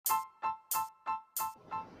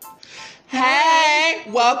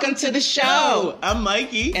Welcome to the show. I'm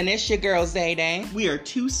Mikey. And it's your girl, Zayday. We are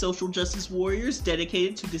two social justice warriors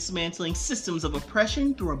dedicated to dismantling systems of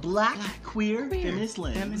oppression through a black queer, feminist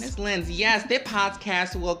lens. Yes, this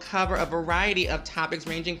podcast will cover a variety of topics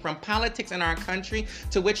ranging from politics in our country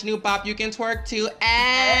to which new bop you can twerk to.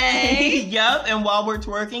 Yup, and while we're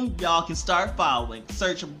twerking, y'all can start following.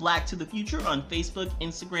 Search Black to the Future on Facebook,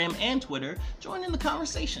 Instagram, and Twitter. Join in the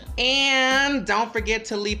conversation. And don't forget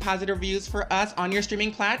to leave positive reviews for us on your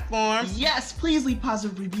streaming platforms. Yes, please leave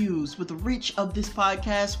positive reviews. With the reach of this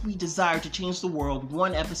podcast, we desire to change the world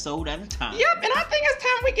one episode at a time. Yep, and I think it's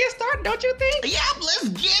time we get started, don't you think? Yep, let's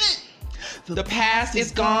get it. The past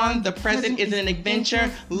is gone, the present is an adventure.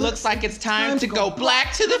 Looks like it's time to go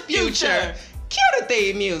black to the future. Cue the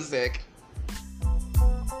theme music.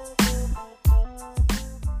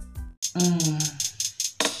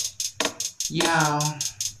 Yo.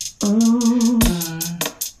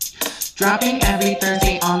 Dropping every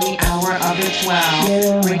Thursday on the hour of the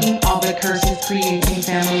 12. Breaking all the curses, creating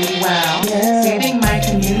family well. Saving my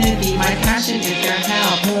community, my passion is your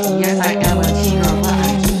help. Yes, I am a T-girl, but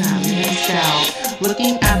I do not live in stealth.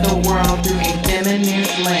 Looking at the world through a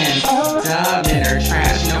feminist lens. Duh, men are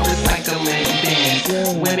trash, no recycling bins.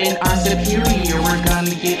 Women are superior, we're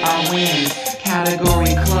gonna get our wins.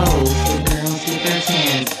 Category closed, the girls get their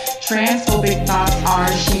tens. Transphobic thoughts are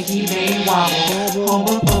shaky, they wobble.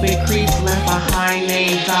 Homophobic creeps left behind,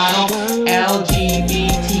 they dawdle.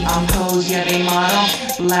 LGBT on pose, yeah, they model.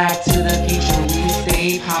 Black to the future, we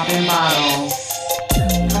stay popping bottles.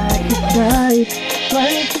 Black is bright,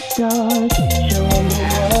 black is dark, showing the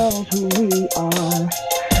world who we are.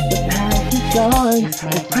 The past is gone,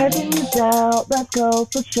 the present is out. Let's go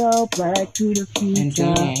for show, black to the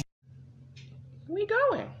future. We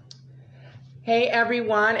going. Hey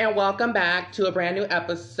everyone, and welcome back to a brand new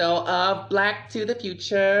episode of Black to the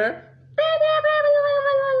Future.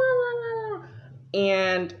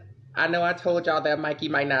 And I know I told y'all that Mikey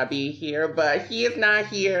might not be here, but he is not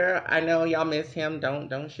here. I know y'all miss him.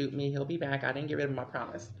 Don't shoot me. He'll be back. I didn't get rid of my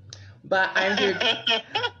promise. But I'm here.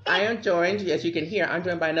 I am joined, as you can hear, I'm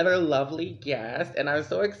joined by another lovely guest. And I'm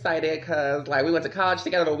so excited because, we went to college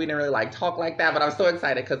together, but we didn't really, talk like that. But I'm so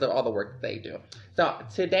excited because of all the work that they do. So,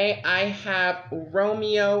 today I have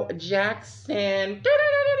Romeo Jackson.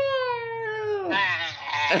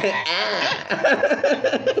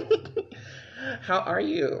 How are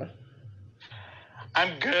you?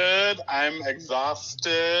 I'm good. I'm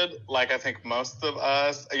exhausted, like I think most of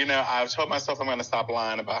us. I've told myself I'm going to stop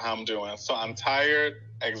lying about how I'm doing. So I'm tired,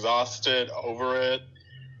 exhausted, over it.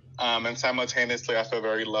 And simultaneously, I feel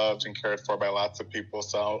very loved and cared for by lots of people.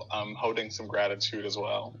 So I'm holding some gratitude as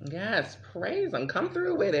well. Yes, praise them. Come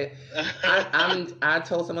through with it. I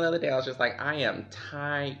told someone the other day, I was just like, I am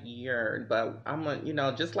tired. But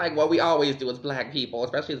just like what we always do as Black people,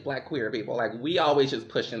 especially as Black queer people, we always just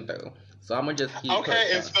pushing through. So I'm going to just keep pushing.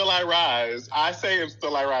 And still I rise. I say and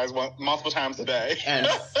still I rise multiple times a day. And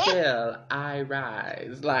still I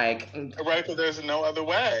rise. Right, because there's no other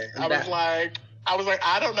way. I was like,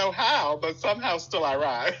 I don't know how, but somehow still I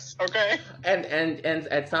rise, okay? And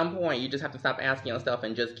at some point, you just have to stop asking yourself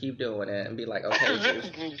and just keep doing it and be like, okay.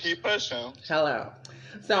 Keep pushing. Hello.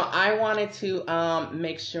 So I wanted to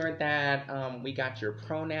make sure that we got your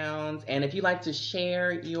pronouns. And if you'd like to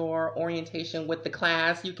share your orientation with the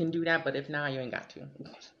class, you can do that. But if not, you ain't got to.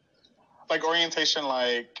 Orientation,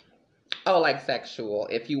 Oh, sexual,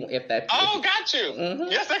 if that... Oh, got you.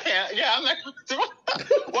 Mm-hmm. Yes, I can. Yeah, I'm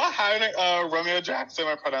well, hi, Romeo Jackson.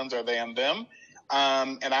 My pronouns are they and them.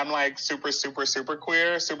 And I'm super, super, super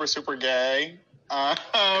queer, super, super gay.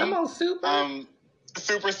 Come on, super.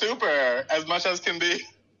 Super, super, as much as can be.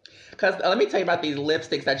 Because let me tell you about these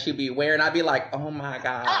lipsticks that you be wearing. I'd be like, oh my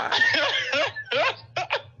God. I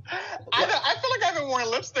feel like I haven't worn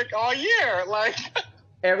lipstick all year.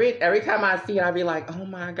 Every time I see it, I'd be like, oh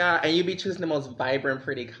my God. And you be choosing the most vibrant,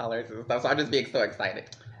 pretty colors and stuff. So I'm just being so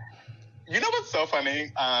excited. You know what's so funny?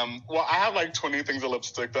 Well, I have 20 things of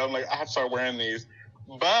lipstick that I'm I have to start wearing these.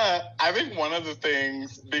 But I think one of the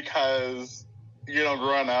things, because,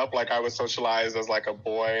 growing up, I was socialized as a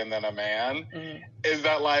boy and then a man, is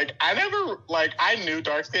that I never, I knew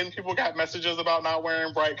dark-skinned people got messages about not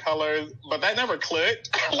wearing bright colors, but that never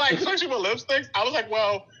clicked. Especially with lipsticks, I was like,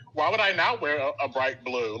 well, why would I not wear a bright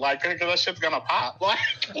blue? Because that shit's gonna pop. What?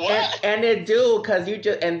 And it do, because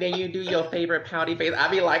and then you do your favorite pouty face.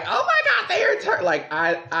 I'd be like, oh my God, they are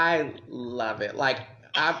I love it.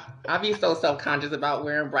 I be so self-conscious about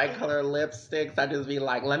wearing bright color lipsticks. I just be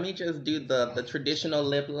like, let me just do the traditional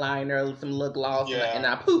lip liner, some lip gloss, and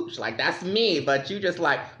I pooch. That's me. But you just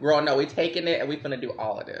girl, no, we taking it and we finna do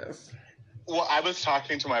all of this. Well, I was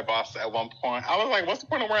talking to my boss at one point. I was like, what's the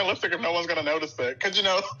point of wearing lipstick if no one's going to notice it? Because, you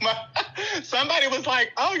know, somebody was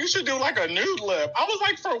like, oh, you should do like a nude lip. I was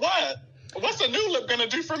like, for what? What's a nude lip going to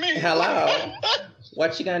do for me? Hello.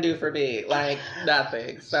 What you gonna do for me? Like,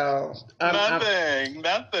 nothing. So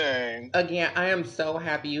nothing. Again, I am so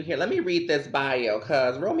happy you're here. Let me read this bio,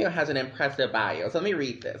 because Romeo has an impressive bio. So let me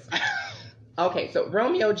read this. Okay, so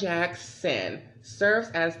Romeo Jackson serves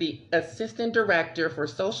as the Assistant Director for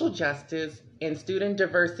Social Justice and Student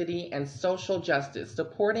Diversity and Social Justice,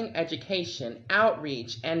 supporting education,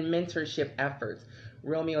 outreach, and mentorship efforts.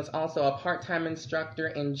 Romeo is also a part-time instructor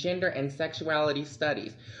in gender and sexuality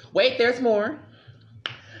studies. Wait, there's more.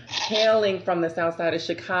 Hailing from the south side of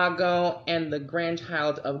Chicago and the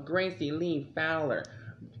grandchild of Gracie Lee Fowler,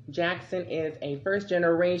 Jackson is a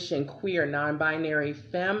first-generation queer non-binary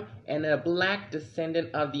femme and a Black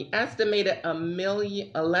descendant of the estimated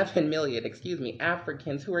 11 million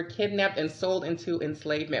Africans who were kidnapped and sold into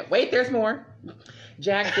enslavement. Wait, there's more.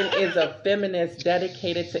 Jackson is a feminist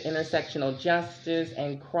dedicated to intersectional justice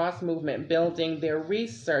and cross-movement building. Their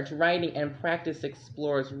research, writing, and practice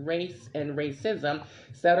explores race and racism,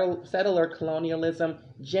 settler colonialism,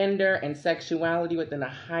 gender, and sexuality within a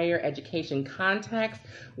higher education context,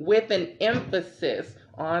 with an emphasis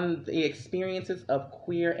on the experiences of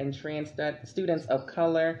queer and trans students of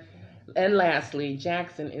color. And lastly,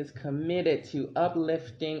 Jackson is committed to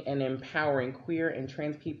uplifting and empowering queer and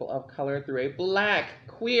trans people of color through a Black,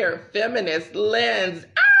 queer, feminist lens.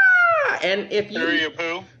 And if you...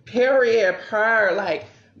 Period, like...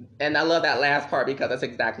 And I love that last part, because that's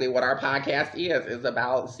exactly what our podcast is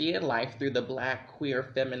about seeing life through the Black,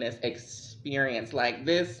 queer, feminist experience. Like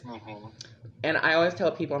this... Mm-hmm. And I always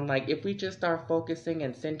tell people, I'm like, if we just start focusing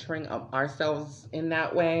and centering ourselves in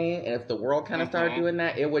that way, and if the world kind of started doing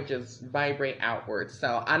that, it would just vibrate outwards.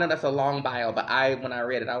 So I know that's a long bio, but when I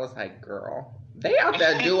read it, I was like, girl, they out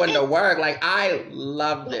there doing the work. Like, I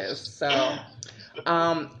love this. So,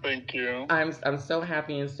 thank you. I'm so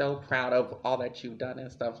happy and so proud of all that you've done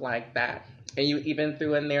and stuff like that. And you even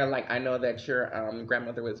threw in there, like, I know that your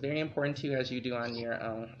grandmother was very important to you, as you do on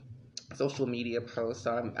your social media posts.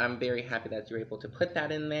 So I'm very happy that you're able to put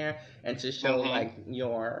that in there and to show like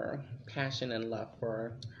your passion and love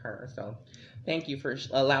for her. So thank you for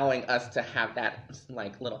allowing us to have that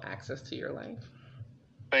like little access to your life.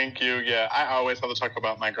 Thank you. Yeah, I always have to talk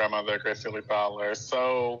about my grandmother, Gracie Lee Fowler.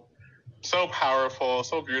 So powerful,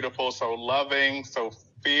 so beautiful, so loving, so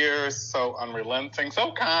fierce, so unrelenting,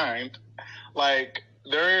 so kind. Like,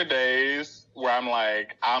 there are days where I'm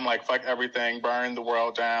like, fuck everything, burn the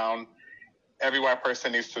world down. Every white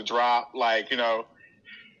person needs to drop, like, you know.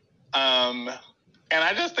 And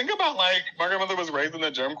I just think about, like, my grandmother was raised in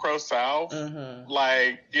the Jim Crow South.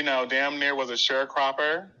 Like, you know, damn near was a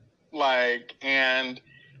sharecropper. Like, and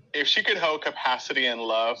if she could hold capacity and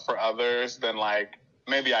love for others, then, like,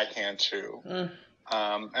 maybe I can too.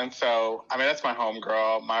 And so, I mean, that's my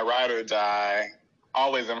homegirl, my ride or die.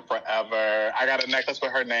 Always and forever. I got a necklace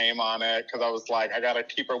with her name on it because I was like, I gotta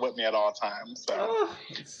keep her with me at all times. So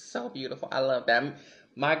it's so beautiful. I love that.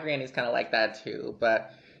 My granny's kind of like that too,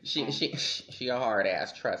 but she a hard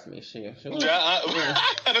ass. Trust me. That sounds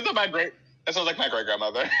like my great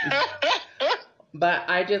grandmother. But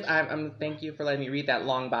I'm thank you for letting me read that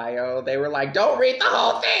long bio. They were like, don't read the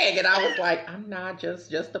whole thing. And I was like, I'm not, just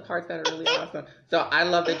the parts that are really awesome. So I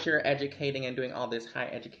love that you're educating and doing all this high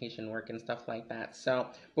education work and stuff like that. So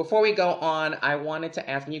before we go on, I wanted to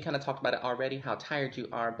ask, and you kind of talked about it already, how tired you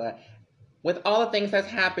are, but with all the things that's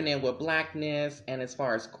happening with Blackness and as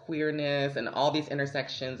far as queerness and all these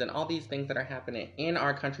intersections and all these things that are happening in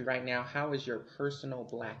our country right now, how is your personal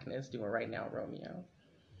Blackness doing right now, Romeo?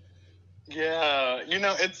 Yeah,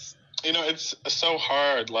 it's so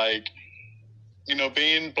hard. Like,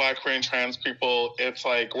 being Black, queer, and trans people, it's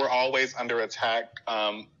like we're always under attack,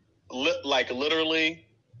 like literally,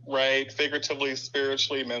 right? Figuratively,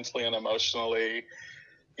 spiritually, mentally, and emotionally.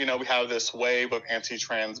 We have this wave of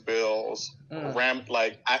anti-trans bills.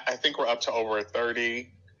 I think we're up to over 30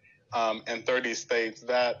 in 30 states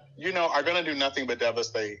that, are going to do nothing but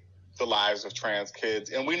devastate the lives of trans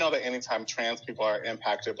kids. And we know that anytime trans people are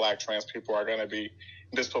impacted, Black trans people are going to be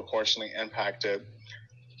disproportionately impacted.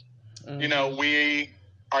 We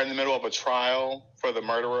are in the middle of a trial for the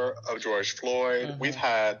murderer of George Floyd. We've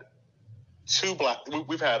had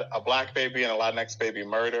a Black baby and a Latinx baby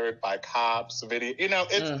murdered by cops.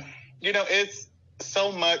 It's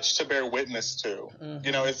so much to bear witness to.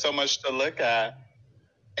 It's so much to look at.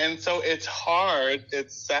 And so it's hard.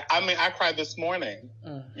 It's sad. I mean, I cried this morning,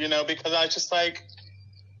 because I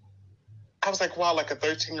was like, wow, like a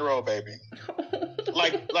 13-year-old baby.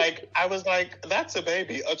 like I was like, that's a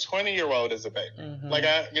baby. A 20-year-old is a baby. Mm-hmm. Like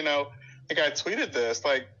I tweeted this,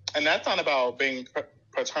 like, and that's not about being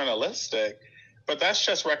paternalistic, but that's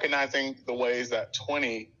just recognizing the ways that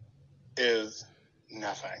 20 is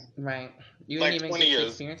nothing. Right. You Like, didn't even 20 get to years.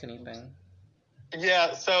 experience anything.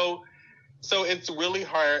 Yeah, so it's really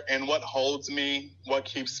hard, and what holds me, what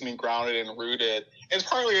keeps me grounded and rooted, is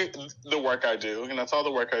partly the work I do, and that's all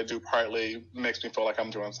the work I do partly makes me feel like I'm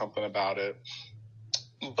doing something about it.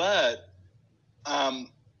 But, I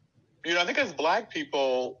think as Black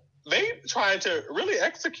people, they try to really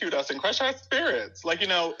execute us and crush our spirits. Like, in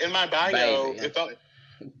my bio, Baby. it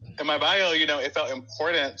felt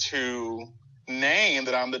important to name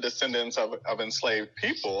that I'm the descendants of enslaved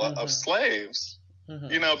people, Mm-hmm. of slaves,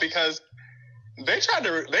 Mm-hmm. because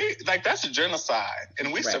that's a genocide,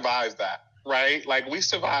 and we Right. survived that, right? Like, we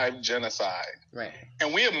survived genocide, Right.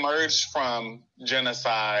 and we emerged from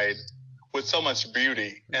genocide with so much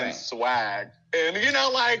beauty and Right. swag, and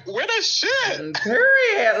we're the shit.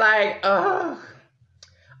 Period. Like,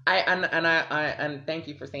 I thank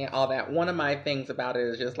you for saying all that. One of my things about it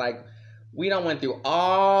is just like, we done went through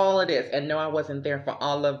all of this, and no, I wasn't there for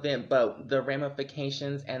all of it, but the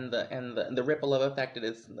ramifications and the ripple of effect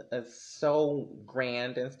is so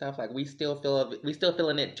grand and stuff. Like, we still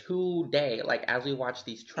feeling it today. Like, as we watch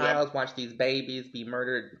these trials, watch these babies be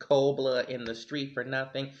murdered cold blood in the street for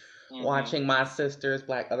nothing. Mm-hmm. Watching my sisters,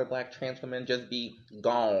 other black trans women just be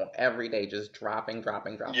gone every day, just dropping.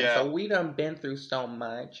 Yeah. So we done been through so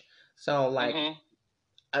much. So like, Mm-hmm.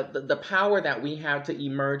 the power that we have to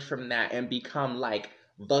emerge from that and become like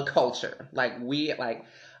the culture. I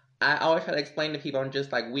always try to explain to people, I'm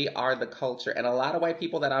just like, we are the culture. And a lot of white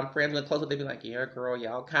people that I'm friends with close with, they be like, yeah, girl,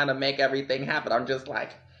 y'all kind of make everything happen. I'm just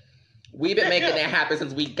like, we've been making that happen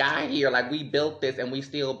since we got here. Like, we built this and we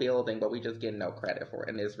still building, but we just get no credit for it.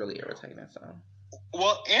 And it's really irritating. So.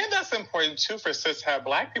 Well, and that's important too for cishet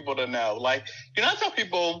Black people to know. Like, I tell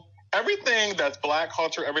people, everything that's Black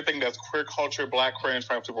culture, everything that's queer culture, Black, queer, and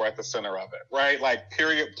trans people are at the center of it, right? Like,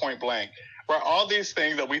 period, point blank. Where all these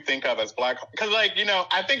things that we think of as Black, because I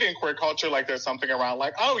think in queer culture, like, there's something around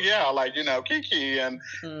like, oh yeah, like, Kiki and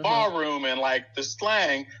ballroom and like the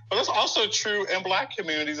slang, but that's also true in Black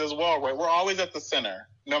communities as well, right? We're always at the center,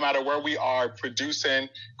 no matter where we are, producing,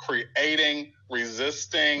 creating,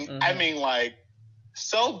 resisting. Mm-hmm. I mean, like,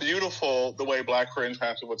 so beautiful the way Black, queer, and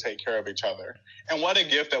trans people take care of each other. And what a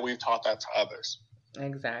gift that we've taught that to others.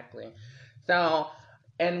 Exactly. So,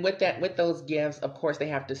 and with those gifts, of course, they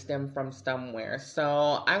have to stem from somewhere.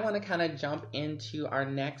 So I want to kind of jump into our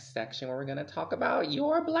next section where we're going to talk about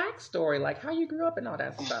your Black story, like how you grew up and all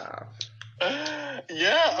that stuff.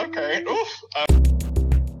 Yeah, okay. Oof.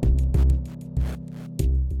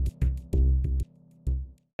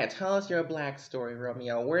 Tell us your Black story,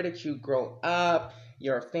 Romeo. Where did you grow up?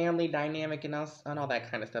 Your family dynamic and all that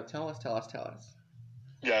kind of stuff. Tell us.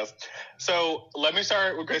 Yes. So let me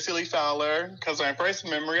start with Gracie Lee Fowler, because my first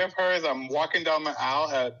memory of her is I'm walking down the aisle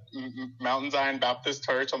at Mount Zion Baptist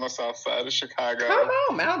Church on the south side of Chicago. Come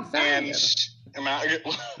on, Mount Zion. And she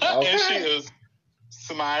is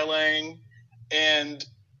smiling. And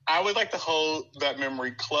I would like to hold that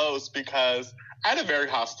memory close because I had a very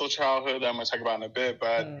hostile childhood that I'm going to talk about in a bit.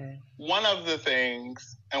 But one of the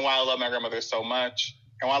things, and why I love my grandmother so much,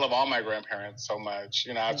 and why I love all my grandparents so much,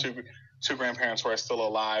 I have two grandparents who are still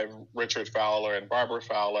alive, Richard Fowler and Barbara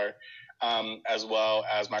Fowler, as well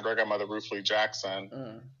as my great-grandmother, Ruth Lee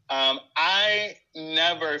Jackson. I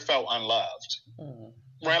never felt unloved,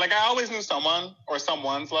 right? Like, I always knew someone or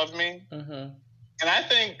someone's loved me, and I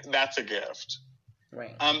think that's a gift,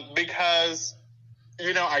 right? Because,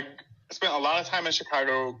 I spent a lot of time in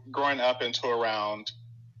Chicago growing up into around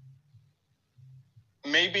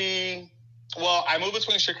I moved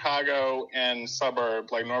between Chicago and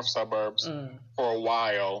suburbs, like north suburbs, for a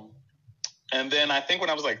while. And then I think when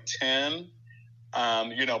I was like 10,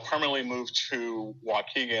 permanently moved to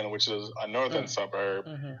Waukegan, which is a northern suburb.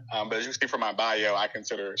 But as you see from my bio, I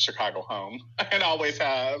consider Chicago home and always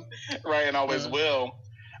have, right? And always will.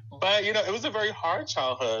 But, it was a very hard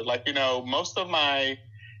childhood. Like, most of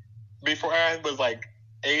before I was like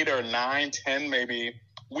 8 or 9, 10 maybe,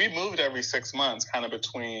 we moved every 6 months kind of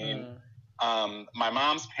between my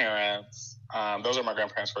mom's parents, those are my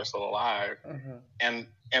grandparents who are still alive, and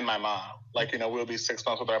my mom. Like, we'll be 6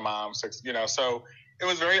 months with our mom, so it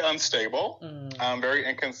was very unstable, very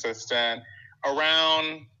inconsistent.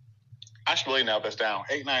 Around, I should really nail this down,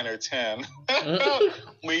 8, 9, or 10,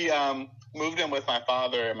 we moved in with my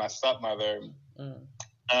father and my stepmother.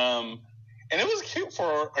 And it was cute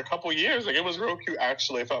for a couple years. Like, it was real cute,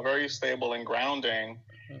 actually. It felt very stable and grounding.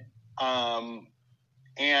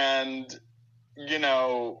 And, you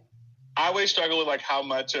know, I always struggle with like how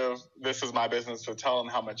much of this is my business to tell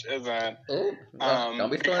and how much isn't. Ooh, well, don't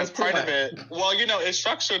be because part of it, well, you know, it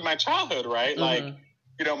structured my childhood, right? Mm-hmm. Like,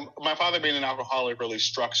 you know, my father being an alcoholic really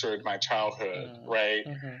structured my childhood, right?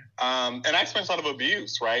 And I experienced a lot of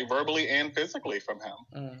abuse, right? Verbally and physically from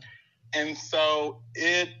him. And so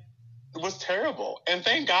it was terrible. And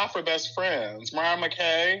thank God for best friends. Mariah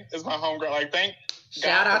McKay is my homegirl. Like,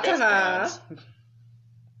 shout out to her.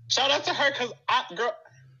 Shout out to her, because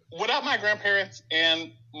without my grandparents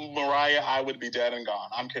and Mariah, I would be dead and gone.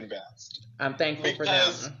 I'm convinced. I'm thankful for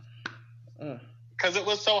them. Because it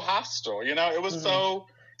was so hostile, you know? It was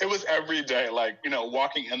it was every day, like, you know,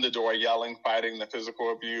 walking in the door, yelling, fighting the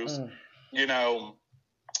physical abuse. You know,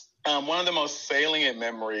 one of the most salient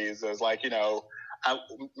memories is like, you know,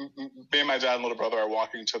 me and my dad and little brother are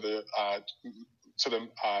walking to the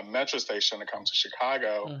metro station to come to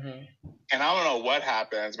Chicago. And I don't know what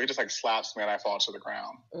happens. He just like slaps me and I fall to the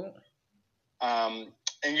ground.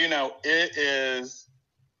 And you know,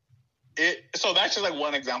 so that's just like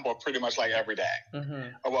one example of pretty much like every day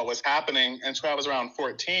of what was happening until I was around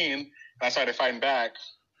 14 and I started fighting back,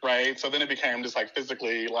 right? So then it became just like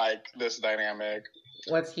physically like this dynamic.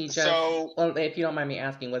 Was he just, well, if you don't mind me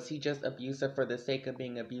asking, was he just abusive for the sake of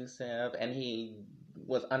being abusive and he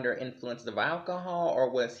was under influence of alcohol, or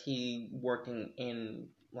was he working in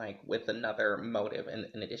like with another motive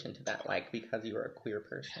in addition to that, like because you were a queer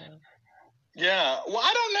person? Yeah, well,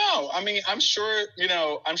 I don't know. I mean, I'm sure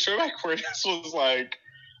my queerness was like,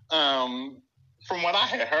 from what I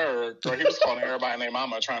had heard, or he was calling everybody named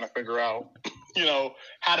Mama trying to figure out, you know,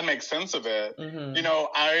 how to make sense of it. You know,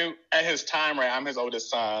 at his time, right, I'm his oldest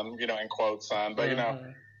son, you know, in quotes, son, but, you know,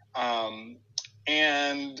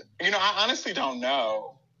 and, you know, I honestly don't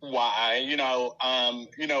know why, you know,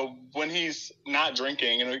 when he's not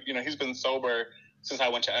drinking, you know, he's been sober since I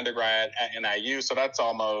went to undergrad at NIU, so that's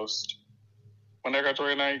almost, when I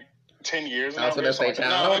graduated, like 10 years now. I was going to say,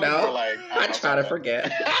 child, no. Like, I try to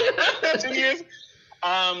forget. 10 years.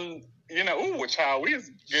 You know, ooh, child, we is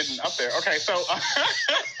getting up there. Okay, so,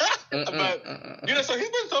 but, you know, so he's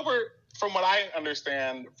been sober, from what I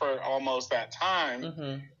understand, for almost that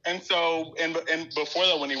time. And so, and before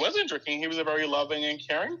that, when he wasn't drinking, he was a very loving and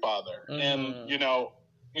caring father. And, you know,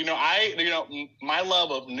 my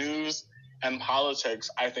love of news and politics,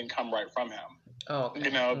 I think, come right from him. Oh, okay.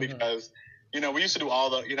 You know, because, you know, we used to do all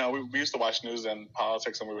the, you know, we used to watch news and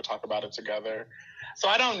politics and we would talk about it together. So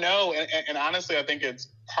I don't know. And honestly, I think it's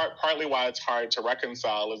partly why it's hard to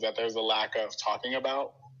reconcile is that there's a lack of talking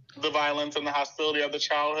about the violence and the hostility of the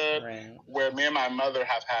childhood, right, where me and my mother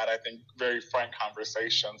have had, I think, very frank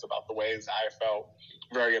conversations about the ways I felt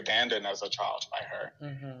very abandoned as a child by her.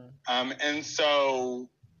 And so,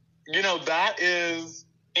 you know, that is,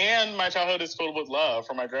 and my childhood is filled with love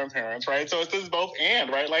from my grandparents, right? So it's this both and,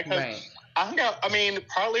 right? Like, right. I mean,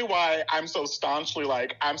 partly why I'm so staunchly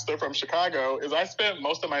like, I'm still from Chicago is I spent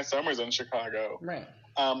most of my summers in Chicago. Right.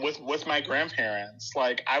 With my grandparents.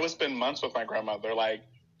 Like, I would spend months with my grandmother, like,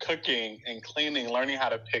 cooking and cleaning, learning how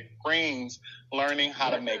to pick greens, learning how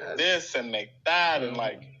to make this and make that. And,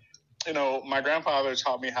 like, you know, my grandfather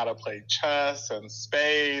taught me how to play chess and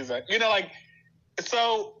spades. And, you know, like,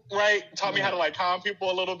 so, right, taught me how to, like, calm people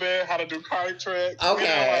a little bit, how to do card tricks. Okay. You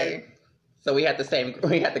know, like, so we had the same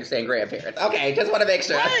grandparents. Okay, just want to make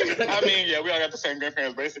sure. Right. I mean, yeah, we all got the same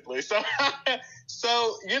grandparents basically. So,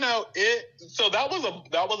 you know, so that was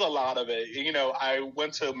a lot of it. You know, I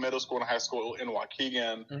went to middle school and high school in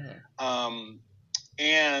Waukegan,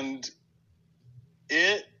 and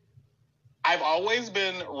I've always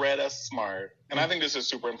been read as smart, and I think this is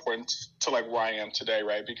super important to like where I am today,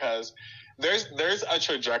 right? Because there's a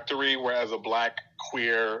trajectory where as a Black,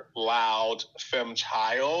 queer, loud, femme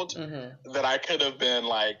child that I could have been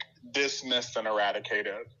like dismissed and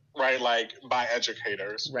eradicated, right? Like by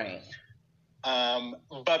educators. Right.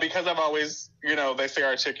 But because I've always, you know, they say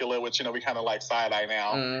articulate, which, you know, we kind of like side eye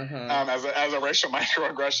now as a racial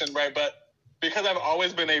microaggression, right? But because I've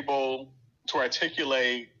always been able to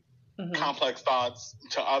articulate complex thoughts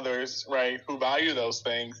to others, right, who value those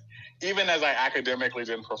things, even as I academically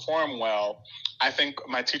didn't perform well, I think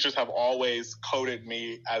my teachers have always coded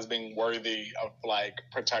me as being worthy of like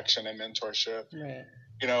protection and mentorship. Right.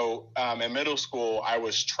 You know, in middle school, I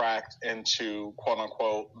was tracked into quote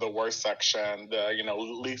unquote the worst section, the, you know,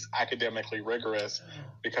 least academically rigorous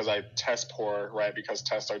because I test poor, right? Because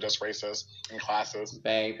tests are just racist in classes.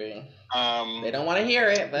 Baby. They don't want to hear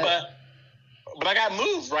it, but I got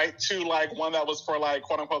moved, right, to, like, one that was for, like,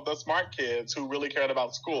 quote-unquote, the smart kids who really cared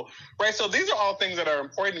about school, right? So these are all things that are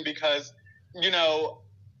important because, you know,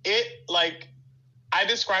 it, like, I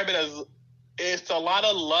describe it as it's a lot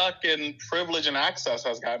of luck and privilege and access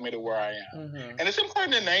has got me to where I am. Mm-hmm. And it's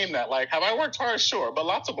important to name that. Like, have I worked hard? Sure. But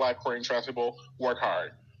lots of Black, queer, and trans people work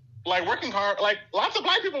hard. Like, working hard, like, lots of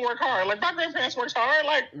Black people work hard. Like, my grandparents worked hard.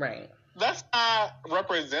 Like, right. That's not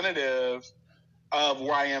representative of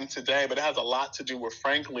where I am today, but it has a lot to do with,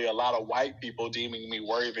 frankly, a lot of white people deeming me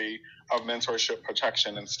worthy of mentorship,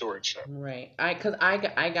 protection, and stewardship. Right. Because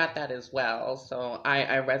I got that as well, so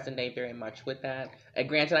I resonate very much with that.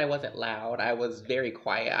 Granted, I wasn't loud. I was very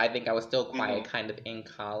quiet. I think I was still quiet kind of in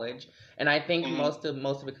college. And I think most of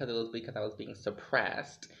it because it was because I was being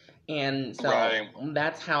suppressed. And so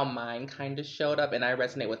that's how mine kind of showed up. And I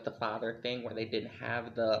resonate with the father thing where they didn't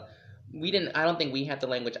have I don't think we had the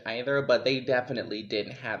language either, but they definitely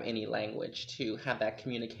didn't have any language to have that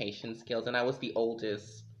communication skills. And I was the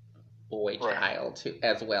oldest boy child too,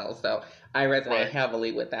 as well. So I resonate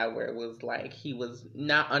heavily with that, where it was like he was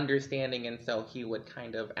not understanding, and so he would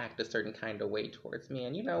kind of act a certain kind of way towards me.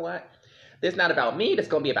 And you know what? This is not about me. This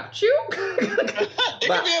is going to be about you. It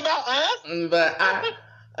can be about us.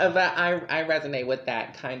 But I resonate with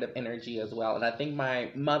that kind of energy as well. And I think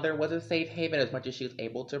my mother was a safe haven as much as she was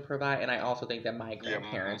able to provide. And I also think that my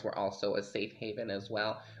grandparents were also a safe haven as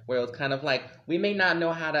well, where it was kind of like, we may not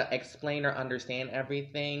know how to explain or understand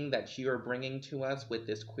everything that you're bringing to us with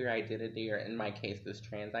this queer identity, or in my case, this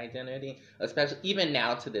trans identity, especially even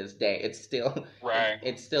now to this day, it's still,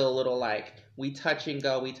 it's still a little like, we touch and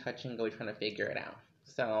go, we're trying to figure it out.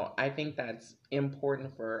 So I think that's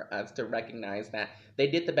important for us to recognize that they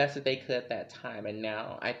did the best that they could at that time. And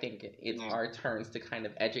now I think it's our turns to kind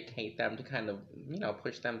of educate them, to kind of,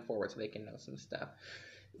 push them forward so they can know some stuff.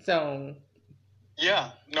 So.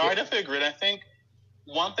 Yeah, no, I definitely agree. And I think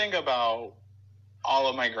one thing about all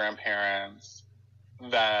of my grandparents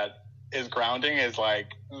that is grounding is like,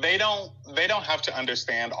 they don't have to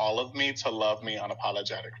understand all of me to love me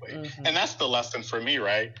unapologetically. Mm-hmm. And that's the lesson for me,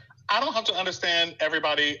 right? I don't have to understand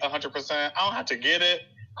everybody 100%. I don't have to get it.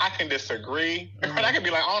 I can disagree. Mm-hmm. Right? I can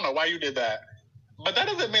be like, I don't know why you did that. But that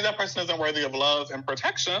doesn't mean that person isn't worthy of love and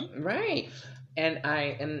protection. Right. And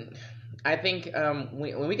I think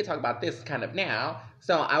when we could talk about this kind of now,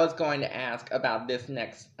 so I was going to ask about this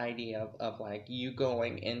next idea of like you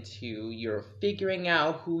going into your figuring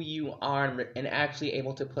out who you are and actually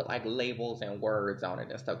able to put like labels and words on it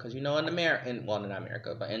and stuff. Because in America, well, not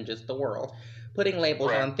America, but in just the world, putting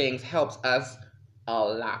labels on things helps us a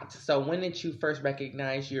lot. So when did you first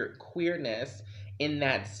recognize your queerness in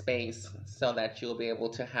that space so that you'll be able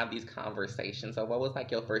to have these conversations? So what was like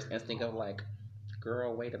your first instinct of like,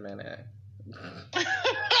 girl, wait a minute.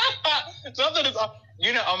 Something is,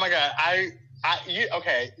 oh my God,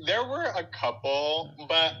 okay, there were a couple,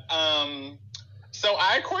 but, so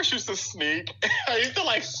I, of course, used to sneak. I used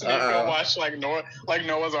to, sneak and watch,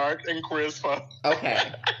 Noah's Ark and Queer as Fuck. Okay.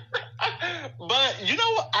 But,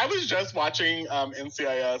 I was just watching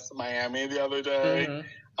NCIS Miami the other day.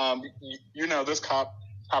 Mm-hmm. This cop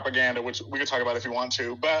propaganda, which we could talk about if you want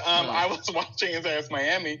to. But I was watching NCIS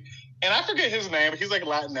Miami, and I forget his name. He's,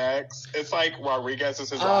 Latinx. It's, Rodriguez is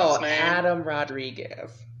his last name. Adam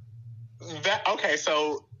Rodriguez. Okay,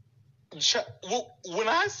 so when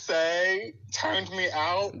I say turned me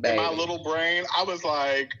out in my little brain, I was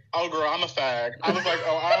like, oh girl, I'm a fag. I was like,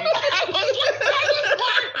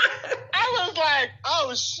 I was like,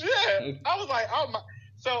 oh shit. I was like, oh my.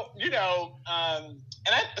 So,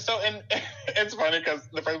 and it's funny because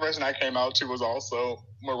the first person I came out to was also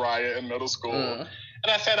Mariah in middle school.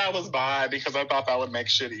 And I said I was bi because I thought that would make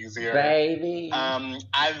shit easier. Baby. We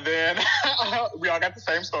all got the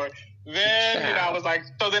same story. Then, I was like,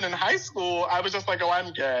 so then in high school, I was just like, oh,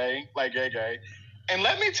 I'm gay, gay. And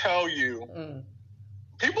let me tell you,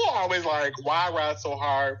 people are always like, why ride so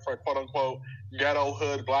hard for quote unquote ghetto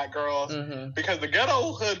hood Black girls? Mm-hmm. Because the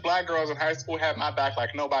ghetto hood Black girls in high school had my back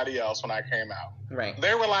like nobody else when I came out. Right.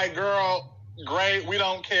 They were like, girl, great, we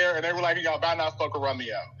don't care. And they were like, y'all better not fuck with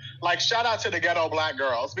Romeo. Shout out to the ghetto Black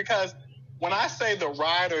girls, because when I say the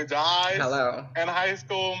ride or dies in high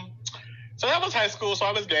school, so that was high school, so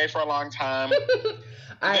I was gay for a long time.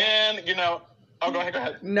 Then, go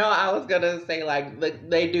ahead. No, I was going to say,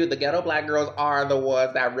 they do, the ghetto Black girls are the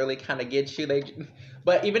ones that really kind of get you.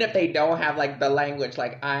 But even if they don't have, the language,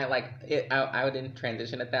 I didn't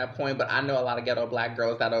transition at that point, but I know a lot of ghetto Black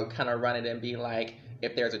girls that'll kind of run it and be like,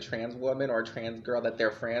 if there's a trans woman or a trans girl that they're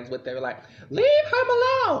friends with, they're like, leave him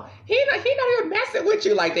alone. He not even messing with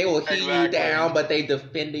you. They will heat you down, but they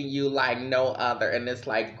defending you like no other. And it's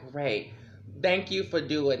great. Thank you for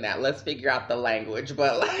doing that. Let's figure out the language.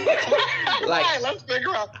 But let's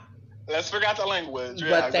figure out Let's figure out the language.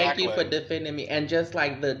 But thank you for defending me. And just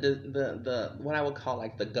like the what I would call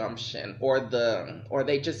like the gumption or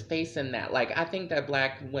they just facing that. Like I think that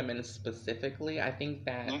Black women specifically, I think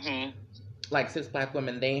that like cis Black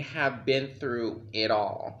women, they have been through it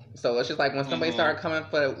all. So it's just like when somebody start coming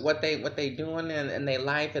for what they doing in their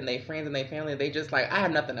life and their friends and their family, they just like, I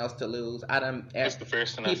have nothing else to lose. It's the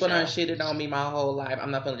fierceness. People done shitted on me my whole life.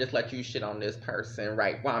 I'm not gonna just let you shit on this person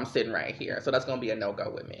right while I'm sitting right here. So that's gonna be a no-go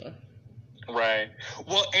with me. Right.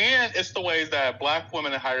 Well, and it's the ways that Black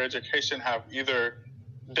women in higher education have either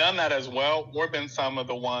done that as well or been some of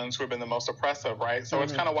the ones who have been the most oppressive, right? So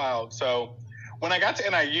it's kind of wild. So when I got to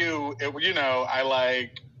NIU, I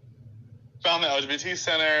like found the LGBT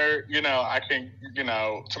center,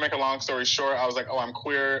 to make a long story short, I was like, oh, I'm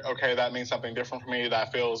queer. Okay, that means something different for me.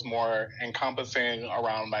 That feels more encompassing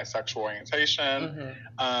around my sexual orientation.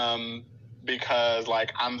 Because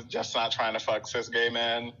like, I'm just not trying to fuck cis gay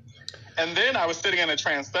men. And then I was sitting in a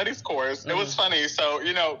trans studies course. It was funny. So,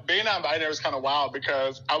 being non-binary was kind of wild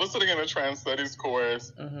because I was sitting in a trans studies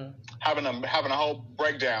course having a whole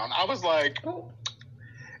breakdown. I was like,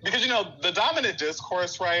 because, the dominant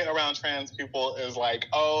discourse, right, around trans people is like,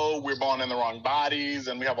 oh, we're born in the wrong bodies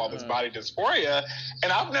and we have all this body dysphoria.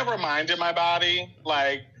 And I've never minded my body.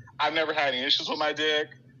 Like, I've never had any issues with my dick.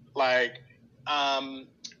 Like,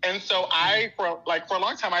 and so for a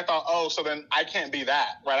long time, I thought, oh, so then I can't be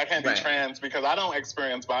that, right? I can't be trans because I don't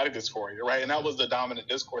experience body dysphoria, right? And that was the dominant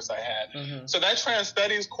discourse I had. So that trans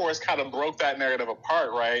studies course kind of broke that narrative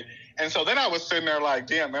apart, right? And so then I was sitting there like,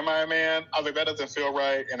 damn, am I a man? I was like, that doesn't feel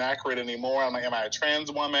right and accurate anymore. I'm like, am I a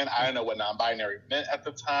trans woman? I didn't know what non-binary meant at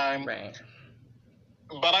the time. Right.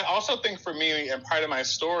 But I also think for me, and part of my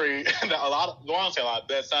story, that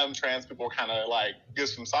that some trans people kind of like get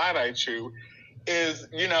some side-eye to, is,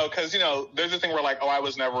 because, there's this thing where like, oh, I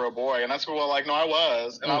was never a boy. And that's people are like, no, I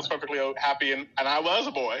was. And I was perfectly happy. And I was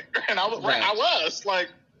a boy. And I was, I was like,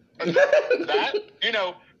 that,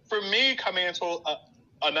 for me, coming into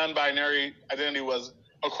a non-binary identity was,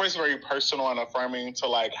 of course, very personal and affirming to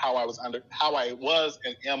like how I was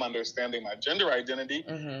and am understanding my gender identity.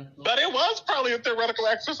 But it was probably a theoretical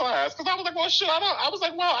exercise because I was like, well, shit,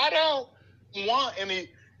 I don't want any.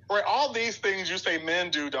 Where all these things you say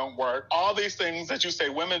men do don't work. All these things that you say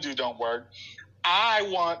women do don't work. I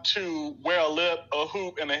want to wear a lip, a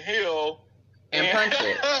hoop, and a heel. And punch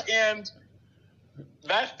it. And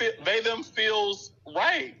that them feels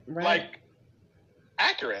right. Like,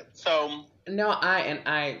 accurate. So... No,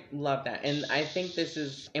 I love that. And I think this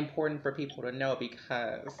is important for people to know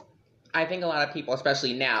because... I think a lot of people,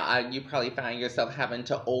 especially now, you probably find yourself having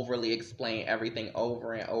to overly explain everything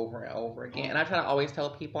over and over and over again. And I try to always tell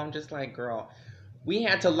people, I'm just like, girl, we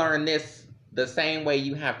had to learn this the same way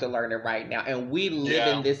you have to learn it right now. And we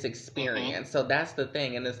live in this experience. So that's the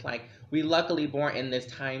thing. And it's like, we luckily born in this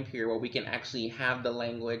time period where we can actually have the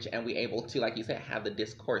language and we able to, like you said, have the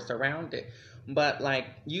discourse around it. But, like,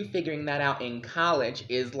 you figuring that out in college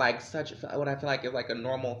is, like, what I feel like is, like, a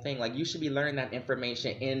normal thing. Like, you should be learning that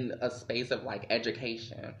information in a space of, like,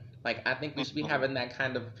 education. Like, I think we should be having that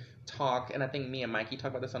kind of talk. And I think me and Mikey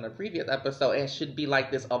talked about this on a previous episode. It should be,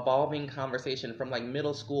 like, this evolving conversation from, like,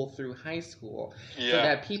 middle school through high school. So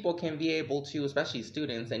that people can be able to, especially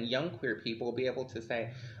students and young queer people, be able to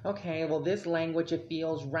say, okay, well, this language, it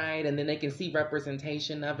feels right. And then they can see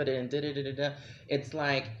representation of it and da-da-da-da-da. It's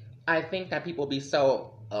like... I think that people be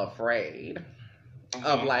so afraid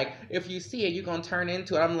of like, if you see it, you're gonna turn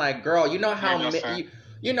into it. I'm like, girl, you know how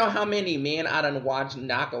many men I done watch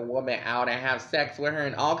knock a woman out and have sex with her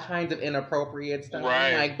and all kinds of inappropriate stuff.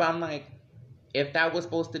 Right. I'm like, if that was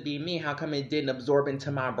supposed to be me, how come it didn't absorb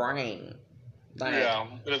into my brain? Like,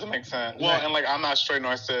 it doesn't make sense. Well, and like, I'm not straight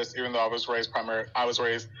nor cis, even though I was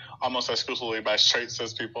raised almost exclusively by straight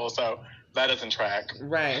cis people. So that doesn't track.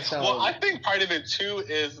 Right. So, well, I think part of it too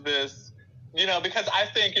is this, because I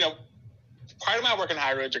think, part of my work in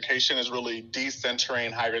higher education is really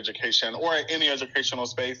decentering higher education or any educational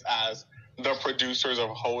space as the producers of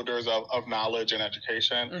holders of knowledge and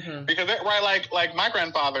education. Because like my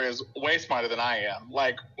grandfather is way smarter than I am.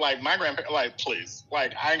 Like my grandpa, like, please,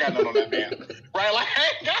 like, I ain't got none on that man. Right? Like, I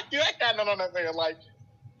ain't got none on that man. Like,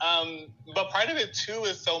 but part of it too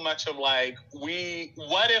is so much of like,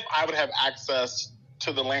 what if I would have access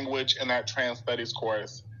to the language in that trans studies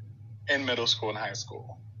course in middle school and high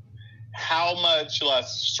school? How much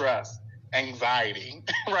less stress, anxiety,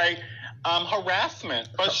 right? Harassment,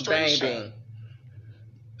 frustration.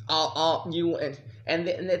 Baby. And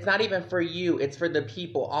it's not even for you, it's for the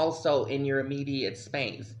people also in your immediate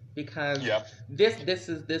space. Because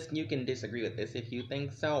this you can disagree with this if you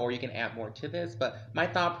think so, or you can add more to this. But my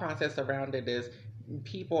thought process around it is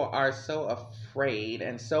people are so afraid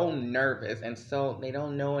and so nervous, and so they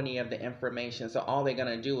don't know any of the information. So all they're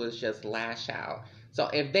gonna do is just lash out. So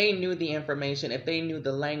if they knew the information, if they knew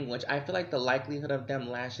the language, I feel like the likelihood of them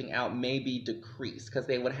lashing out may be decreased because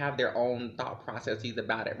they would have their own thought processes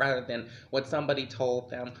about it rather than what somebody told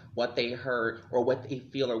them, what they heard, or what they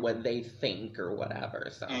feel or what they think or whatever.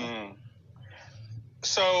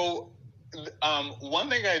 So one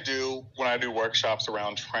thing I do when I do workshops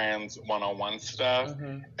around trans one-on-one stuff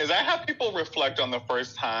is I have people reflect on the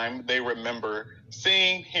first time they remember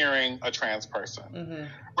seeing, hearing a trans person,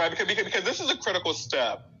 right? Because this is a critical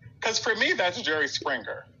step. Because for me, that's Jerry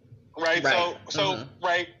Springer, right? So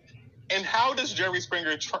right. And how does Jerry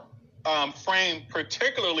Springer frame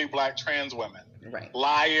particularly Black trans women? Right.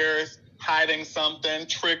 Liars, hiding something,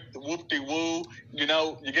 tricked, whoop-de-woo. You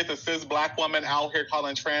know, you get the cis Black woman out here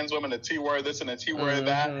calling trans women a T-word this and a T-word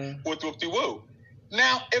that, whoop-de-woo.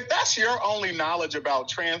 Now, if that's your only knowledge about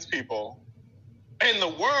trans people in the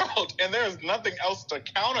world, and there's nothing else to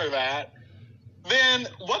counter that, then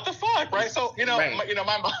what the fuck, right? So,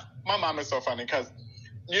 my mom is so funny because,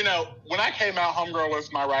 when I came out, homegirl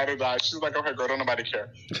was my ride or die. She's like, okay, girl, don't nobody care.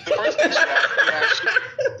 The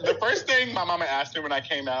first thing my mama asked me when I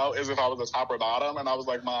came out is if I was a top or bottom, and I was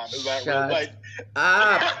like, Mom, is that real? Like,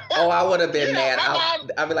 I would have been mad.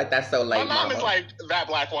 I'd be like, that's so late. My mom is like that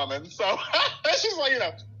Black woman, so she's like,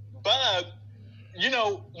 but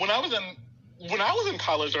when I was in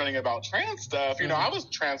college learning about trans stuff, I was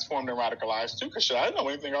transformed and radicalized too, because I didn't know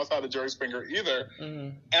anything outside of Jerry Springer either.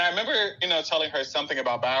 And I remember, telling her something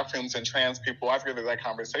about bathrooms and trans people. I forget the exact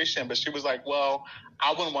conversation, but she was like, well,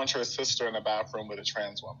 I wouldn't want your sister in a bathroom with a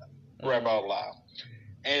trans woman, blah, blah, blah.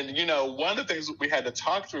 And, one of the things we had to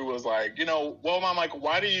talk through was like, well, Mom, like,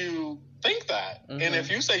 why do you think that? And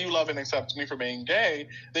if you say you love and accept me for being gay,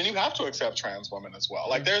 then you have to accept trans women as well.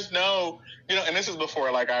 Like, there's no, and this is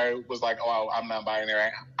before, like, I was like, oh, I'm not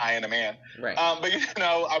binary, I am a man. Right. But,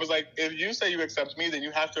 I was like, if you say you accept me, then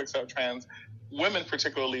you have to accept trans women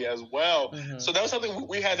particularly as well. So that was something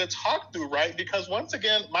we had to talk through, right? Because once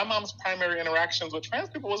again, my mom's primary interactions with trans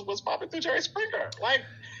people was probably through Jerry Springer. Like,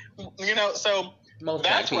 so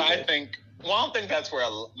that's where I think, well, I don't think that's where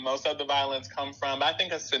most of the violence comes from. I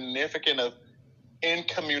think a significant of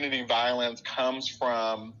in-community violence comes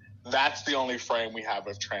from that's the only frame we have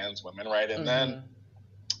of trans women, right? And then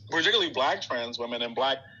particularly Black trans women in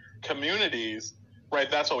Black communities, right,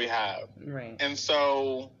 that's what we have. Right. And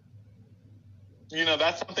so,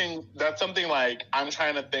 that's something like I'm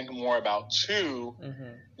trying to think more about too.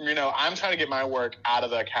 I'm trying to get my work out of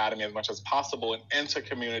the academy as much as possible and into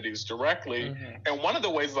communities directly. And one of the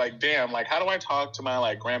ways, like, damn, like, how do I talk to my,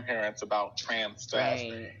 like, grandparents about trans stuff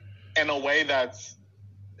in a way that's,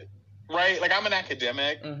 right? Like, I'm an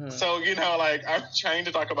academic. So, like, I'm trying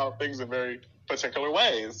to talk about things in very particular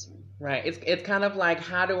ways. Right. It's kind of like,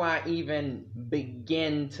 how do I even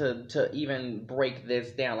begin to even break this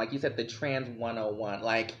down? Like you said, the trans 101.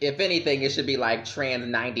 Like, if anything, it should be like trans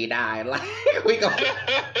 99. Like, we gonna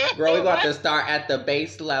have to start at the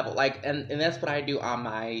base level. Like, and that's what I do on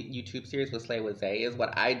my YouTube series with Slay with Zay, is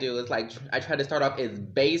what I do is, like, I try to start off as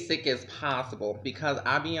basic as possible, because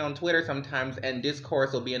I'll be on Twitter sometimes and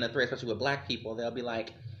discourse will be in a thread, especially with Black people. They'll be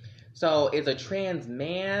like, so is a trans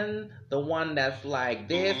man the one that's like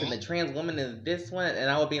this, and the trans woman is this one? And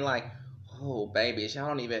I would be like, oh, baby, y'all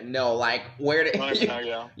don't even know, like, where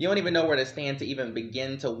to, you don't even know where to stand to even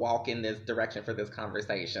begin to walk in this direction for this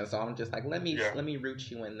conversation. So I'm just like, let me root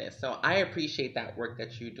you in this. So I appreciate that work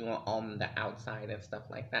that you're doing on the outside and stuff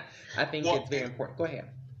like that. I think it's very important. Go ahead.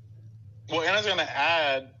 Well, and I was going to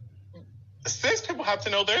add, cis people have to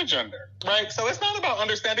know their gender, right? So it's not about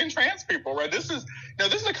understanding trans people, right? This is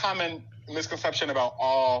a common misconception about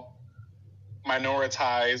all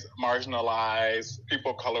minoritized, marginalized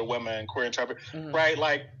people of color, women, queer and trans, right?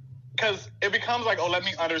 Like, because it becomes like, oh, let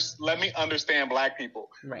me understand Black people.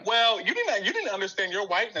 Right. Well, you didn't understand your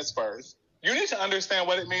whiteness first. You need to understand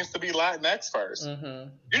what it means to be Latinx first. You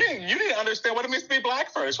didn't understand what it means to be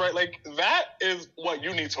Black first, right? Like, that is what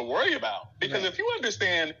you need to worry about. Because if you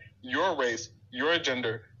understand your race, your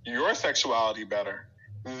gender, your sexuality better,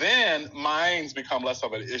 then minds become less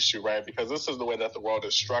of an issue, right? Because this is the way that the world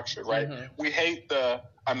is structured, right? We hate the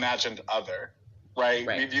imagined other, right?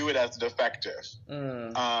 We view it as defective,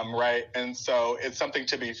 right? And so it's something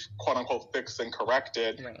to be, quote unquote, fixed and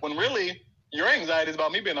corrected, when really your anxiety is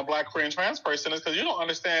about me being a Black, queer, and trans person, is because you don't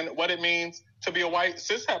understand what it means to be a white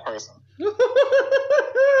cishet person.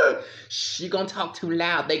 Shh, you gonna talk too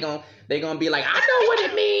loud. They gonna be like, I know what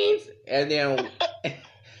it means. And then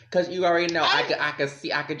Because you already know,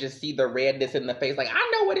 I could just see the redness in the face. Like,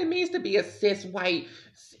 I know what it means to be a cis white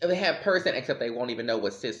person, except they won't even know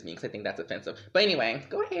what cis means. I think that's offensive. But anyway,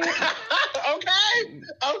 go ahead. Okay,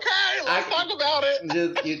 let's talk about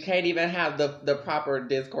it. You can't even have the proper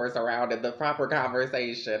discourse around it, the proper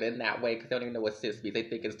conversation in that way, because they don't even know what cis means. They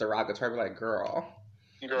think it's derogatory. Like, girl.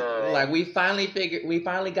 Like, we finally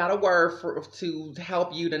got a word to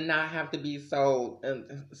help you to not have to be so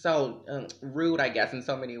rude, I guess, in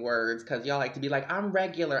so many words, because y'all like to be like, I'm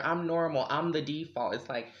regular, I'm normal, I'm the default. It's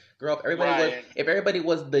like, girl, if everybody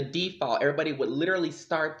was the default, everybody would literally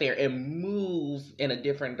start there and move in a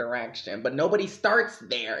different direction. But nobody starts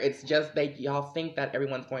there. It's just y'all think that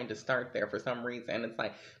everyone's going to start there for some reason. It's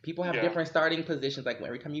like, people have different starting positions. Like,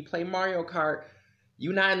 every time you play Mario Kart,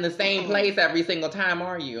 you're not in the same place every single time,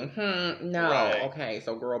 are you? No. Right. Okay,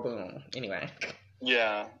 so girl, boom. Anyway.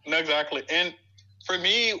 Yeah, no, exactly. And for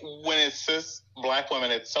me, when it's cis black women,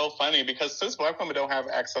 it's so funny because cis black women don't have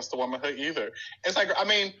access to womanhood either. It's like, I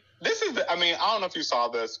mean, I don't know if you saw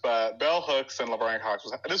this, but Bell Hooks and Laverne Cox,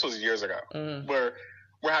 this was years ago, where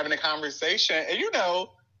we're having a conversation, and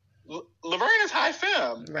Laverne is high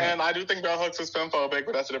femme, right. And I do think Bell Hooks is femphobic,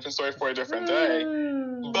 but that's a different story for a different day.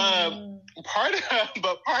 But part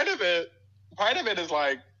of it is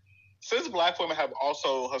like, cis black women have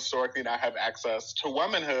also historically not have access to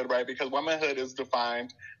womanhood, right? Because womanhood is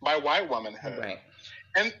defined by white womanhood. Right.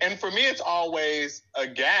 And for me, it's always a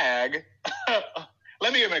gag.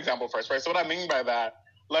 Let me give an example first, right? So what I mean by that,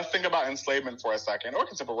 let's think about enslavement for a second, or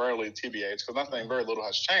contemporarily, TBH, because nothing, very little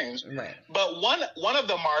has changed. Right. But one of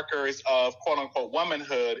the markers of quote unquote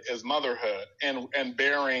womanhood is motherhood and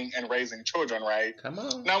bearing and raising children, right? Come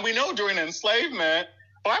on. Now we know during enslavement,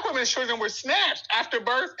 black women's children were snatched after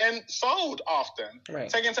birth and sold often, right.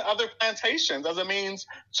 Taken to other plantations as a means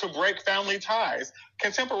to break family ties.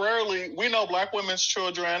 Contemporarily, we know black women's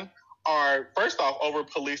children are, first off,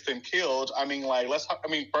 over-policed and killed.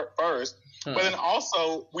 First. But then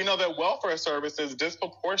also, we know that welfare services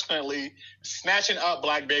disproportionately snatching up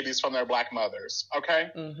black babies from their black mothers, okay?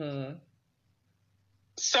 Mm-hmm.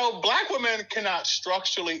 So black women cannot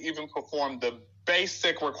structurally even perform the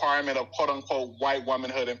basic requirement of quote-unquote white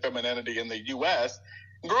womanhood and femininity in the U.S.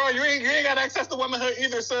 Girl, you ain't got access to womanhood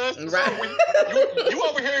either, sis. Right. So you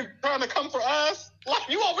over here trying to come for us? Like,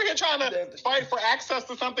 you over here trying to fight for access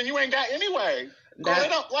to something you ain't got anyway. Girl, they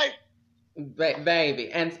don't, like... Baby,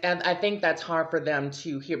 and I think that's hard for them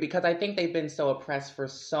to hear, because I think they've been so oppressed for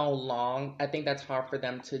so long. I think that's hard for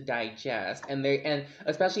them to digest, and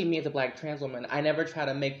especially me as a black trans woman, I never try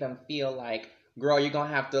to make them feel like, girl, you're gonna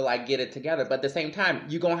have to like get it together, but at the same time,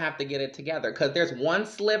 you're gonna have to get it together, because there's one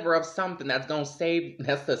sliver of something that's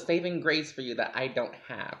the saving grace for you that I don't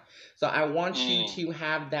have. So I want you to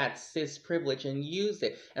have that cis privilege and use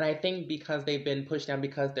it. And I think because they've been pushed down,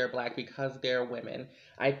 because they're black, because they're women,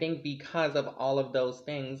 I think because of all of those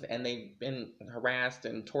things, and they've been harassed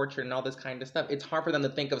and tortured and all this kind of stuff, it's hard for them to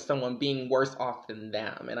think of someone being worse off than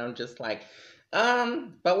them. And I'm just like,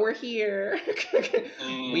 but we're here.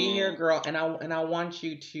 We here, girl, and I want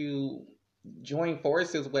you to join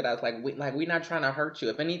forces with us. We're not trying to hurt you.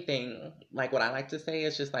 If anything, like what I like to say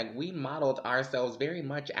is just like, we modeled ourselves very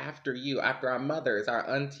much after you, after our mothers, our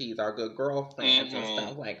aunties, our good girlfriends and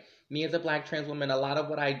stuff. Like, me as a black trans woman, a lot of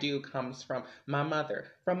what I do comes from my mother,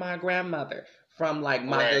 from my grandmother, from like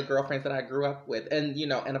my good girlfriends that I grew up with, and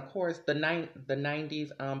and of course the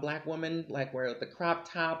 90s black woman, like where the crop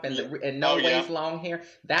top and no waist long hair.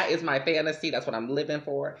 That is my fantasy. That's what I'm living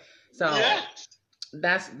for. So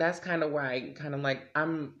that's kind of where I kind of like,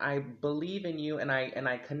 I believe in you, and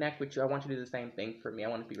I connect with you. I want you to do the same thing for me. I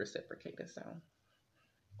want to be reciprocated. So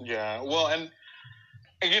well, and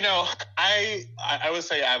I would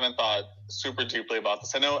say I haven't thought super deeply about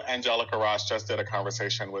this. I know Angelica Ross just did a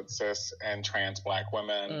conversation with cis and trans black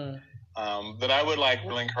women that I would like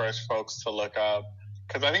really encourage folks to look up,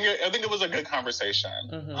 because I think it was a good conversation.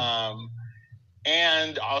 Mm-hmm.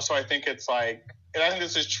 And also I think it's like, and I think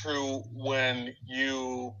this is true when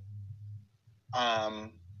you've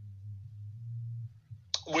had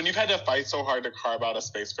to fight so hard to carve out a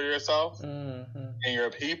space for yourself and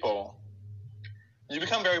your people, you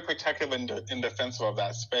become very protective and defensive of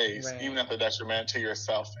that space, even at the detriment to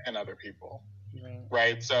yourself and other people,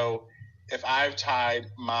 right? So if I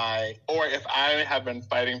have been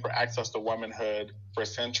fighting for access to womanhood for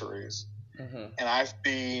centuries, and I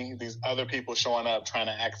see these other people showing up trying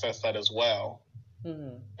to access that as well,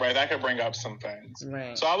 right, that could bring up some things.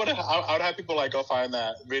 Right. So I would have people like go find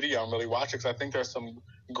that video and really watch it, because I think there's some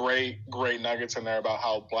great nuggets in there about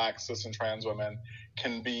how Black cis and trans women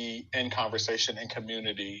can be in conversation and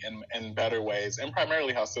community in better ways, and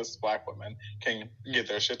primarily how cis Black women can get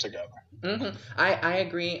their shit together. Mm-hmm. I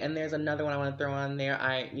agree, and there's another one I want to throw on there.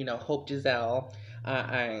 Hope Giselle.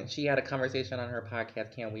 She had a conversation on her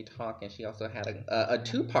podcast, Can We Talk, and she also had a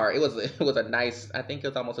 2-part. It was a nice, I think it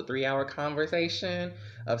was almost a 3-hour conversation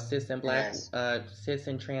of cis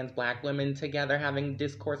and trans Black women together having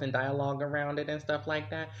discourse and dialogue around it and stuff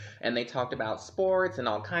like that. And they talked about sports and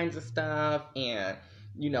all kinds of stuff, and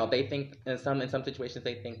they think in some situations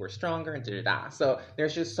they think we're stronger and da-da-da. So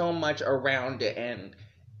there's just so much around it, and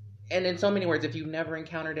in so many words, if you've never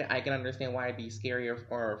encountered it, I can understand why it'd be scary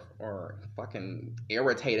or fucking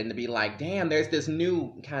irritating to be like, damn, there's this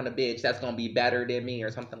new kind of bitch that's going to be better than me or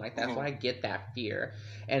something like that. Mm-hmm. So I get that fear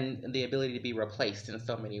and the ability to be replaced in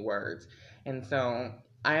so many words. And so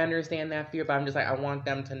I understand that fear, but I'm just like, I want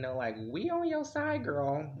them to know, like, we on your side,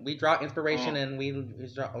 girl. We draw inspiration and we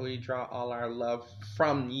draw all our love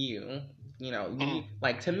from you.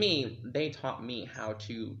 Like, to me, they taught me how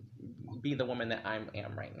to be the woman that I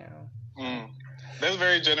am right now. That's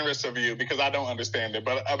very generous of you, because I don't understand it,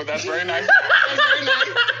 but that's very nice. That's very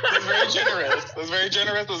nice. That's very generous. That's very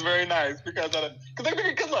generous. That's very nice, because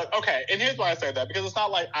look, okay, and here's why I say that, because it's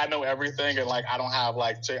not like I know everything and like I don't have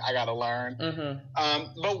like I gotta learn.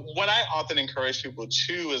 Mm-hmm. But what I often encourage people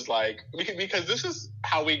to is like, because this is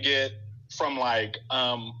how we get from like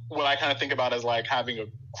what I kind of think about as like having a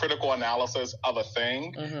critical analysis of a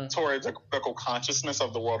thing towards a critical consciousness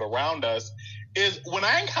of the world around us, is when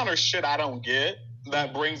I encounter shit I don't get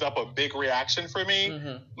that brings up a big reaction for me,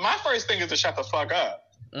 my first thing is to shut the fuck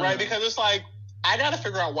up, right? Because it's like, I gotta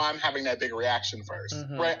figure out why I'm having that big reaction first,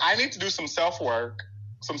 right? I need to do some self-work,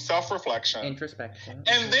 some self-reflection, introspection,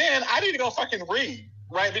 and then I need to go fucking read.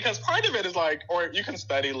 Right, because part of it is like, or you can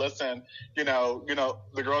study, listen. The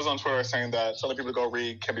girls on Twitter are saying that telling people to go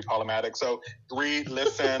read can be problematic. So read,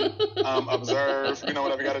 listen, observe.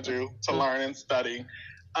 Whatever you got to do to learn and study.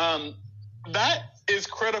 That is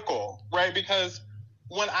critical, right? Because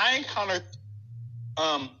when I encounter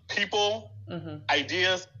people,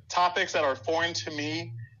 ideas, topics that are foreign to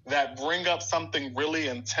me, that bring up something really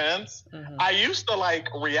intense, I used to like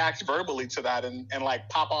react verbally to that and like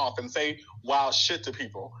pop off and say wild shit to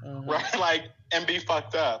people, right? Like, and be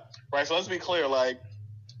fucked up, right? So let's be clear, like,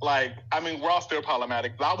 I mean, we're all still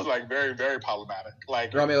problematic, but I was like very, very problematic.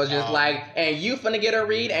 Like, Romeo was just like, and you finna get a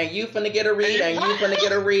read, and you finna get a read, and you finna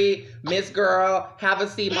get a read, Miss Girl, have a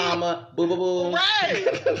seat, mama, boo, boo, boo.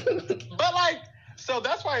 Right. But like, so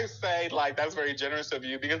that's why I say like, that's very generous of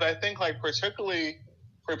you, because I think like, particularly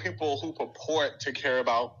for people who purport to care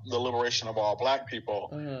about the liberation of all Black people,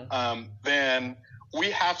 then we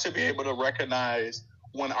have to be able to recognize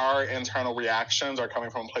when our internal reactions are coming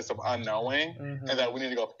from a place of unknowing, and that we need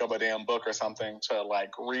to go pick up a damn book or something to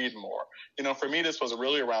like read more. For me, this was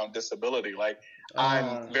really around disability. Like,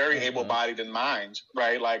 I'm very able-bodied in mind,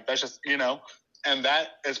 right? Like, that's just, and that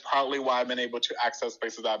is partly why I've been able to access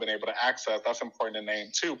spaces I've been able to access. That's important to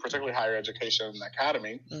name too, particularly higher education and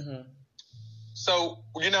academy. So,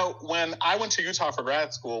 when I went to Utah for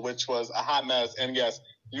grad school, which was a hot mess, and yes,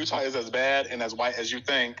 Utah is as bad and as white as you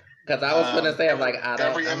think. Because I was going to say, I'm like,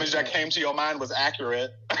 every image that came to your mind was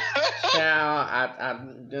accurate. Now,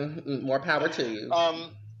 more power to you.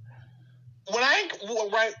 When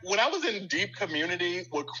I was in deep community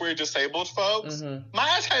with queer disabled folks, my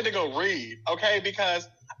ass had to go read, okay? Because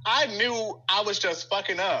I knew I was just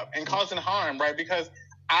fucking up and causing harm, right? Because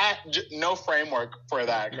no framework for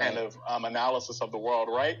that kind of analysis of the world,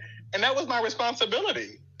 right? And that was my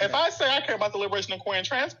responsibility. If I say I care about the liberation of queer and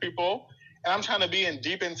trans people, and I'm trying to be in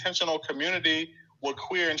deep intentional community with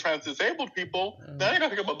queer and trans disabled people, then I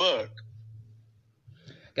gotta pick up a book.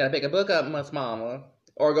 Gotta pick a book up, Miss Mama,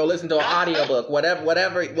 or go listen to an audiobook,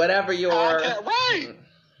 whatever your right.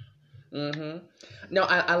 No,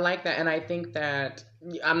 I like that, and I think that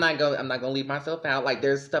I'm not gonna leave myself out. Like,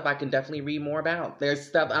 there's stuff I can definitely read more about. There's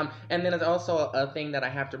stuff, and then there's also a thing that I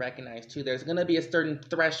have to recognize too. There's gonna be a certain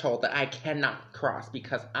threshold that I cannot cross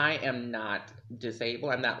because I am not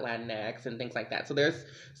disabled. I'm not Latinx and things like that. So there's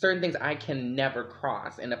certain things I can never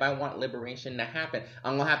cross. And if I want liberation to happen,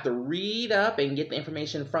 I'm gonna have to read up and get the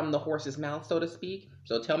information from the horse's mouth, so to speak.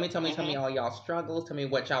 So tell me all y'all struggles. Tell me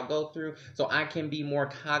what y'all go through, so I can be more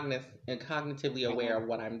cognitively aware of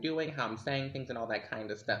what I'm doing, how I'm saying things, and all that kind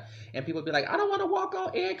of stuff. And people be like, I don't want to walk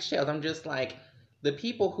on eggshells. I'm just like, the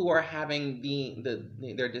people who are having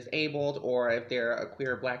they're disabled, or if they're a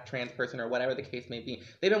queer black trans person or whatever the case may be,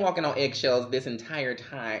 they've been walking on eggshells this entire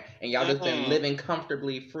time, and y'all just been living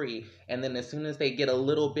comfortably free. And then as soon as they get a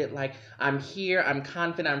little bit like, I'm here, I'm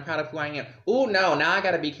confident, I'm proud of who I am. Oh no, now I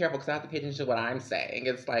gotta be careful because I have to pay attention to what I'm saying.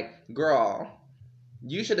 It's like, girl,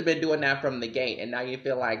 you should have been doing that from the gate, and now you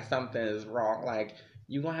feel like something is wrong. Like,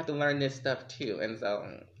 you're gonna have to learn this stuff too. And so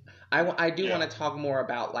I do want to talk more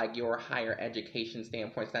about like your higher education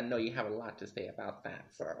standpoints. I know you have a lot to say about that.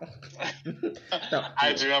 So,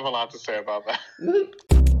 I do have a lot to say about that.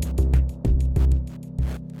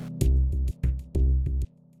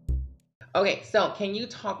 Okay, so can you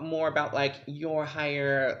talk more about like your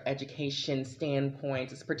higher education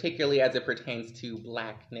standpoints, particularly as it pertains to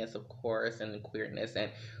blackness, of course, and queerness and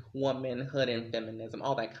womanhood and feminism,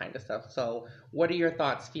 all that kind of stuff. So what are your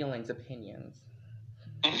thoughts, feelings, opinions?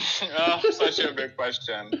 Such a big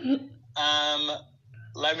question.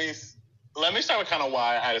 Let me start with kind of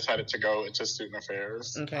why I decided to go into student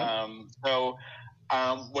affairs. Okay.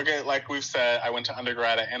 Like we've said, I went to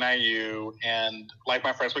undergrad at NIU, and like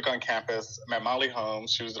my first week on campus, met Molly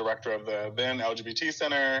Holmes. She was the director of the then LGBT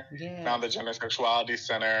Center, now the Gender Sexuality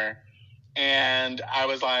Center, and I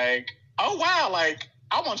was like, oh wow, like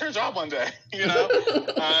I want your job one day, you know?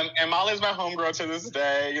 And Molly's my homegirl to this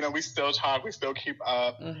day. You know, we still talk, we still keep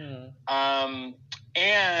up.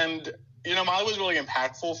 And, you know, Molly was really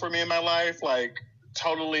impactful for me in my life, like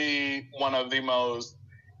totally one of the most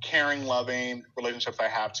caring, loving relationships I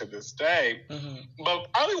have to this day.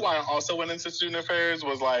 But probably why I also went into student affairs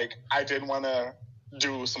was like, I did want to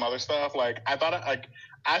do some other stuff. Like I thought I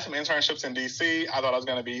had some internships in DC. I thought I was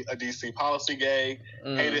going to be a DC policy gay.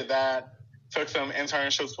 Hated that. Took some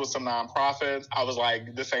internships with some nonprofits. I was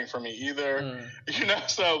like, this ain't for me either. You know,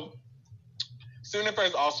 so student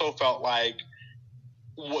affairs also felt like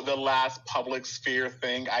the last public sphere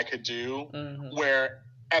thing I could do, where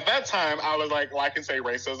at that time I was like, well, I can say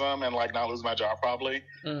racism and like not lose my job probably.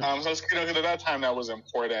 So, you know, at that time that was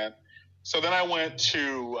important. So then I went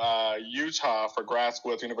to Utah for grad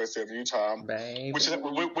school at the University of Utah, which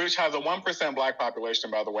has a 1% black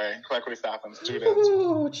population, by the way, equity staff and students.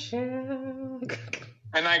 Ooh, child.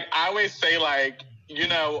 And I always say, like, you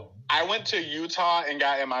know, I went to Utah and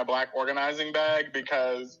got in my black organizing bag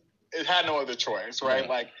because it had no other choice, right?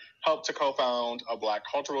 Like, helped to co-found a black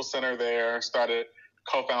cultural center there,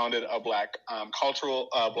 co-founded a black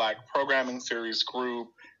black programming series group,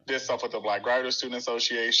 did stuff with the Black Graduate Student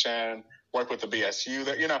Association, worked with the BSU,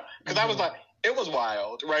 that, you know, because I was like, it was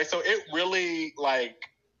wild, right? So it really like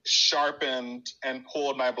sharpened and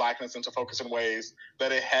pulled my blackness into focus in ways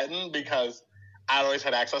that it hadn't, because I always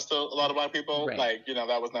had access to a lot of black people. Like, you know,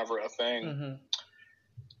 that was never a thing.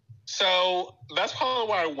 So that's probably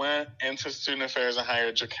why I went into student affairs and higher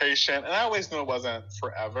education. And I always knew it wasn't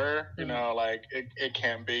forever, you know, like it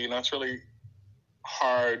can't be, you know, it's really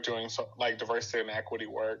hard doing like diversity and equity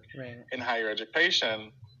work in higher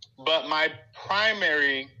education. But I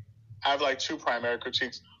have like two primary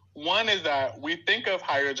critiques. One is that we think of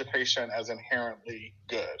higher education as inherently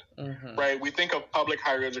good, right? We think of public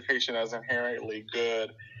higher education as inherently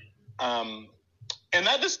good. And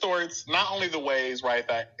that distorts not only the ways, right,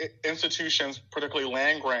 that institutions, particularly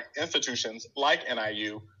land-grant institutions like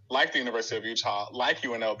NIU, like the University of Utah, like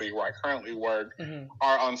UNLV, where I currently work,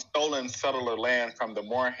 are on stolen settler land from the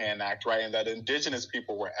Moorhan Act, right? And that indigenous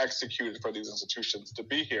people were executed for these institutions to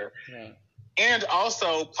be here. And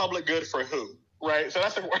also public good for who, right? So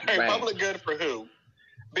that's the word, public good for who?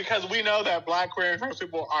 Because we know that black, queer, and trans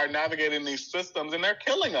people are navigating these systems and they're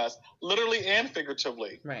killing us, literally and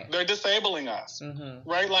figuratively. They're disabling us,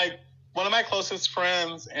 right? Like one of my closest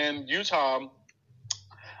friends in Utah,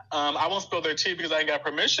 I won't spill their tea because I ain't got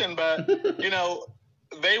permission, but, you know,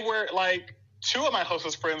 they were like, two of my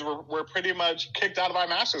closest friends were pretty much kicked out of our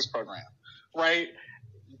master's program, right?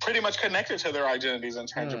 Pretty much connected to their identities in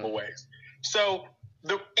tangible ways. So,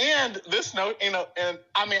 this note, you know, and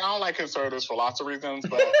I mean, I don't like conservatives for lots of reasons,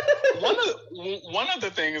 but one of the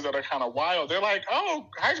things that are kind of wild, they're like, oh,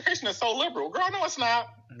 higher education is so liberal. Girl, no, it's not.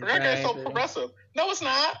 Higher education is so progressive. No, it's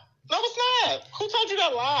not. No, it's not. Who told you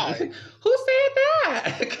that lie? Who said that?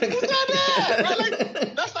 Who said that? Right?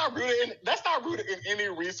 Like, that's not rooted in any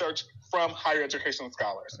research from higher education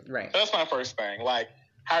scholars. That's my first thing. Like,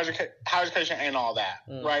 higher education ain't all that,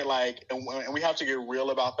 right? Like, and we have to get real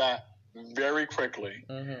about that very quickly,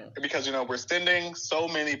 because, you know, we're sending so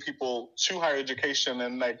many people to higher education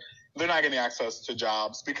and like they're not getting access to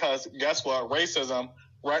jobs because guess what? Racism,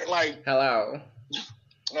 right? Like, hello.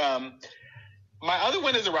 My other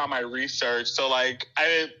one is around my research. So like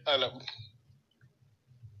I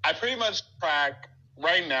pretty much track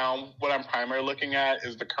right now, what I'm primarily looking at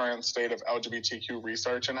is the current state of LGBTQ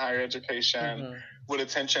research in higher education, with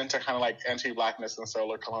attention to kind of like anti-Blackness and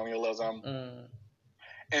solar colonialism.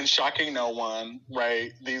 And shocking no one,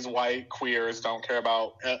 right? These white queers don't care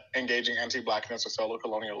about engaging anti-Blackness or solar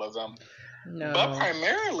colonialism. No. But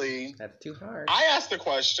primarily, that's too hard. I asked the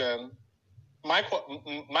question,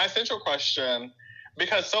 my central question,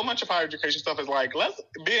 because so much of higher education stuff is like, let's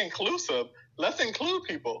be inclusive. Let's include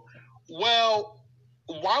people. Well,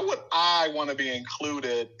 why would I want to be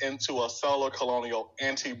included into a solar colonial,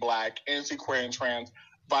 anti-Black, anti-queer and trans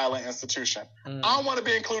violent institution? I don't want to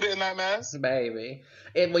be included in that mess, baby.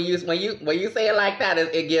 And when you say it like that,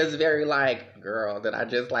 it gives very like, girl, did I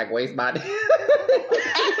just like waste my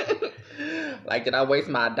like, did I waste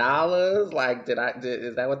my dollars? Like,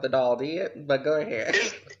 is that what the doll did? But go ahead.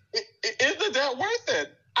 Is the debt worth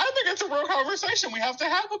it? I think it's a real conversation we have to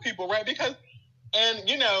have with people, right? Because, and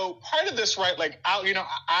you know, part of this, right? Like,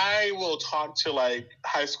 I will talk to like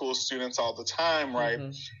high school students all the time, right?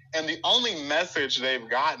 And the only message they've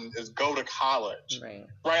gotten is go to college, right?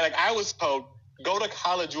 Like I was told, go to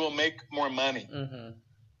college, you will make more money,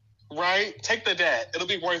 right? Take the debt, it'll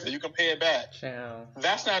be worth it. You can pay it back. Ciao.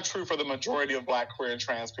 That's not true for the majority of Black, queer, and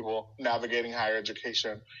trans people navigating higher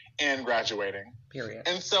education and graduating. Period.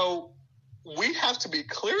 And so we have to be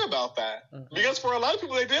clear about that, because for a lot of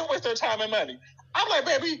people, they did waste their time and money. I'm like,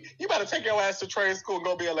 baby, you better take your ass to trade school and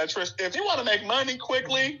go be an electrician. If you want to make money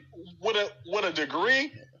quickly with a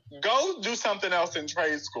degree, go do something else in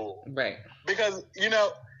trade school. Right. Because,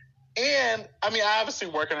 and I mean, I obviously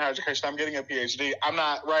work in higher education. I'm getting a PhD. I'm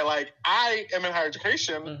not, right, like, I am in higher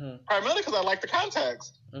education primarily because I like the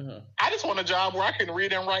context. I just want a job where I can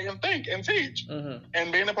read and write and think and teach.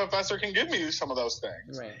 And being a professor can give me some of those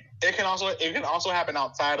things. Right. It can also happen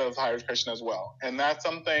outside of higher education as well. And that's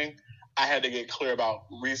something I had to get clear about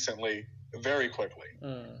recently, very quickly.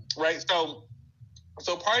 Right? So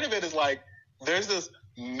part of it is like, there's this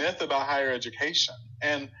myth about higher education.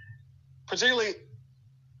 And particularly,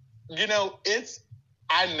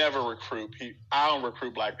 I never recruit people. I don't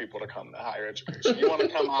recruit Black people to come to higher education. You want to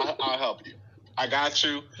come, I'll help you. I got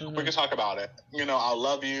you. We can talk about it. I'll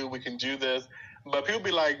love you. We can do this. But people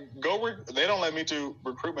be like, they don't let me do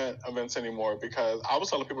recruitment events anymore because I was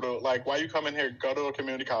telling people to, like, why you come in here, go to a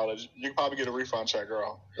community college. You can probably get a refund check,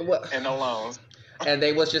 girl. Well, and no loans. And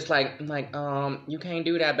they was just like, you can't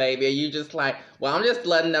do that, baby. You just like, well, I'm just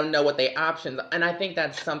letting them know what their options are. And I think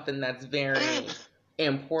that's something that's very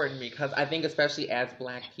important, because I think especially as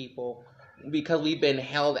Black people, because we've been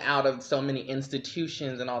held out of so many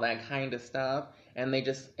institutions and all that kind of stuff. And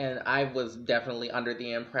I was definitely under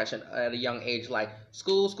the impression at a young age, like,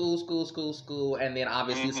 school. And then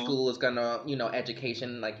obviously school is going to,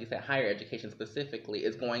 education, like you said, higher education specifically,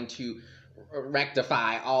 is going to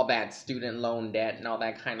rectify all that student loan debt and all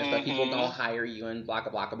that kind of stuff. People gonna hire you and blah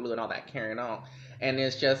blue and all that carrying on. And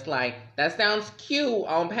it's just like, that sounds cute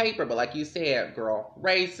on paper, but like you said, girl,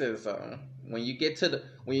 racism. When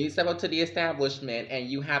you step up to the establishment and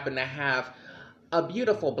you happen to have a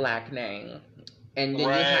beautiful Black name, and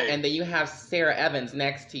then you have Sarah Evans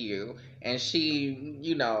next to you, and she,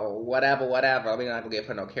 whatever. I mean, I'm not gonna give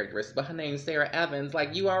her no characteristics, but her name's Sarah Evans.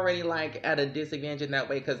 Like, you already like at a disadvantage in that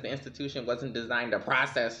way because the institution wasn't designed to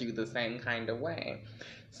process you the same kind of way.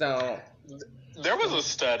 So there was a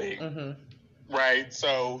study, right?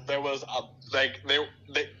 So there was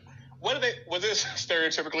was this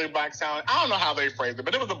stereotypically Black sound? I don't know how they phrased it,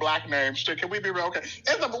 but it was a Black name. Shit, can we be real? Okay.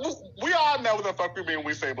 We all know what the fuck we mean when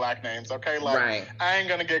we say Black names, okay? Like, right. I ain't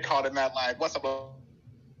gonna get caught in that, like, what's up, but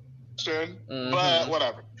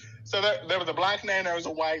whatever. So there was a Black name, there was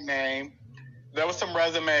a white name, there was some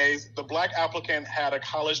resumes. The Black applicant had a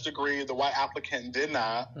college degree, the white applicant did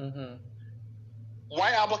not.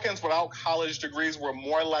 White applicants without college degrees were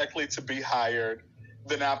more likely to be hired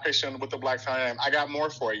than an application with the Black name. I got more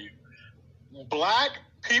for you. Black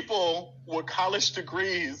people with college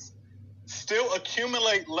degrees still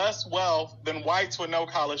accumulate less wealth than whites with no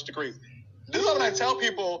college degrees. This is what I tell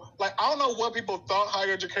people. Like, I don't know what people thought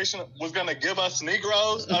higher education was going to give us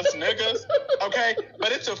Negroes, us niggas, okay?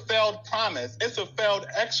 But it's a failed promise. It's a failed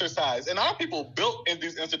exercise. And our people built in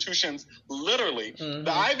these institutions, literally.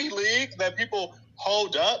 The Ivy League that people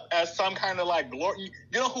hold up as some kind of like glory.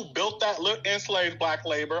 You know who built that? Enslaved Black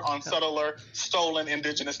labor on settler, stolen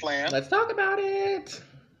indigenous land. Let's talk about it.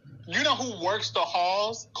 You know who works the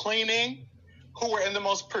halls, cleaning, who were in the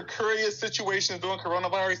most precarious situations during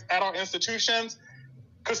coronavirus at our institutions?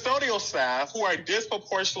 Custodial staff, who are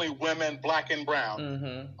disproportionately women, Black and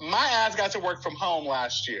brown. My ass got to work from home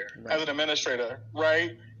last year as an administrator,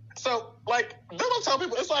 right? So, like, they don't tell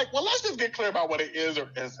people, it's like, well, let's just get clear about what it is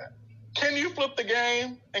or isn't. Can you flip the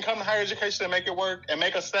game and come to higher education and make it work and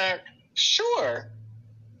make a stack? Sure.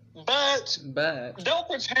 But don't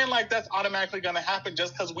pretend like that's automatically going to happen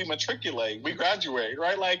just because we matriculate, we graduate,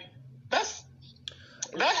 right? Like, that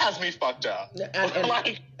has me fucked up.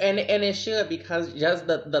 And it should, because just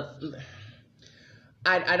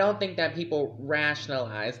I don't think that people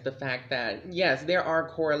rationalize the fact that, yes, there are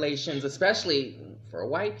correlations, especially for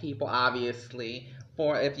white people, obviously.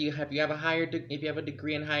 For if you have a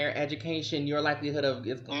degree in higher education, your likelihood of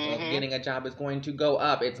getting a job is going to go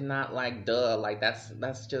up. It's not like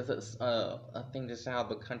that's just a thing just how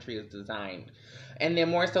the country is designed. And then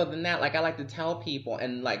more so than that, like, I like to tell people,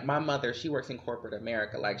 and like my mother, she works in corporate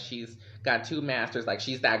America, like she's got 2 masters, like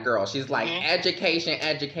she's that girl. She's like education.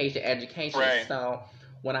 Right. So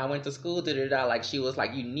when I went to school, like she was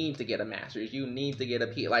like, you need to get a master's, you need to get a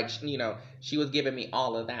P. Like, you know, she was giving me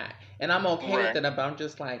all of that. And I'm okay with it, but I'm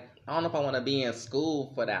just like, I don't know if I want to be in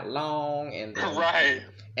school for that long. And then,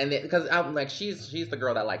 and then, because I'm like, she's the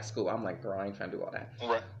girl that likes school. I'm like, girl, I ain't trying to do all that.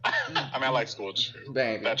 Right. I mean, I like school too.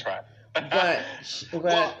 Baby. That's right. but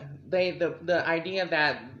the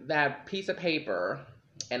idea that piece of paper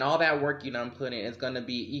and all that work you done put in is going to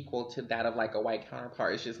be equal to that of like a white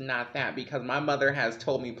counterpart. It's just not that, because my mother has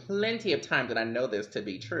told me plenty of times, and I know this to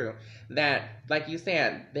be true, that, like you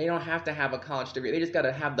said, they don't have to have a college degree. They just got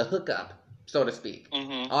to have the hookup, so to speak.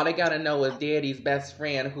 All they got to know is daddy's best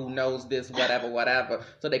friend who knows this, whatever,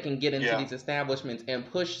 so they can get into these establishments and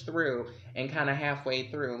push through and kind of halfway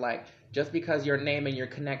through. Like, just because your name and your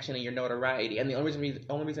connection and your notoriety, and the only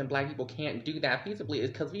reason Black people can't do that feasibly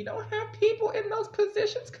is because we don't have people in those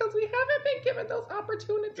positions, because we haven't been given those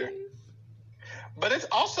opportunities. But it's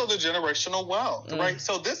also the generational wealth, right?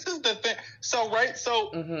 So this is the thing. So when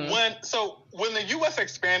the U.S.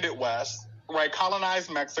 expanded west, right,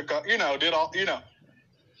 colonized Mexico, did all,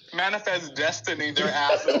 manifest destiny their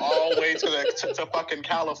asses all the way to fucking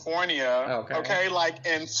California, okay, like,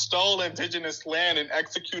 and stole indigenous land and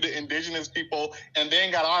executed indigenous people, and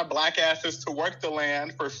then got our Black asses to work the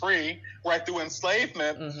land for free, right, through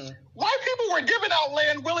enslavement. White people were giving out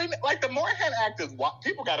land willingly. Like, the Moorhead Act is wild.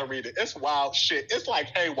 People got to read it. It's wild shit. It's like,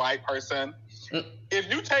 hey, white person,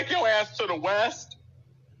 if you take your ass to the West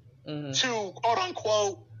to, quote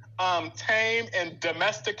unquote, tame and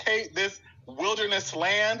domesticate this wilderness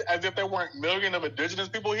land as if there weren't millions of indigenous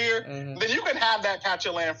people here, then you can have that patch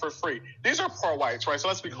of land for free. These are poor whites, right? So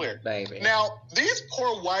let's be clear. Baby. Now, these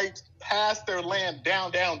poor whites passed their land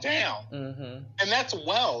down. And that's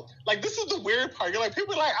wealth. Like, this is the weird part. You're like,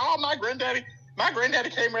 people are like, oh, my granddaddy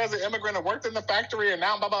came here as an immigrant and worked in the factory and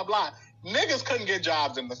now blah, blah, blah. Niggas couldn't get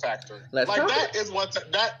jobs in the factory. That is what's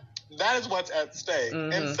at stake.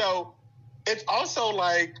 And so it's also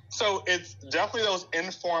like, so it's definitely those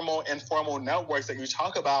informal networks that you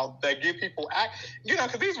talk about that give people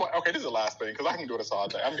because this is the last thing, because I can do this all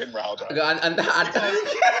day. I'm getting riled up.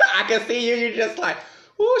 I can see you. You're just like,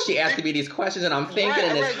 ooh, she asking me these questions, and I'm thinking,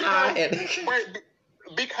 and it's hot.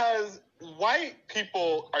 Because white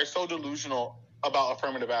people are so delusional about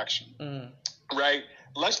affirmative action, right?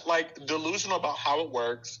 Delusional about how it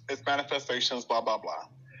works, its manifestations, blah, blah, blah.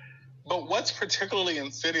 But what's particularly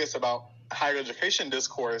insidious about higher education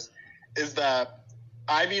discourse is that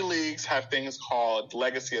Ivy Leagues have things called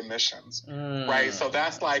legacy admissions, right? So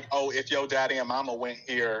that's like, oh, if your daddy and mama went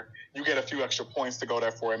here, you get a few extra points to go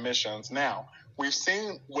there for admissions. Now, we've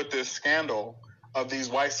seen with this scandal of these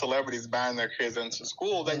white celebrities buying their kids into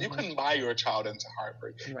school that you can buy your child into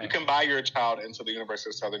Harvard. Right. You can buy your child into the University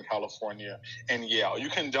of Southern California and Yale. You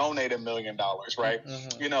can donate $1 million, right?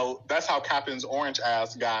 That's how Captain's Orange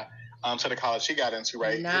ass got to the college he got into,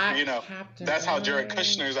 right? That's how Jared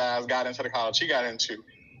Kushner's ass got into the college he got into.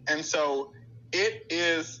 And so it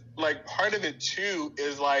is like, part of it too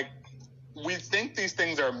is like, we think these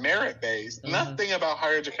things are merit-based. Nothing about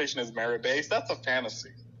higher education is merit-based. That's a fantasy.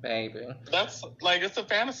 Baby. That's like, it's a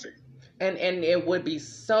fantasy. And it would be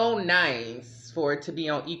so nice for it to be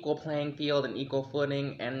on equal playing field and equal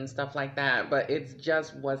footing and stuff like that, but it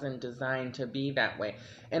just wasn't designed to be that way.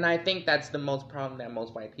 And I think that's the most problem that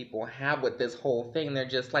most white people have with this whole thing. They're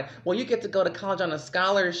just like, well, you get to go to college on a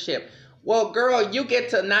scholarship. Well, girl, you get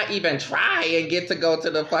to not even try and get to go to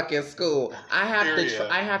the fucking school. I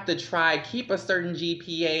have to try, keep a certain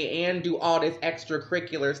GPA, and do all this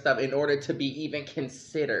extracurricular stuff in order to be even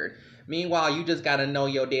considered. Meanwhile, you just got to know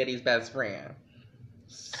your daddy's best friend.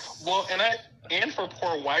 Well, and for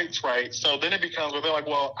poor whites, right? So then it becomes where they're like,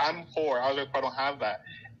 well, I'm poor. I don't have that.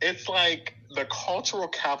 It's like the cultural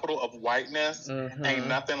capital of whiteness ain't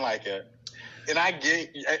nothing like it. And I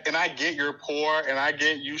get you're poor, and I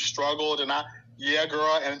get you struggled, and yeah,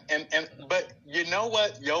 girl, but you know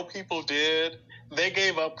what your people did they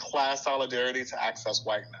gave up class solidarity to access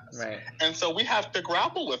whiteness. Right. And so we have to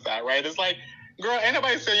grapple with that, right? It's like, girl, ain't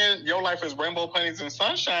nobody saying your life is rainbow ponies and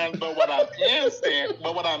sunshine, but what I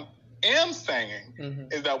am saying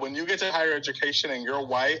is that when you get to higher education and you're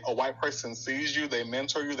white, a white person sees you, they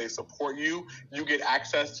mentor you, they support you, you get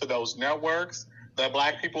access to those networks that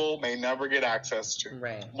Black people may never get access to.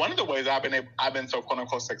 Right. One of the ways I've been so quote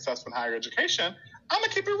unquote successful in higher education, I'm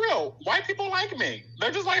gonna keep it real. White people like me.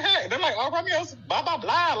 They're just like, hey, they're like, oh, Romeo's blah blah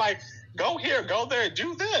blah. Like, go here, go there,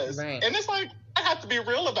 do this. Right. And it's like, I have to be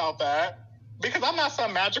real about that because I'm not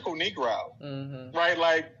some magical Negro, right?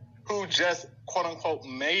 Like, who just quote unquote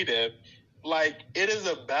made it. Like, it is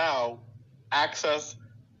about access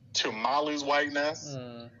to Malu's whiteness,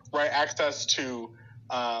 right? Access to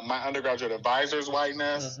my undergraduate advisor's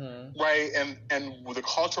whiteness, right? And the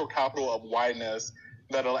cultural capital of whiteness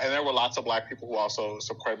and there were lots of Black people who also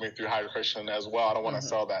supported me through higher education as well. I don't want to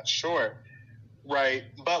sell that short, right?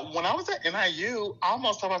 But when I was at NIU, I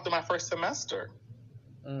almost stopped after my first semester.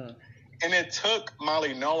 And it took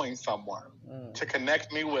Molly knowing someone to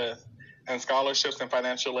connect me with and scholarships and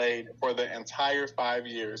financial aid for the entire 5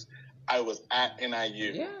 years I was at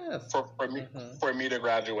NIU for me to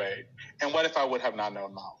graduate. And what if I would have not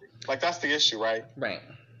known Molly? Like, that's the issue, right? Right.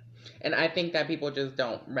 And I think that people just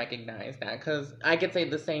don't recognize that, because I could say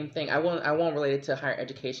the same thing. I won't relate it to higher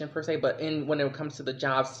education per se, but when it comes to the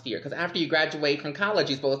job sphere, because after you graduate from college,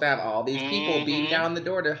 you're supposed to have all these people beating down the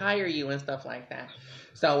door to hire you and stuff like that.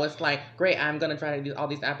 So it's like, great, I'm gonna try to do all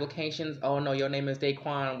these applications. Oh no, your name is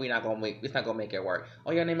Daquan. It's not gonna make it work.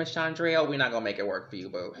 Oh, your name is Chandrea. We're not gonna make it work for you,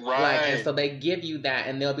 boo. Right. Like, and so they give you that,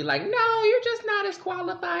 and they'll be like, no, you're just not as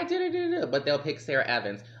qualified. But they'll pick Sarah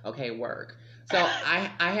Evans. Okay, work. So I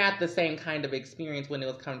had the same kind of experience when it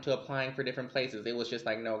was come to applying for different places. It was just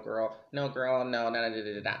like, no girl, no,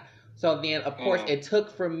 da. So then, of course, it took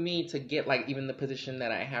for me to get, like, even the position that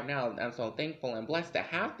I have now. I'm so thankful and blessed to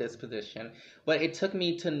have this position. But it took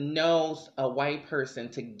me to know a white person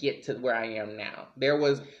to get to where I am now. There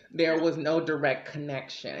was no direct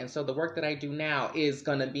connection. And so the work that I do now is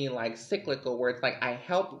going to be, like, cyclical, where it's like I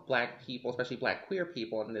help Black people, especially Black queer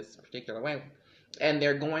people in this particular way. And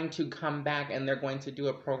they're going to come back and they're going to do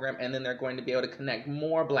a program, and then they're going to be able to connect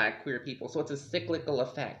more Black queer people. So it's a cyclical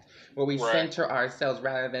effect where we center ourselves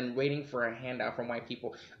rather than waiting for a handout from white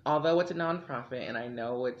people. Although it's a nonprofit and I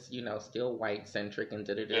know it's, still white centric and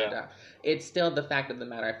it's still the fact of the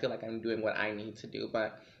matter. I feel like I'm doing what I need to do.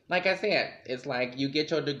 But like I said, it's like you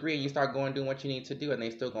get your degree and you start going doing what you need to do, and they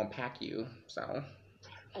still gonna pack you. So.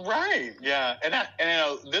 Right. Yeah. And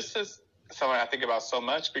this is something I think about so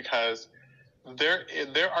much because there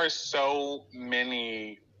are so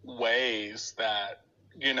many ways that,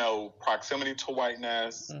 proximity to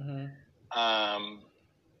whiteness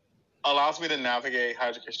allows me to navigate higher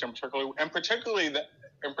education, particularly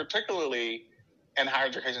in higher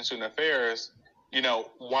education student affairs.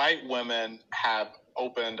 White women have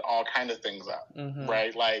opened all kinds of things up,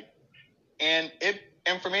 right? Like, and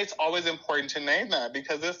for me, it's always important to name that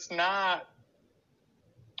because it's not.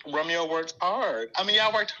 Romeo worked hard. I mean,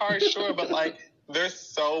 I worked hard, sure, but like, there's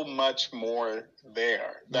so much more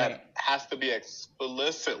there that has to be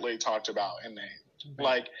explicitly talked about and named.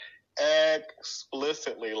 Like,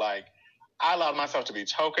 explicitly. Like, I allowed myself to be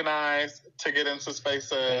tokenized to get into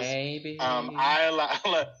spaces. Baby. I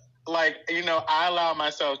allow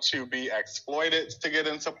myself to be exploited to get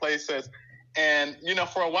into places. And,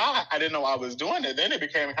 for a while, I didn't know I was doing it. Then it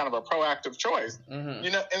became kind of a proactive choice,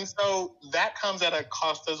 and so that comes at a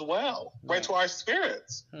cost as well, right, to our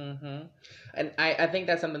spirits. And I think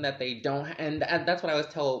that's something that they don't, and that's what I was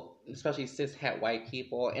told, especially cis-het white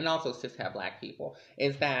people and also cis-het Black people,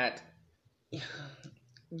 is that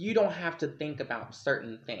you don't have to think about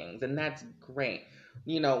certain things, and that's great.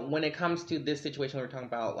 When it comes to this situation, we're talking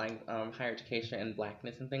about like higher education and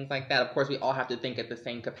Blackness and things like that. Of course, we all have to think at the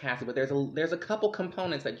same capacity, but there's a couple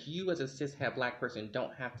components that you as a cis-het Black person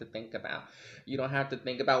don't have to think about. You don't have to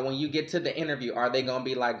think about when you get to the interview, are they gonna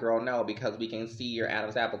be like, girl, no, because we can see your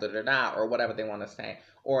Adam's apple, or whatever they want to say,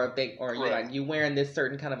 or you're like, you wearing this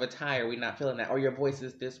certain kind of attire, we're not feeling that, or your voice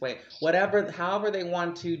is this way, however they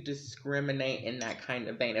want to discriminate in that kind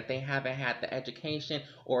of vein. If they haven't had the education,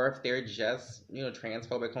 or if they're just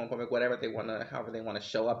transphobic, homophobic, however they want to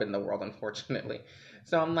show up in the world, unfortunately.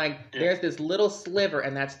 So I'm like, there's this little sliver,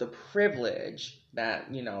 and that's the privilege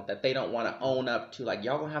that that they don't want to own up to. Like,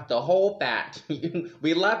 y'all gonna have to hold that.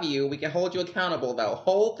 We love you. We can hold you accountable, though.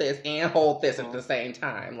 Hold this and hold this at the same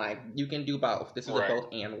time. Like, you can do both. This is a both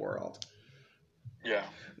and world. Yeah.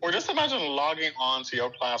 Or just imagine logging on to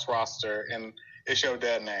your class roster and it's your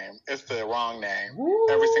dead name. It's the wrong name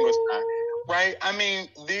every single time. Right? I mean,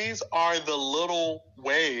 these are the little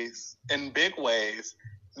ways and big ways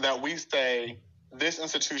that we say this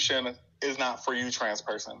institution is not for you, trans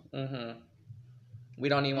person. Mm-hmm. We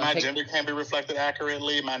don't even my gender can't be reflected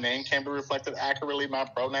accurately. My name can't be reflected accurately. My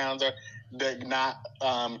pronouns are not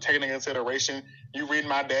taken into consideration. You read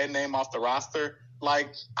my dead name off the roster.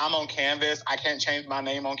 Like, I'm on Canvas. I can't change my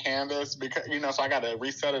name on Canvas because, so I got to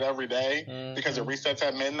reset it every day because it resets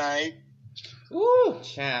at midnight. Ooh,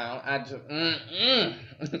 child.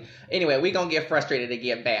 Anyway, we're going to get frustrated and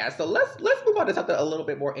get bad. So let's move on to something a little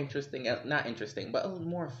bit more interesting. Not interesting, but a little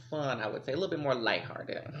more fun, I would say. A little bit more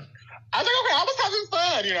lighthearted. I was like, okay, I was having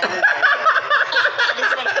fun,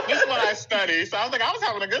 this is what I study. So I was like, I was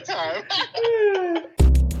having a good time.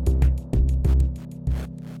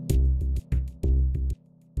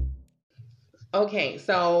 Okay,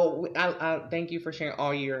 so I thank you for sharing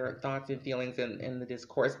all your thoughts and feelings in the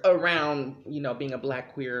discourse around, being a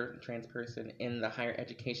Black queer trans person in the higher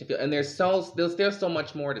education field. And there's so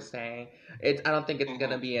much more to say. I don't think it's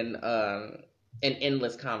gonna be an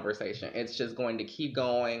endless conversation. It's just going to keep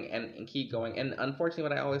going and keep going. And unfortunately,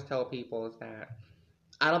 what I always tell people is that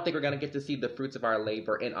I don't think we're gonna get to see the fruits of our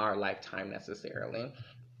labor in our lifetime necessarily.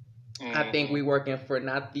 I think we working for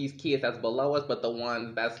not these kids that's below us, but the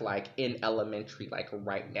ones that's like in elementary, like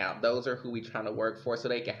right now. Those are who we trying to work for so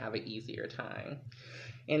they can have an easier time.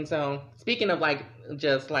 And so speaking of like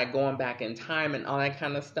just like going back in time and all that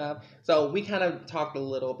kind of stuff. So we kind of talked a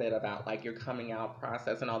little bit about like your coming out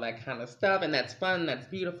process and all that kind of stuff. And that's fun, that's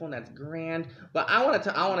beautiful, and that's grand. But I want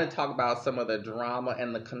to talk about some of the drama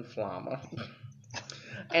and the conflama.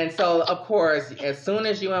 And so, of course, as soon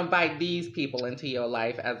as you invite these people into your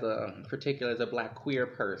life, particularly as a Black queer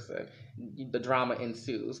person, the drama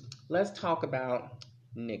ensues. Let's talk about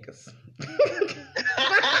niggas.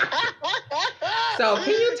 So,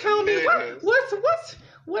 can you tell me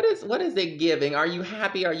what is it giving? Are you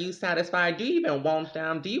happy? Are you satisfied? Do you even want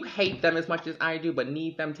them? Do you hate them as much as I do, but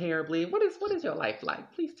need them terribly? What is your life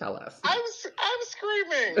like? Please tell us. I'm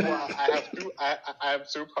screaming. Well, I have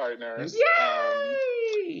two partners.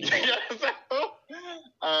 Yay!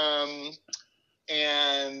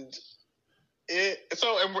 And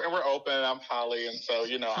we're open. I'm poly, and so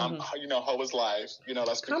I'm hoe is life.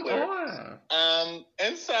 Let's be clear. On.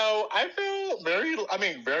 And so I feel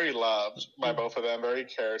very loved by both of them, very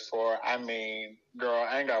cared for. I mean, girl,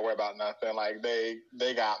 I ain't gotta worry about nothing. Like they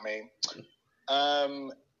got me.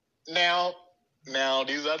 Now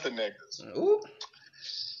these other niggas. Ooh.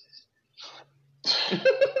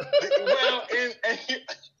 Well, and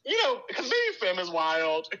because being femme is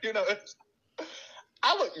wild.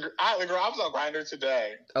 I was on Grindr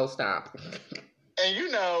today. Oh, stop. And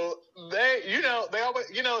they always,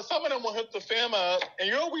 some of them will hit the femme up, and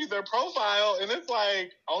you'll read their profile, and it's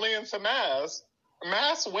like only into mass.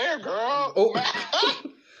 Mass where, girl? Oh.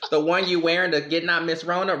 The one you wearing to get not Miss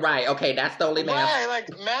Rona, right? Okay, that's the only mask. Right, like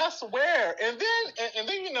mass wear, and then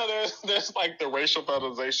there's like the racial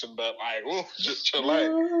fetishization, but like, ooh, just chill out.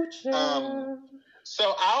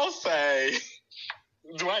 So I'll say,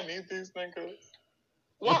 do I need these niggas?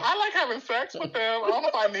 Well, I like having sex with them. I don't know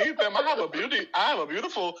if I need them. I have a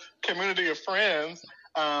beautiful community of friends.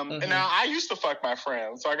 And now I used to fuck my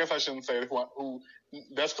friends, so I guess I shouldn't say who.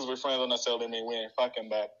 That's because we're friends don't necessarily mean we ain't fucking,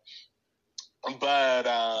 but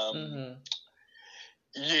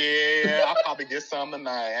yeah, I'll probably get some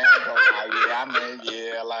tonight. I ain't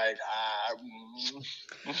gonna lie.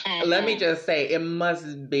 Let me just say, it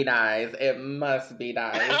must be nice. It must be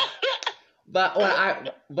nice. But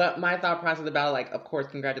my thought process about, like, of course,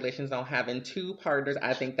 congratulations on having two partners.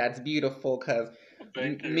 I think that's beautiful because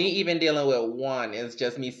me even dealing with one is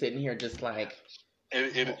just me sitting here just like.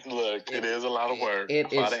 It is a lot of work. A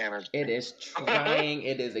lot of energy. It is trying.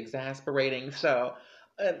 It is exasperating. So,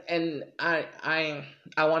 and I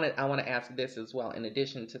want to ask this as well. In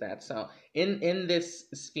addition to that, so in this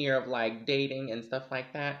sphere of like dating and stuff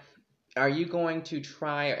like that, are you going to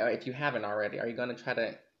try? If you haven't already, are you going to try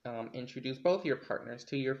to introduce both your partners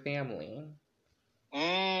to your family?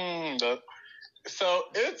 So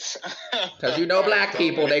it's because Black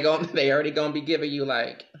people, they already gonna be giving you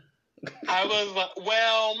like. I was like,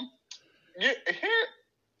 well,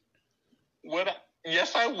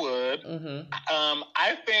 yes, I would.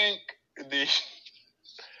 I think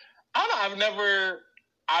I don't know.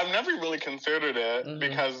 I've never really considered it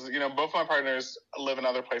because both my partners live in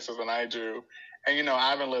other places than I do, and I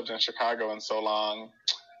haven't lived in Chicago in so long.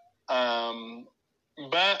 But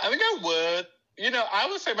I think I would. I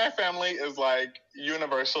would say my family is like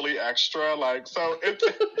universally extra. Like, so I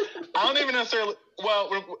don't even necessarily. well,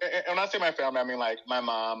 when I say my family, I mean like my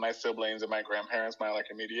mom, my siblings, and my grandparents, my like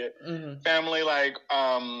immediate family. Like,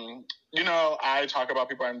 you know, I talk about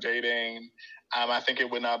people I'm dating. I think it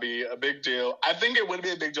would not be a big deal. I think it would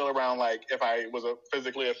be a big deal around like if I was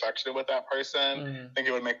physically affectionate with that person. I think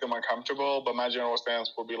it would make them uncomfortable. But my general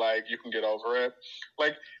stance would be like, you can get over it.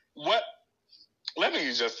 Like, what? Let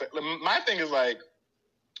me just say, my thing is like,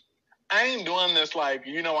 I ain't doing this like,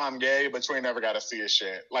 you know I'm gay, but you ain't never got to see a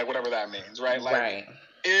shit. Like, whatever that means, right? Like, right.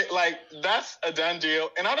 It, like, that's a done deal.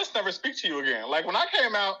 And I'll just never speak to you again. Like, when I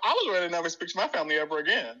came out, I was ready to never speak to my family ever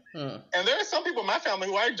again. And there are some people in my family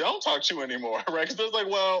who I don't talk to anymore, right? Because it's like,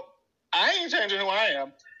 well, I ain't changing who I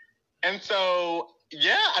am. And so,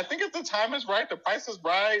 yeah, I think if the time is right, the price is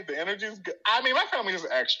right, the energy is good. I mean, my family is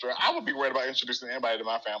extra. I would be worried about introducing anybody to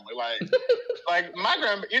my family. Like, like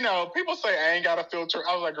my you know, people say I ain't got a filter.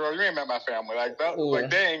 I was like, girl, you ain't met my family. Like, like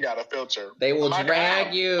they ain't got a filter. They will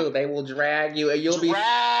drag you. They will drag you, and you'll be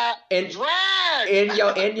drag in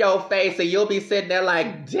your face, and you'll be sitting there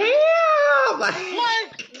like, damn, like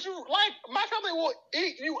my family will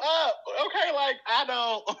eat you up. Okay, like I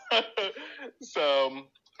don't. So.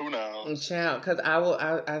 Who knows? Child, because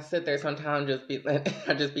I sit there sometimes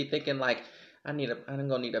I just be thinking like I'm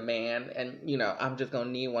gonna need a man, and you know I'm just gonna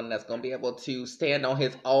need one that's gonna be able to stand on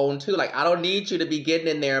his own too. Like I don't need you to be getting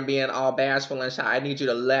in there and being all bashful and shy. I need you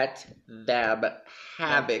to let them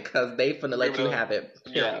have it because they finna let you have it.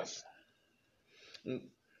 Period.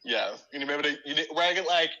 Yes. You know, maybe right?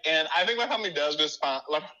 Like, and I think my family does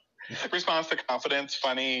responds to confidence,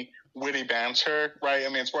 funny, witty banter, right? I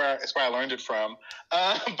mean, it's where I learned it from.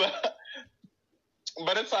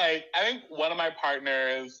 But it's like, I think one of my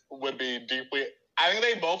partners would be I think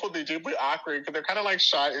they both would be deeply awkward because they're kind of like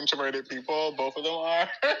shy, introverted people. Both of them are.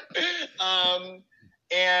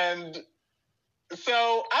 And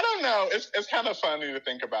so, I don't know. It's kind of funny to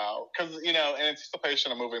think about because, you know, in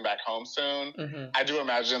anticipation of moving back home soon, I do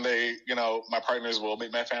imagine my partners will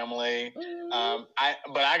meet my family.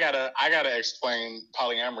 But I gotta explain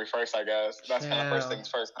polyamory first, I guess. That's kind of first things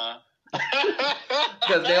first, huh?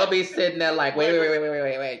 Because they'll be sitting there like,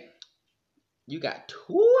 wait. You got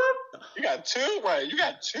two of them? You got two? Right. You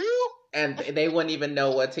got two? And they wouldn't even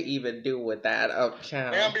know what to even do with that. Oh,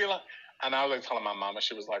 child. They're gonna be like, and I was like telling my mom, and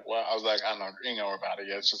she was like, "What?" I was like, "I don't know, you know about it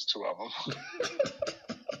yet. It's just two of them."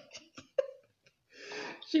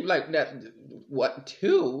 She'd be like, "What?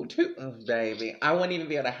 Two? Oh, baby, I wouldn't even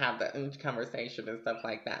be able to have that conversation and stuff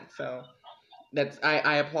like that." So that's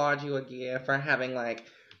I applaud you again for having like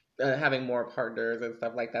having more partners and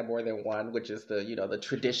stuff like that, more than one, which is the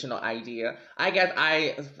traditional idea. I guess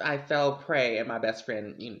I fell prey, and my best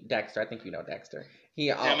friend Dexter. I think you know Dexter.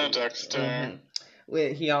 Dexter.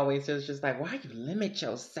 He always is just like, why you limit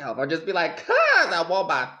yourself? I'll just be like, cause I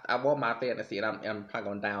want my fantasy, and I'm probably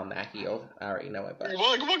gonna down that hill. I already know it, but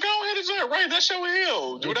well, go ahead and do it. Right, that's your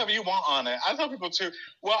hill. Do whatever you want on it. I tell people too.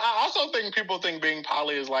 Well, I also think people think being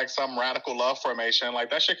poly is like some radical love formation. Like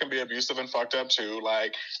that shit can be abusive and fucked up too.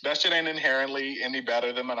 Like that shit ain't inherently any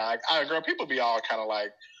better than monogamy. Girl, people be all kind of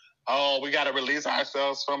like, oh, we got to release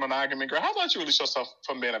ourselves from monogamy. Girl, how about you release yourself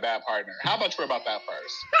from being a bad partner? How about you worry about that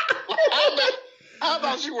first? How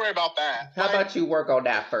about you worry about that? How about you work on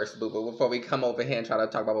that first, boo-boo, before we come over here and try to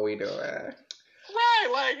talk about what we do? Right,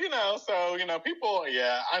 like, so, people,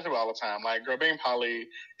 I do all the time. Like, girl, being poly,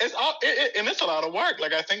 and it's a lot of work.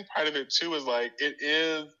 Like, I think part of it, too, is, like, it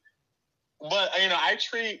is, but, I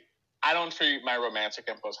don't treat my romantic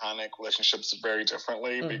and platonic relationships very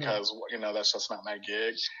differently because, that's just not my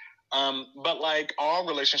gig. But like all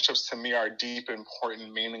relationships to me are deep,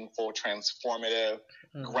 important, meaningful, transformative,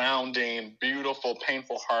 grounding, beautiful,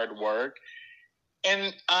 painful, hard work.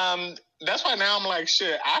 And that's why now I'm like,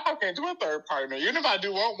 shit, I can't do a third partner. Even if I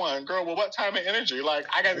do want one, girl, well, what time and energy? Like,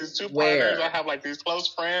 I got these two partners. I have like these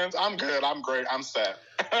close friends. I'm good. I'm great. I'm set.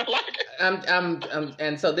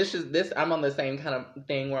 And so I'm on the same kind of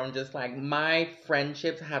thing where I'm just like, my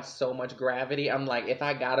friendships have so much gravity. I'm like, if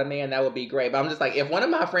I got a man, that would be great. But I'm just like, if one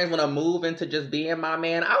of my friends want to move into just being my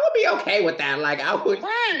man, I would be okay with that. Like, I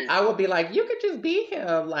would be like, you could just be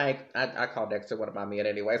him. Like, I call Dexter one of my men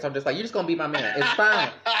anyway. So I'm just like, you're just going to be my man. It's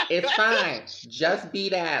fine. It's fine. Just be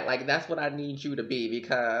that. Like, that's what I need you to be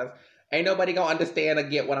because ain't nobody gonna understand or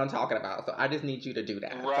get what I'm talking about. So I just need you to do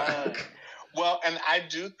that. Right. Well, and I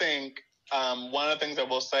do think one of the things I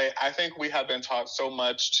will say, I think we have been taught so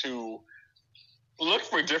much to look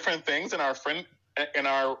for different things in our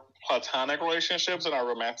platonic relationships and our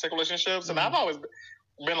romantic relationships. And I've always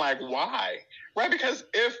been like, why? Right? Because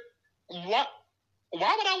why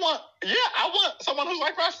would I want someone who's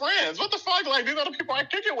like my friends. What the fuck? Like, these are the people I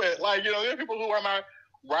kick it with. Like, these are people who are my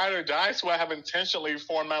ride or dies, who I have intentionally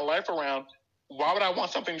formed my life around. why would I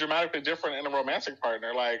want something dramatically different in a romantic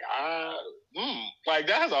partner? Like, like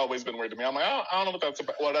that has always been weird to me. I'm like, I don't know what that's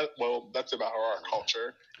about. Well, that's about how our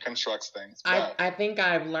culture constructs things. But I think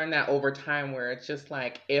I've learned that over time, where it's just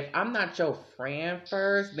like, if I'm not your friend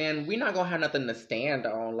first, then we're not gonna have nothing to stand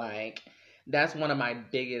on. Like, that's one of my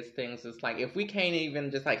biggest things. Is like, if we can't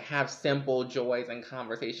even just like have simple joys and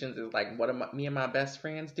conversations, is like what me and my best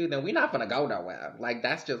friends do, then we're not gonna go nowhere. Like,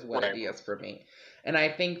 that's just what it is for me. And I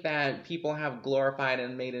think that people have glorified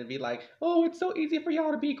and made it be like, oh, it's so easy for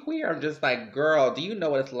y'all to be queer. I'm just like, girl, do you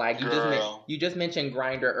know what it's like? You just mentioned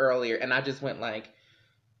Grindr earlier, and I just went like,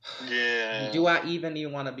 yeah. Do I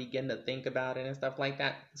even want to begin to think about it and stuff like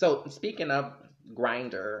that? So speaking of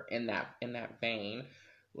Grindr in that vein,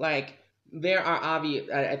 like, there are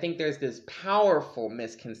I think there's this powerful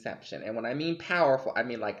misconception, and when I mean powerful, I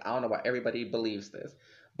mean, like, I don't know why everybody believes this,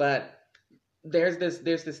 but there's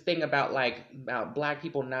this thing about Black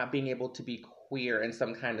people not being able to be queer in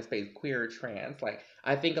some kind of space, queer or trans. Like,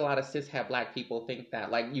 I think a lot of cishet Black people think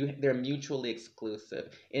that like they're mutually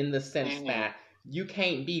exclusive in the sense that you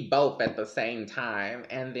can't be both at the same time,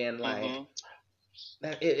 and then like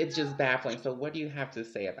it's just baffling. So what do you have to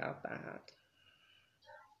say about that?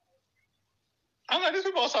 I'm like, these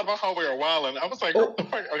people all talk about how we are wild, and I was like, what the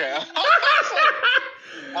fuck? Okay.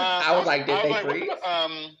 I was like, did they freeze?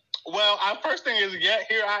 Well, our first thing is,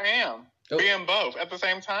 here I am, being both at the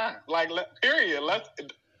same time. Like, period.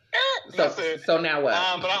 That's it. So now what?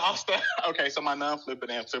 But I also, okay, so my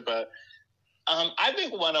non-flippant answer, but I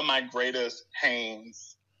think one of my greatest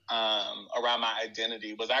pains around my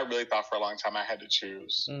identity was I really thought for a long time I had to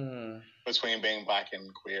choose between being Black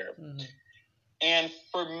and queer. And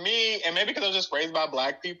for me, and maybe because I was just raised by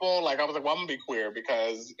Black people, like, I was like, well, I'm going to be queer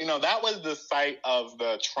because, that was the site of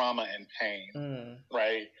the trauma and pain,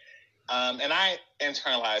 right? And I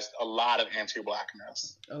internalized a lot of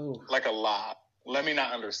anti-Blackness. Oh. Like, a lot. Let me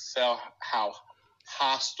not undersell how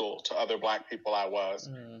hostile to other Black people I was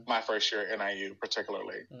my first year at NIU,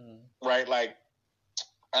 particularly. Right? Like,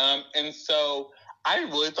 and so I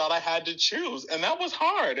really thought I had to choose. And that was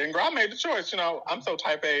hard. And I made the choice. I'm so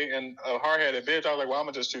type A and a hard-headed bitch. I was like, well, I'm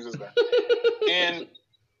going to just choose this guy. And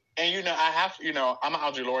I have, I'm an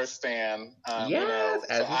Audre Lorde stan. Yes,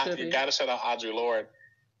 so you got to shout out Audre Lorde.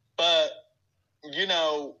 But,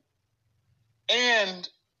 and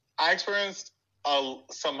I experienced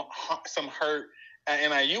some hurt at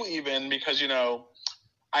NIU even because,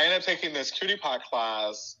 I ended up taking this cutie pot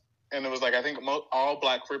class, and it was like, I think all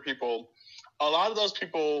Black queer people, a lot of those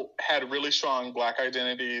people had really strong Black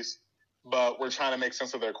identities, but were trying to make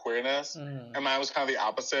sense of their queerness. And mine was kind of the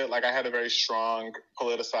opposite. Like, I had a very strong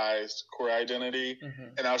politicized queer identity,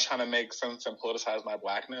 and I was trying to make sense and politicize my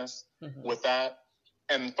Blackness with that.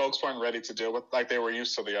 And folks weren't ready to deal with, like, they were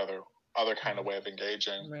used to the other kind of way of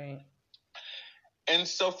engaging. Right. And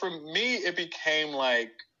so for me, it became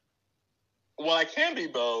like, well, I can be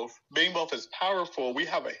both. Being both is powerful. We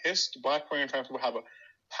have a history. Black, queer, and trans people have a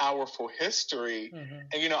powerful history.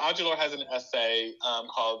 And, Audre Lorde has an essay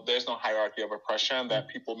called There's No Hierarchy of Oppression that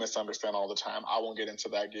people misunderstand all the time. I won't get into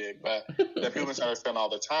that gig, but that people misunderstand all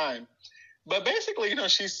the time. But basically,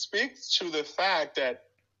 she speaks to the fact that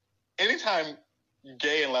anytime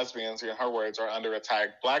gay and lesbians, in her words, are under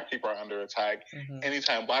attack, Black people are under attack.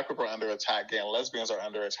 Anytime Black people are under attack, gay and lesbians are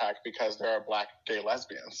under attack because there are Black gay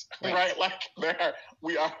lesbians, right? Like,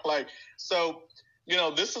 we are like, so,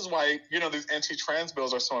 this is why, these anti-trans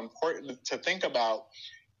bills are so important to think about.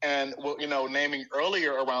 And, naming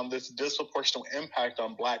earlier around this disproportionate impact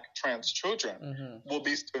on Black trans children will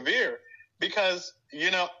be severe because,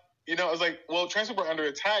 it was like, well, trans people are under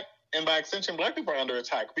attack, and by extension, Black people are under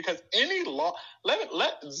attack because any law, let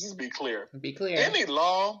this be clear. Be clear. Any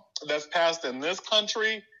law that's passed in this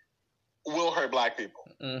country will hurt Black people.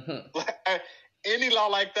 Any law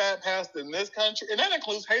like that passed in this country, and that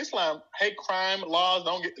includes hate crime laws.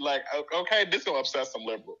 Don't get like, okay, this gonna upset some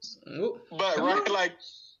liberals, but right, like,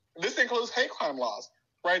 this includes hate crime laws,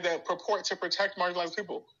 right, that purport to protect marginalized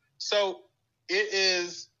people. So it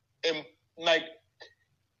is like,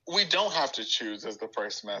 we don't have to choose as the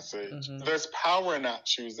first message. There's power in not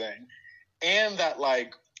choosing, and that,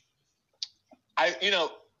 like,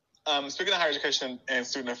 speaking of higher education and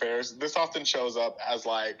student affairs, this often shows up as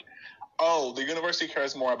like, oh, the university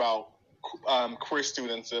cares more about queer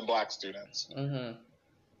students than Black students.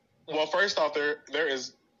 Well, first off, there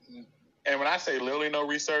is, and when I say literally no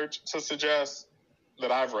research to suggest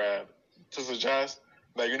that I've read to suggest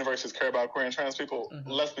that universities care about queer and trans people,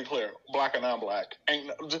 let's be clear, Black and non-Black.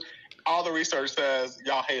 And all the research says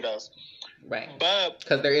y'all hate us. Right. But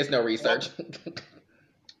because there is no research.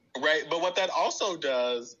 Right, but what that also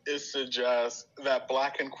does is suggest that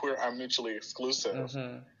Black and queer are mutually exclusive.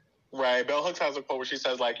 Mm-hmm. Right. Bell Hooks has a quote where she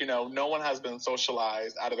says, like, no one has been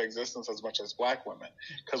socialized out of existence as much as Black women.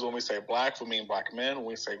 Because when we say Black, we mean Black men. When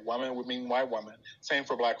we say woman, we mean white women. Same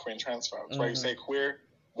for Black, queer, and trans folks, right? You say queer,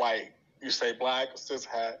 white. You say Black, cis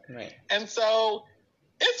het. Right. And so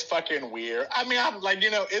it's fucking weird. I mean, I'm like,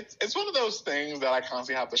 it's one of those things that I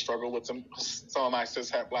constantly have to struggle with some of my cis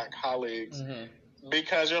het Black colleagues. Mm-hmm.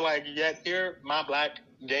 Because you're like, yet here my Black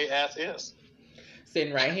gay ass is.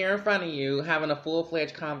 Sitting right here in front of you, having a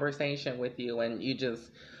full-fledged conversation with you, and you just,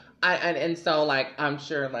 and so, like, I'm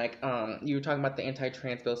sure, like, you were talking about the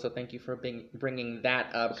anti-trans bill, so thank you for bringing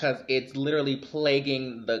that up, because it's literally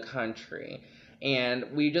plaguing the country, and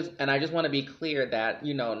I just want to be clear that,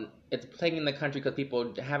 it's plaguing the country because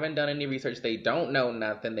people haven't done any research, they don't know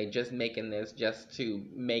nothing, they just making this just to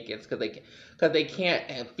make it, because they can't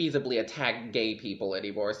feasibly attack gay people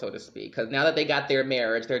anymore, so to speak. Because now that they got their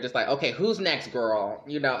marriage, they're just like, okay, who's next, girl?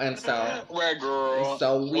 And so... Right, girl.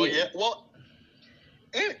 So we...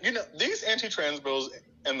 And, these anti-trans bills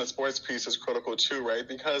in the sports piece is critical too, right?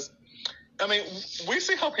 Because, I mean, we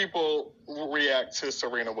see how people react to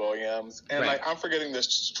Serena Williams. And, right. I'm forgetting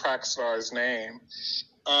this track star's name.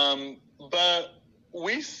 But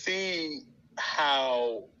we see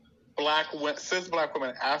how cis Black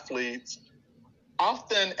women athletes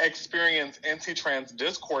often experience anti-trans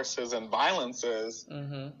discourses and violences,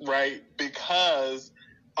 right? Because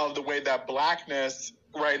of the way that Blackness,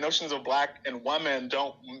 right, notions of Black and women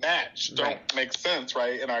don't match, don't make sense,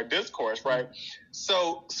 right, in our discourse, right?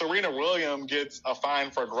 So Serena Williams gets a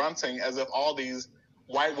fine for grunting as if all these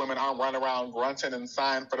white women aren't running around grunting and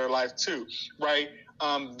sighing for their life too, right?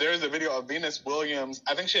 There's a video of Venus Williams.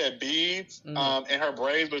 I think she had beads in her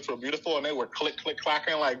braids, which were beautiful, and they were click, click,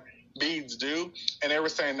 clacking like beads do. And they were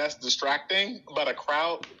saying that's distracting, but a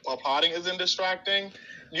crowd applauding isn't distracting.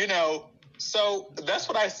 So that's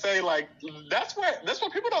what I say. Like, that's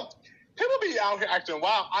what people be out here acting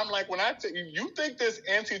wild. I'm like, when you think this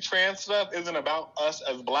anti-trans stuff isn't about us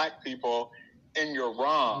as Black people, and you're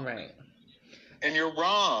wrong. Right. And you're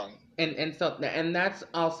wrong. And that's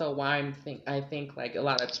also why I think like a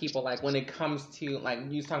lot of people, like when it comes to, like,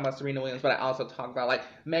 you was talking about Serena Williams, but I also talk about like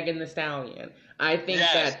Megan Thee Stallion. I think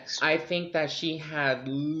that she has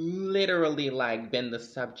literally like been the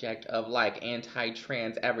subject of like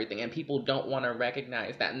anti-trans everything, and people don't want to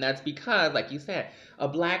recognize that, and that's because, like you said, a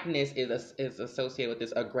Blackness is associated with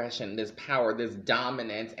this aggression, this power, this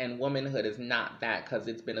dominance, and womanhood is not that, because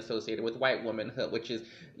it's been associated with white womanhood, which is,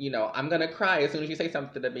 I'm gonna cry as soon as you say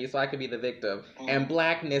something to me, so I can be the victim, and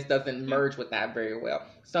Blackness doesn't merge with that very well.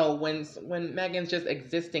 So when Megan's just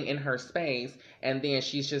existing in her space, and then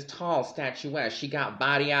she's just tall, statuesque, she got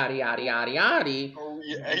body, yaddy, yaddy, yaddy, yaddy. Oh,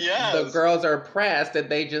 yes. The girls are pressed, and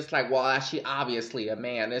they just like, well, she obviously a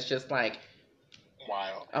man. It's just like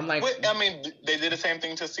wild. I'm like, they did the same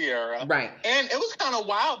thing to Sierra, right? And it was kind of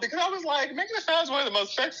wild because I was like, Megan Thee Stallion is one of the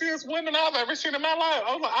most sexiest women I've ever seen in my life.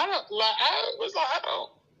 I was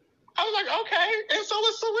like, okay, and so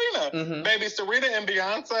is Serena. Baby, Serena and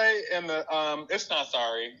Beyonce and the it's not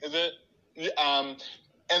Sorry, is it?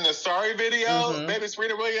 In the Sorry video, baby,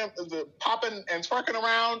 Serena Williams is popping and twerking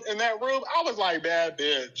around in that room. I was like, bad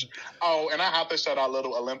bitch. Oh, and I have to shout out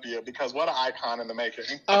Little Olympia because what an icon in the making.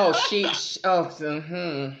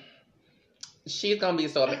 She's gonna be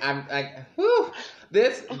so.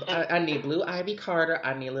 I need Blue Ivy Carter.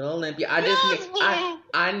 I need Little Olympia. I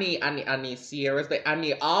need Sierra's. I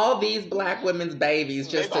need all these Black women's babies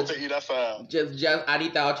just to eat us up. Just I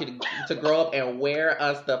need y'all to grow up and wear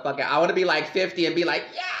us the fuck out. I want to be like 50 and be like,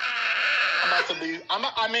 yeah.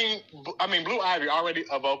 I mean, Blue Ivy already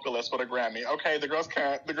a vocalist for the Grammy. Okay, the girls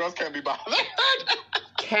can't be bothered.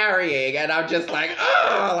 Carrying, and I'm just like,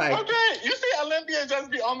 oh, like. Okay, you see Olympia just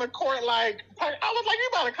be on the court like, I was like, you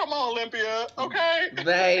better come on, Olympia, okay?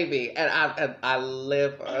 Baby, and I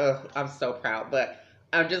live, I'm so proud, but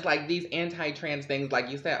I'm just like, these anti-trans things, like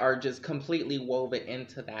you said, are just completely woven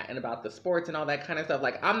into that, and about the sports and all that kind of stuff.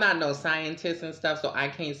 Like, I'm not no scientist and stuff, so I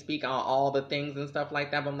can't speak on all the things and stuff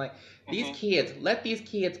like that, but I'm like, these kids, let these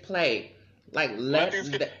kids play. Like, let these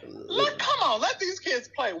kids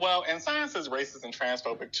play. Well, and science is racist and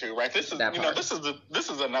transphobic too, right? This is this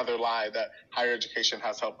is another lie that higher education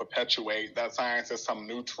has helped perpetuate, that science is some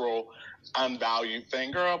neutral, unvalued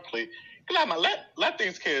thing. Girl, please, let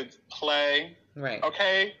these kids play, right?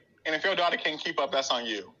 Okay, and if your daughter can't keep up, that's on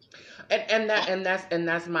you. And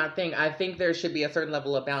that's my thing. I think there should be a certain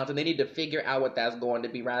level of balance, and they need to figure out what that's going to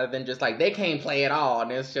be, rather than just like they can't play at all,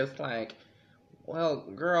 and it's just like. Well,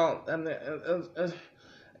 girl,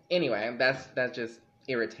 anyway, that's just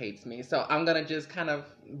irritates me. So I'm gonna just kind of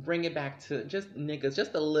bring it back to just niggas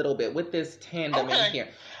just a little bit with this tandem in here.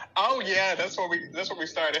 Oh yeah, that's where we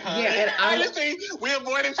started, huh? Yeah, and I just think we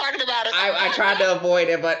avoided talking about it. I tried to avoid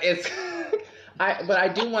it, but it's I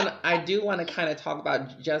do want to kind of talk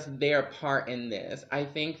about just their part in this. I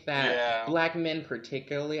think that black men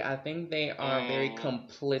particularly, I think they are very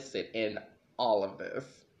complicit in all of this.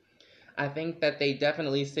 I think that they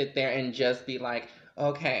definitely sit there and just be like,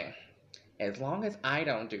 okay, as long as I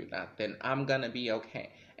don't do nothing, I'm gonna be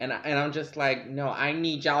okay. And I'm just like, no, I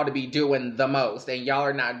need y'all to be doing the most, and y'all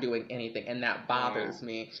are not doing anything, and that bothers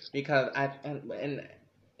me because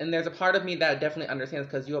and there's a part of me that definitely understands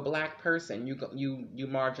because you're a black person, you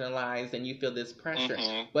marginalized and you feel this pressure,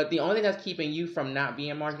 but the only thing that's keeping you from not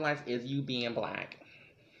being marginalized is you being black.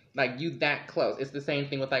 Like, you that close. It's the same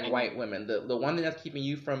thing with, like, white women. The one thing that's keeping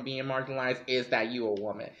you from being marginalized is that you a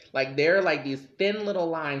woman. Like, there are, like, these thin little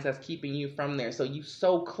lines that's keeping you from there. So you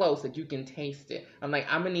so close that you can taste it. I'm like,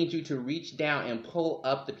 I'm going to need you to reach down and pull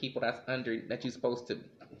up the people that you're supposed to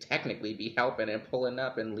technically be helping and pulling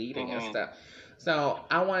up and leading and stuff. So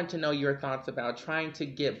I wanted to know your thoughts about trying to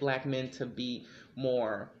get black men to be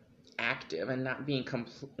more active and not being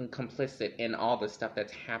complicit in all the stuff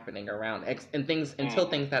that's happening around and things until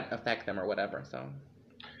things that affect them or whatever. So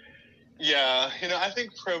yeah, I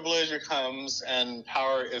think privilege comes and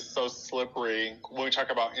power is so slippery when we talk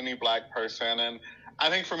about any black person. And I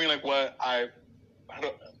think for me, like, what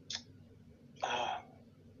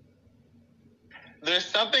there's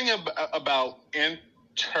something about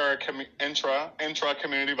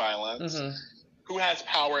intra-community violence. Who has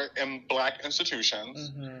power in black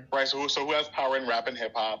institutions, right? So who has power in rap and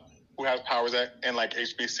hip hop? Who has powers in like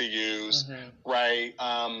HBCUs, right?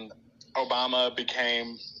 Obama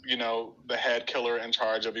became, the head killer in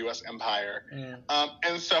charge of U.S. empire,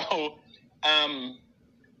 and so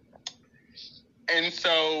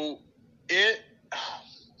it,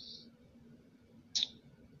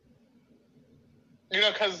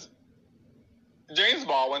 because James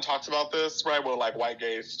Baldwin talks about this, right? Well, like, white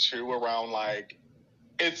gays too, around like,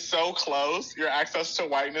 it's so close. Your access to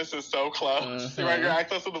whiteness is so close, right? Your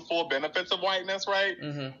access to the full benefits of whiteness, right?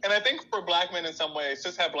 And I think for black men in some ways,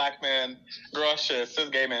 cis het black men, girl shit, cis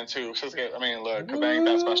gay men too. I mean, look, because they ain't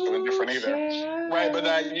that special and different either, right? But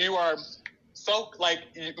that you are so, like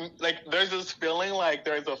there's this feeling like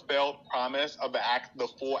there's a failed promise of the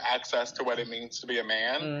full access to what it means to be a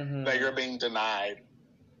man that you're being denied.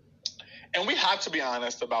 And we have to be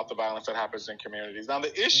honest about the violence that happens in communities. Now,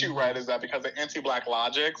 the issue, right, is that because of anti-black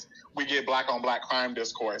logics, we get black-on-black crime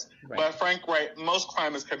discourse. Right. But, most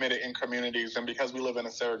crime is committed in communities, and because we live in a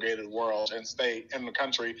segregated world and state in the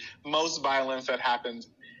country, most violence that happens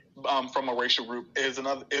from a racial group is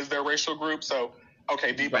their racial group. So,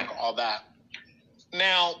 okay, debunk all that.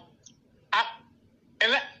 Now,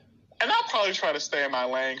 And I'll probably try to stay in my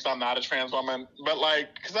lane because I'm not a trans woman. But,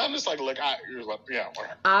 because I'm just like, look,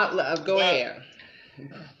 whatever. Go ahead.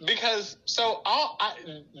 Because,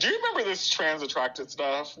 do you remember this trans attracted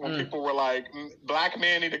stuff when people were like, black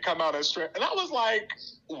men need to come out as trans? And I was like,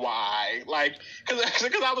 why?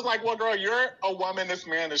 Because I was like, well, girl, you're a woman, this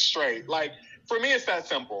man is straight. Like, for me, it's that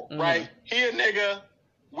simple, right? He a nigga.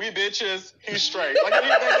 We bitches, he's straight. You know what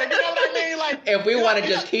I mean? Like, if we want to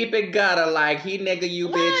just keep it gutter, like, he nigga, you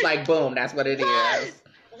bitch, boom, that's what it is.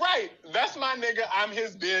 Right. That's my nigga, I'm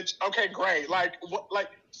his bitch. Okay, great.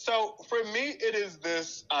 So for me, it is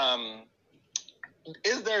this,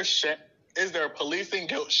 is there policing,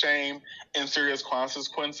 guilt, shame, and serious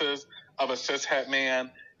consequences of a cishet man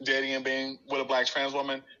dating and being with a black trans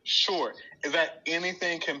woman? Sure. Is that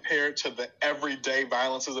anything compared to the everyday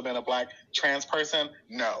violences of being a black trans person?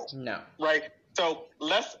 No. Right? So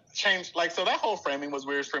let's change, so that whole framing was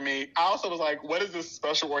weird for me. I also was like, what is this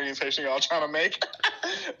special orientation y'all trying to make?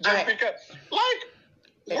 Because, we're,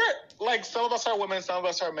 some of us are women, some of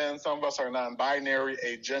us are men, some of us are non-binary,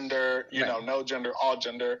 agender, no gender, all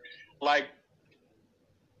gender.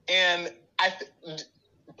 And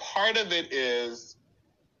part of it is,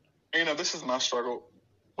 this is my struggle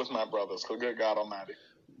with my brothers, because good God Almighty.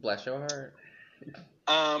 Bless your heart.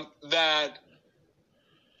 That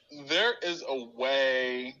there is a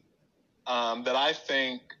way that I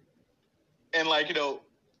think, and I think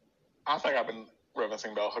I've been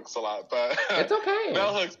referencing Bell Hooks a lot, but it's okay.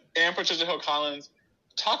 Bell Hooks and Patricia Hill Collins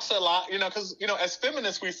talks a lot, because, as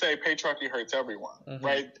feminists, we say patriarchy hurts everyone,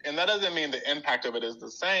 right? And that doesn't mean the impact of it is the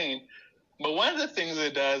same. But one of the things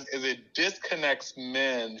it does is it disconnects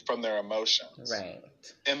men from their emotions. Right.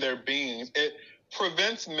 And their beings. It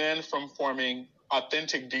prevents men from forming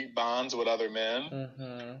authentic, deep bonds with other men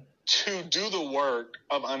to do the work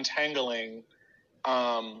of untangling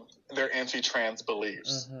their anti-trans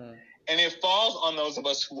beliefs. Mm-hmm. And it falls on those of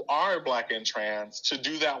us who are Black and trans to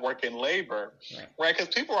do that work in labor, right?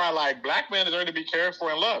 Because people are like, Black men deserve to be cared for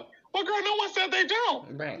and loved. Well, girl, no one said they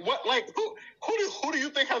don't. Right. What, like, who do you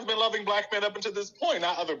think has been loving Black men up until this point?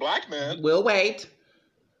 Not other Black men. We'll wait.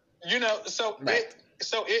 You know, so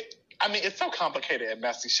I mean, it's so complicated and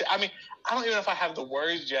messy shit. I mean, I don't even know if I have the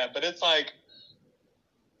words yet, but it's like,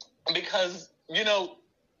 because, you know,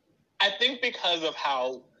 I think because of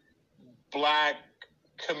how Black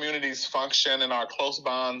communities function and our close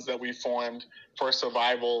bonds that we formed for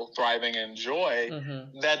survival, thriving, and joy,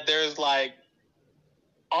 mm-hmm. that there's like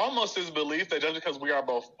almost this belief that just because we are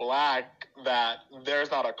both Black, that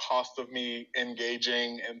there's not a cost of me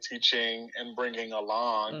engaging and teaching and bringing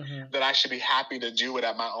along, mm-hmm. that I should be happy to do it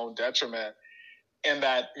at my own detriment, and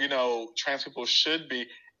that, you know, trans people should be.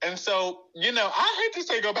 And so, you know, I hate to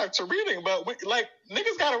say go back to reading, but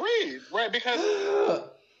niggas gotta read, right? Because,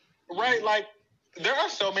 right, like, there are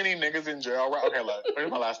so many niggas in jail, right? Okay, look,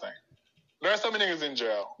 here's my last thing. There are so many niggas in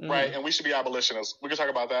jail, mm-hmm. right? And we should be abolitionists. We can talk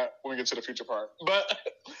about that when we get to the future part. But,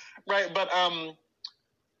 right, but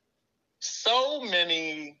so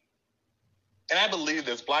many, and I believe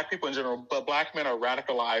this, Black people in general, but Black men are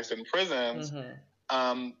radicalized in prisons,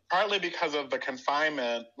 mm-hmm. Partly because of the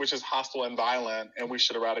confinement, which is hostile and violent, and we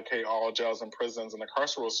should eradicate all jails and prisons in the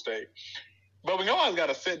carceral state. But when you always got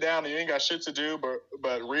to sit down and you ain't got shit to do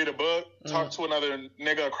but read a book, mm-hmm. talk to another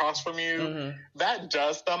nigga across from you, mm-hmm. that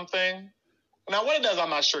does something. Now, what it does,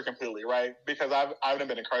 I'm not sure completely, right? Because I haven't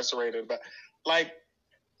been incarcerated. But, like,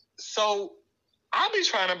 so I be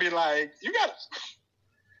trying to be like,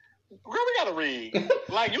 girl, we gotta read.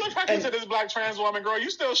 Like, you attracted to this Black trans woman, girl, you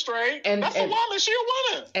still straight. That's a woman, she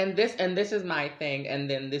a woman. And this is my thing, and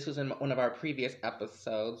then this was in one of our previous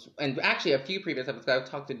episodes, and actually a few previous episodes, I've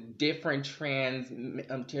talked to different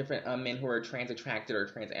men who are trans attracted or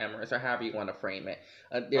trans amorous, or however you want to frame it.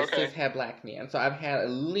 They're cishet Black men. So I've had at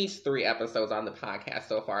least 3 episodes on the podcast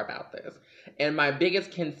so far about this. And my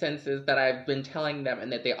biggest consensus that I've been telling them,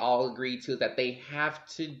 and that they all agree to, is that they have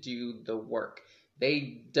to do the work.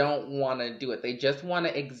 They don't want to do it. They just want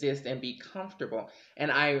to exist and be comfortable.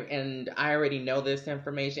 And I already know this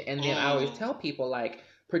information. And then I always tell people, like,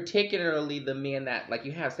 particularly the men that, like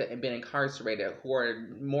you have said, been incarcerated, who are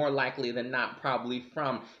more likely than not probably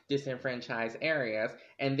from disenfranchised areas.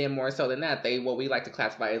 And then more so than that, what we like to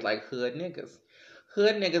classify as like hood niggas.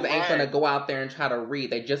 Hood niggas ain't going to go out there and try to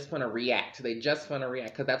read. They just want to react.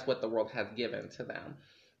 Because that's what the world has given to them.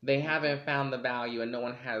 They haven't found the value, and no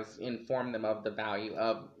one has informed them of the value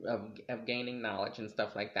of gaining knowledge and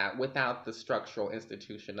stuff like that without the structural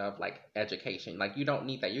institution of, like, education. Like, you don't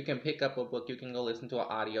need that. You can pick up a book, you can go listen to an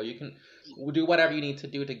audio, you can do whatever you need to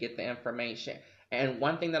do to get the information. And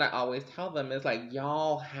one thing that I always tell them is, like,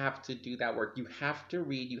 y'all have to do that work. You have to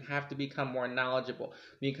read. You have to become more knowledgeable.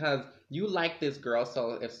 Because you like this girl,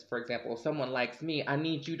 so if, for example, if someone likes me, I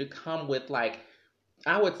need you to come with, like,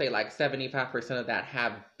 I would say like 75% of that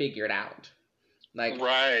have figured out. Like,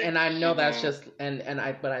 right. And I know that's just,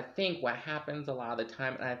 but I think what happens a lot of the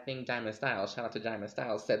time, and I think Diamond Styles, shout out to Diamond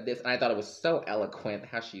Styles, said this, and I thought it was so eloquent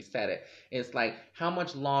how she said it. It's like, how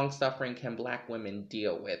much long suffering can Black women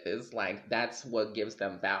deal with? It's like, that's what gives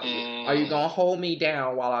them value. Are you going to hold me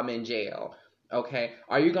down while I'm in jail? Okay,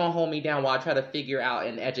 are you gonna hold me down while I try to figure out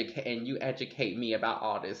and educate me about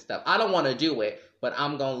all this stuff? I don't want to do it, but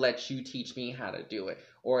I'm gonna let you teach me how to do it.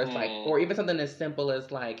 Or it's like, or even something as simple as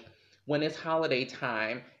like, when it's holiday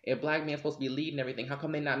time, if Black men are supposed to be leading everything, how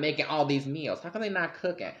come they're not making all these meals? How come they're not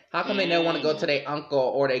cooking? How come they don't want to go to their uncle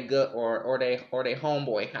or their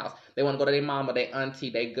homeboy house? They want to go to their mama, their auntie,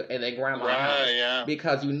 their grandma house. Yeah.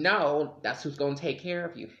 Because you know that's who's going to take care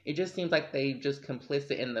of you. It just seems like they just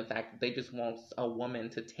complicit in the fact that they just want a woman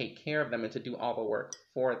to take care of them and to do all the work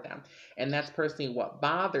for them. And that's personally what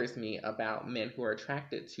bothers me about men who are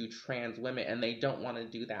attracted to trans women and they don't want to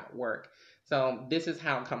do that work. So this is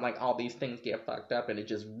how come like all these things get fucked up, and it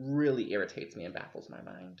just really irritates me and baffles my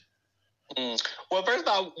mind. Well, first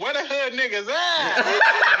off, where the hood niggas at?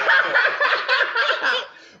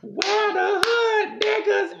 Where the hood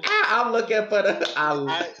niggas at? I'm looking for the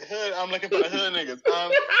I'm looking for the hood niggas.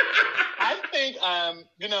 I think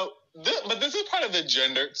but this is part of the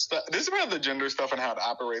gender stuff. This is part of the gender stuff and how it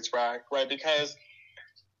operates, right? Because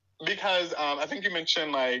I think you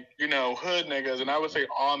mentioned, like, hood niggas, and I would say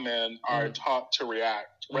all men are taught to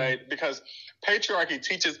react, right? Because patriarchy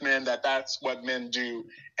teaches men that that's what men do,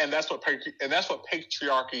 and that's what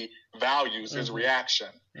patriarchy values is reaction.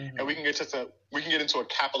 And we can get into a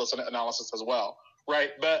capitalist analysis as well,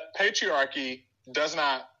 right? But patriarchy does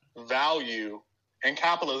not value, and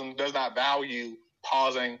capitalism does not value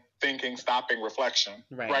pausing, thinking, stopping, reflection,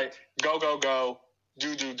 right? Go, go, go,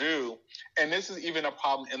 do. And this is even a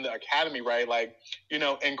problem in the academy, right? Like,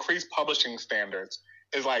 increased publishing standards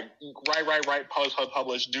is like, write,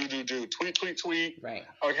 publish, do, tweet. Right.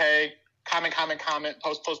 Okay. Comment,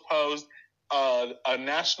 post. A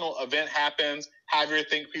national event happens, have your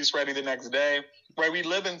think piece ready the next day, right? We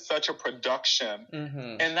live in such a production,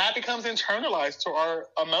 and that becomes internalized to our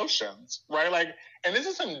emotions, right? Like, and this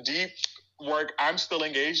is some deep work I'm still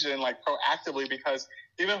engaged in, like, proactively, because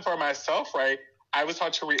even for myself, right, I was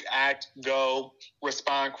taught to react, go,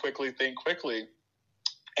 respond quickly, think quickly,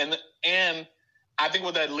 and I think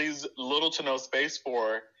what that leaves little to no space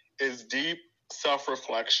for is deep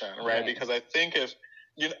self-reflection, right? Because I think if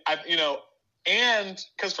and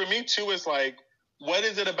because for me too, it's like, what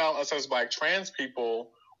is it about us as Black trans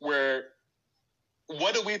people where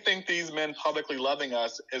what do we think these men publicly loving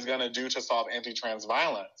us is going to do to solve anti-trans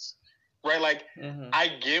violence, right? Like, I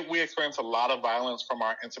get we experience a lot of violence from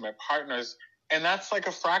our intimate partners, and that's like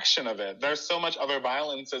a fraction of it. There's so much other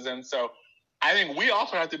violences, and so I think we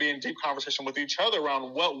also have to be in deep conversation with each other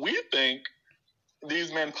around what we think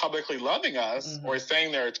these men publicly loving us or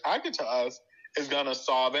saying they're attracted to us is going to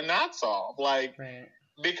solve and not solve. Like,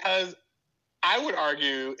 because I would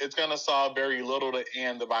argue it's going to solve very little to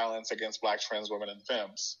end the violence against Black trans women and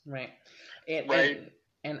femmes. Right.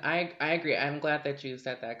 And I agree. I'm glad that you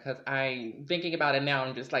said that, because thinking about it now,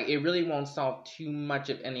 I'm just like, it really won't solve too much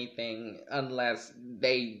of anything unless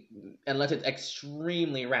it's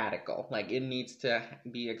extremely radical. Like, it needs to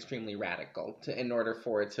be extremely radical in order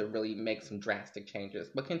for it to really make some drastic changes.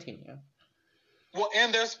 But continue. Well,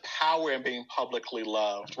 and there's power in being publicly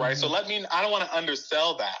loved, right? So I don't want to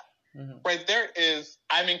undersell that. Right, there is,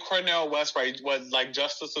 Cornel West, right, was like,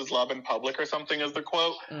 justice is love in public or something is the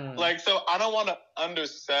quote. Like, so I don't want to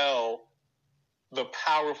undersell the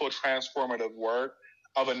powerful transformative work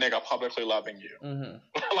of a nigga publicly loving you.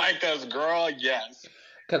 Like, because, girl, yes.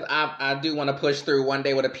 Because I do want to push through one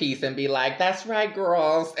day with a piece and be like, that's right,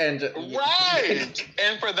 girls. And right.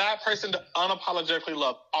 And for that person to unapologetically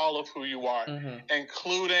love all of who you are,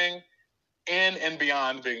 including in and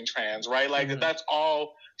beyond being trans, right? Like, that's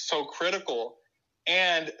all so critical.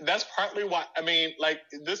 And that's partly why,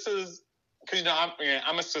 this is, because,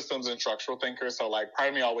 I'm a systems and structural thinker, so, like, part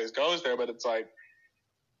of me always goes there, but it's like,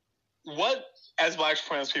 what, as Black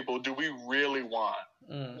trans people, do we really want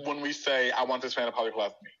when we say, I want this man to publicly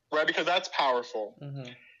love me, right? Because that's powerful.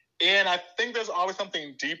 And I think there's always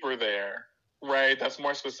something deeper there, right, that's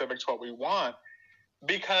more specific to what we want.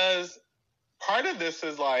 Because part of this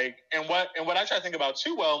is like, and what I try to think about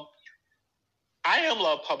too, well, I am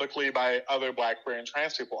loved publicly by other Black, queer, and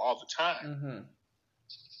trans people all the time.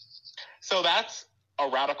 So that's a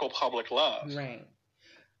radical public love. Right.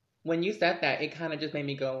 When you said that, it kind of just made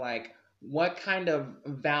me go like, what kind of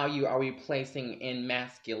value are we placing in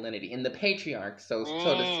masculinity, in the patriarch, so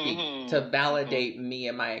to speak, to validate me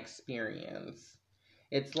and my experience?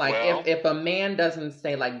 It's like, if a man doesn't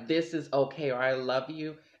say, like, this is okay, or I love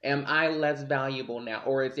you, am I less valuable now?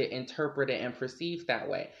 Or is it interpreted and perceived that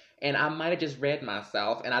way? And I might have just read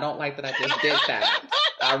myself, and I don't like that I just did that.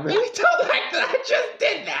 I really don't like that I just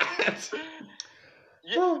did that.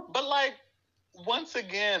 Yeah, but, like, once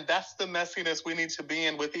again, that's the messiness we need to be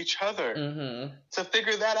in with each other to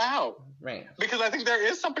figure that out. Right. Because I think there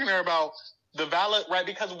is something there about the valid, right?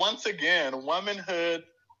 Because once again, womanhood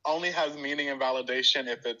only has meaning and validation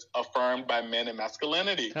if it's affirmed by men and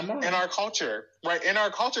masculinity in our culture, right? In our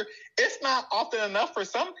culture, it's not often enough for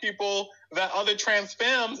some people that other trans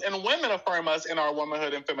femmes and women affirm us in our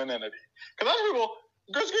womanhood and femininity. Because other people,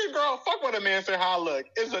 girl, fuck what a man say how I look.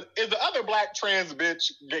 Is the other Black trans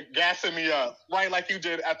bitch gassing me up, right? Like you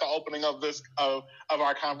did at the opening of this of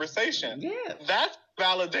our conversation. Yeah. That's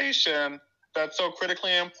validation that's so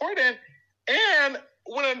critically important. And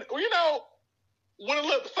when a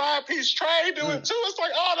little side piece tray do it too, it's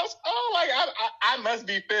like, I must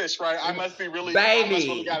be fish, right? I must be really,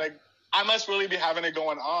 baby. I must really be having it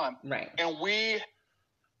going on. Right. And we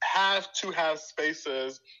have to have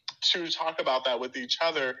spaces to talk about that with each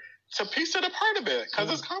other, to piece it apart a bit,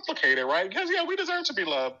 because it's complicated, right? Because, we deserve to be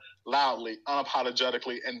loved loudly,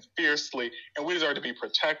 unapologetically, and fiercely, and we deserve to be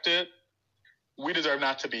protected. We deserve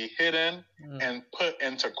not to be hidden and put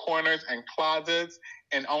into corners and closets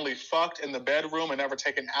and only fucked in the bedroom and never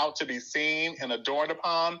taken out to be seen and adored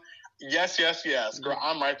upon. Yes. Girl,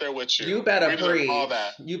 I'm right there with you. You better preach. All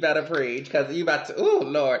that. You better preach, because you about to, ooh,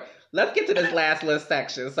 Lord. Let's get to this last little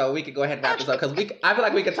section so we can go ahead and wrap this up, because I feel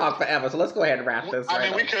like we could talk forever. So let's go ahead and wrap this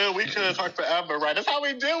up. We could talk forever, right? That's how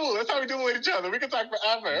we do. That's how we do with each other. We can talk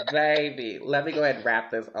forever. Baby, let me go ahead and wrap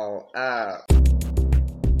this all up.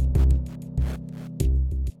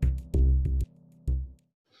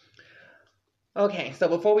 Okay, so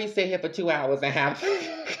before we sit here for 2 hours and have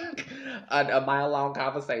a mile-long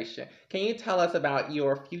conversation, can you tell us about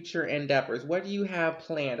your future endeavors? What do you have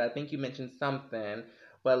planned? I think you mentioned something,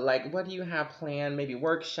 but like, what do you have planned? Maybe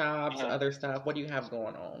workshops, other stuff. What do you have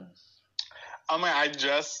going on? I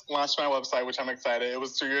just launched my website, which I'm excited. It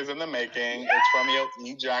was 2 years in the making.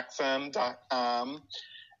 It's RomeoEJackson.com.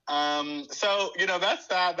 So, that's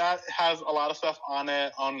that. That has a lot of stuff on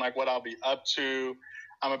it, on like what I'll be up to.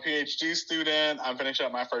 I'm a PhD student. I'm finishing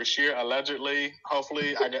up my first year, allegedly.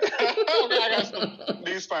 Hopefully, I got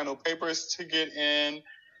these final papers to get in.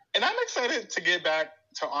 And I'm excited to get back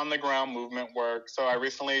to on-the-ground movement work. So I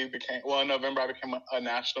recently in November, I became a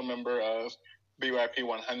national member of BYP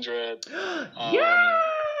 100.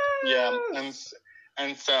 Yeah,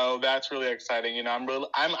 and so that's really exciting. I'm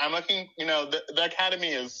looking. The academy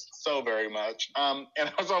is so very much, and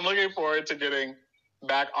so I'm looking forward to getting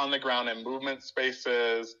back on the ground in movement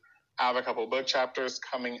spaces. I have a couple book chapters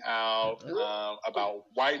coming out about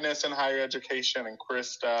whiteness in higher education and queer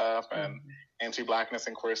stuff, and anti-blackness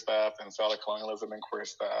and queer stuff, and settler colonialism and queer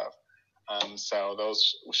stuff. So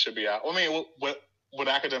those should be out. I mean, with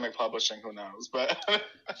academic publishing, who knows? But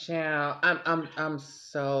Child, I'm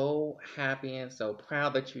so happy and so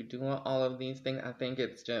proud that you're doing all of these things. I think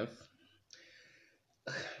it's just,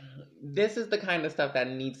 this is the kind of stuff that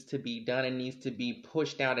needs to be done and needs to be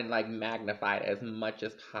pushed out and like magnified as much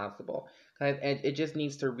as possible. And it just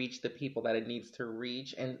needs to reach the people that it needs to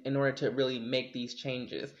reach, and in order to really make these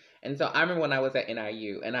changes. And so I remember when I was at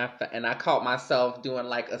NIU, and I caught myself doing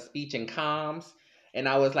like a speech in comms. And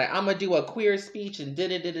I was like, I'm gonna do a queer speech and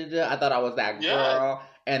da-da-da-da-da. I thought I was that girl,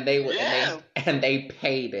 and they were, and they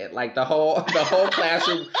paid it. Like the whole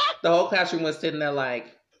classroom was sitting there like,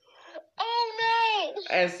 oh no.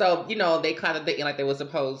 And so they kind of like they were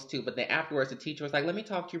supposed to, but then afterwards the teacher was like, let me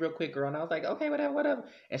talk to you real quick, girl. And I was like, okay, whatever.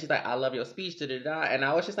 And she's like, I love your speech, da-da-da. And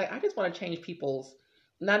I was just like, I just want to change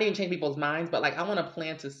not even change people's minds, but like I want to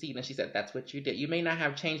plant a seed. And she said, that's what you did. You may not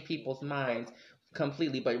have changed people's minds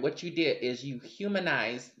completely, but what you did is you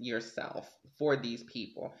humanized yourself for these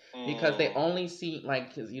people, because they only see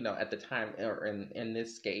like, because at the time, or in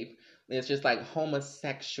this scape, it's just like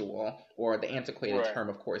homosexual, or the antiquated term,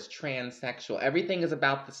 of course, transsexual. Everything is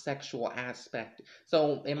about the sexual aspect.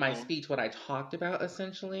 So in my speech, what I talked about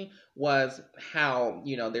essentially was how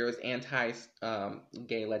there was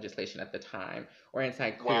anti-gay legislation at the time, or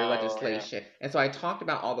anti-queer legislation. And so I talked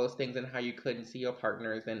about all those things and how you couldn't see your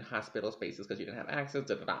partners in hospital spaces because you didn't have access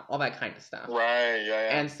to all that kind of stuff. Right,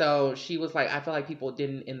 yeah. And so she was like, I feel like people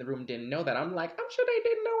in the room didn't know that. I'm like, I'm sure they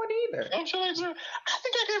didn't know it either. I'm sure they do. I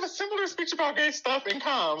think I gave a similar speech about gay stuff in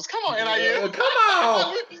comms. Come on, NIU. Come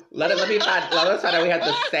on. Let us find out we had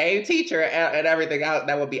the same teacher and everything else.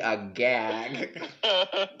 That would be a gag.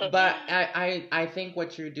 But I think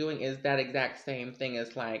what you're doing is that exact same thing.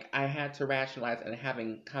 Is like, I had to rationalize and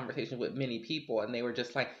having conversations with many people, and they were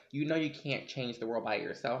just like, you can't change the world by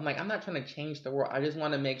yourself. I'm like, I'm not trying to change the world. I just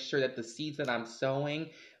want to make sure that the seeds that I'm sowing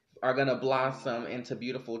are going to blossom into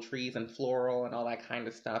beautiful trees and floral and all that kind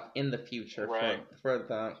of stuff in the future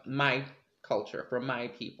for my culture, for my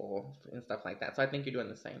people and stuff like that. So I think you're doing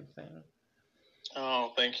the same thing.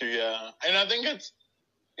 Oh, thank you. Yeah. And I think it's,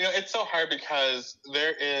 it's so hard because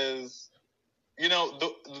there is,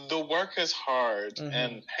 the work is hard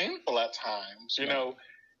and painful at times.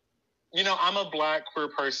 I'm a Black queer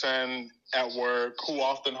person at work who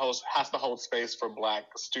often has to hold space for Black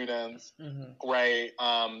students, right?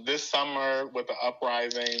 This summer with the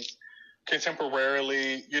uprisings,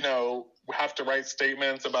 contemporarily, we have to write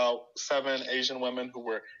statements about 7 Asian women who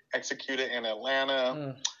were executed in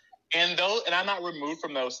Atlanta. And I'm not removed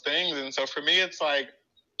from those things. And so for me, it's like,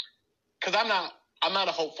 because I'm not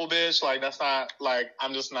a hopeful bitch. Like, that's not, like,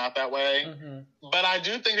 I'm just not that way. But I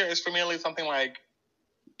do think there is, for me at least, something like,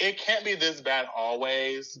 it can't be this bad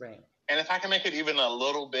always. Right. And if I can make it even a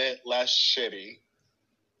little bit less shitty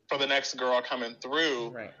for the next girl coming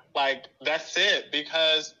through, like, that's it.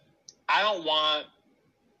 Because I don't want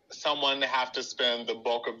someone to have to spend the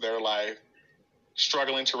bulk of their life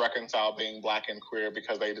struggling to reconcile being Black and queer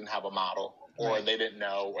because they didn't have a model, or they didn't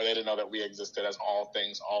know that we existed as all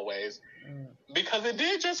things always. Because it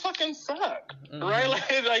did just fucking suck, right?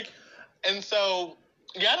 Like, and so,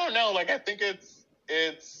 yeah, I don't know. Like, I think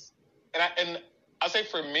and I say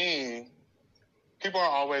for me, people are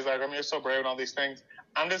always like, you're so brave and all these things.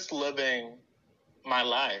 I'm just living my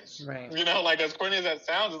life. Right. Like, as corny as that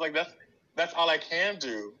sounds, it's like, that's all I can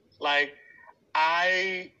do. Like,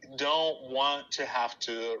 I don't want to have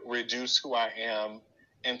to reduce who I am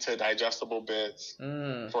into digestible bits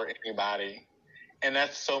for anybody. And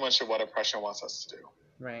that's so much of what oppression wants us to do.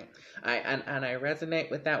 Right. And I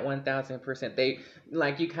resonate with that 1000%. They,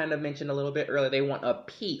 like you kind of mentioned a little bit earlier, they want a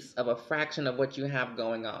piece of a fraction of what you have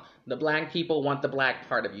going on. The black people want the black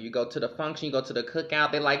part of you. You go to the function, you go to the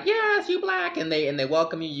cookout, they're like, yes, you black, and they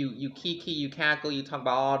welcome you, you kiki, you cackle, you talk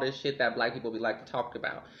about all this shit that black people be like to talk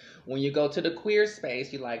about. When you go to the queer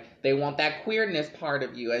space, you like, they want that queerness part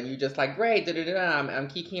of you, and you just like, great, I'm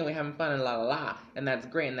kikiing, we're having fun, and la la la, and that's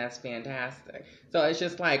great, and that's fantastic. So it's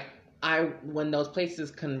just like, when those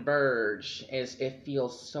places converge, it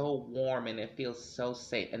feels so warm and it feels so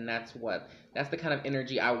safe, and that's the kind of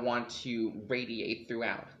energy I want to radiate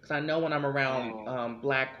throughout. Because I know when I'm around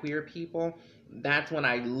black queer people, that's when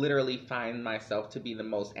I literally find myself to be the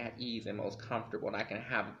most at ease and most comfortable, and I can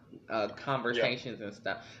have conversations and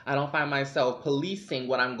stuff. I don't find myself policing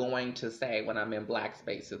what I'm going to say when I'm in black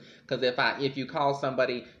spaces. Because if you call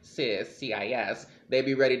somebody cis, CIS, they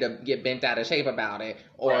be ready to get bent out of shape about it,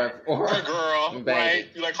 or girl, baby. Right?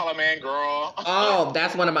 You like call a man girl. Oh,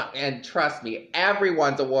 that's one of my, and trust me,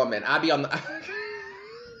 everyone's a woman. I be on the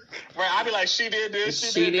right. I be like, she did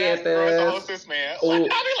this, she did that. this. Girl, cis man. Ooh. I be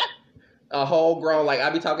like, a whole grown, like, I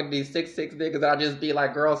be talking to these 6'6" niggas, and I'll just be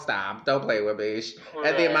like, girl, stop, don't play with me. Right.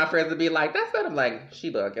 And then my friends would be like, that's not, I'm like,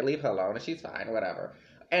 she look, and leave her alone, and she's fine, whatever.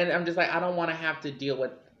 And I'm just like, I don't want to have to deal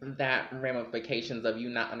with that ramifications of you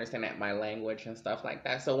not understanding my language and stuff like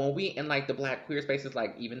that. So when we in like the black queer spaces,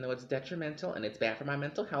 like, even though it's detrimental and it's bad for my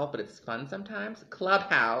mental health, but it's fun sometimes.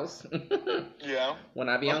 Clubhouse. Yeah. When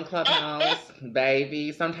I be on Clubhouse,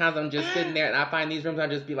 baby, sometimes I'm just sitting there and I find these rooms, I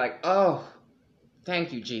just be like, oh,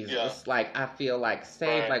 thank you, Jesus. Yeah. Like, I feel like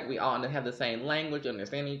safe, like we all have the same language,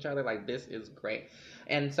 understand each other, like this is great.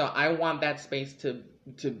 And so I want that space to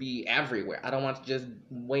be everywhere. I don't want to just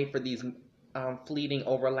wait for these fleeting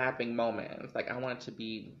overlapping moments. Like, I want it to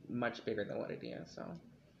be much bigger than what it is. So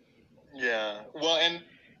yeah, well, and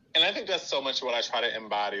I think that's so much what I try to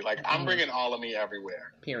embody. Like, I'm bringing all of me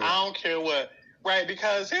everywhere. Period. I don't care what. Right,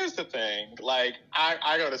 because here's the thing. Like,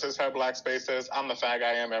 I go to cishet black spaces. I'm the fag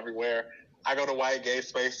I am everywhere. I go to white gay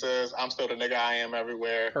spaces. I'm still the nigga I am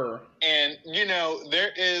everywhere. And, there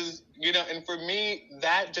is, and for me,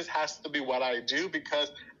 that just has to be what I do,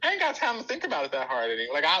 because I ain't got time to think about it that hard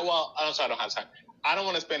anymore. Like, I don't have time. I don't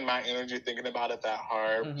want to spend my energy thinking about it that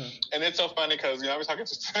hard. Mm-hmm. And it's so funny because, I was talking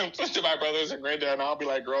to my brothers and granddad, and I'll be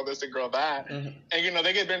like, girl this and girl that. Mm-hmm. And,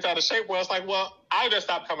 they get bent out of shape. Well, it's like, well, I'll just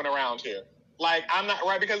stop coming around here. Like, I'm not,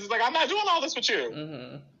 right, because it's like, I'm not doing all this with you.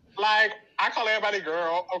 Mm-hmm. Like, I call everybody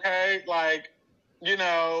girl, okay? Like,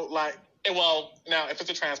 well, now, if it's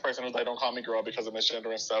a trans person who's like, don't call me girl because of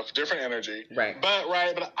misgender and stuff, different energy. Right. But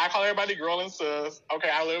I call everybody girl and sis. Okay,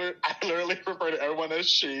 I literally refer to everyone as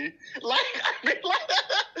she. Like, I mean, like...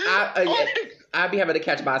 I'd be having to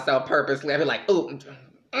catch myself purposely. I'd be like, ooh,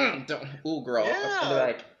 girl. Yeah. I'd be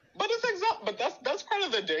like... But it's that's part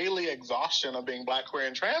of the daily exhaustion of being black, queer,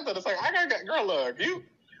 and trans. That it's like, I gotta get, girl,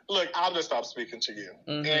 look, I'll just stop speaking to you.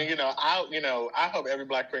 Mm-hmm. And, I hope every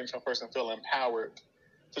black, queer, and trans person feel empowered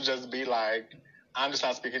to just be like, I'm just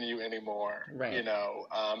not speaking to you anymore. Right.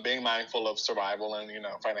 Being mindful of survival and,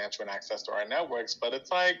 financial and access to our networks. But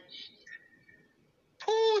it's like,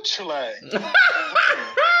 pooch, like.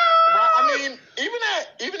 I mean,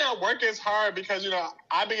 even at work it's hard because,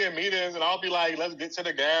 I be in meetings and I'll be like, let's get to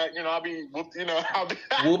the gag. I'll be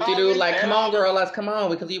whoop-de-doo, like, come on, girl, let's come on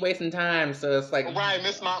because you wasting time. So it's like. Right,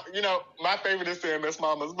 Miss Mom, my favorite is saying Miss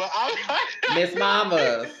Mamas, but I'm like. Miss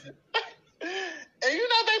Mamas. And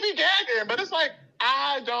they be gagging, but it's like,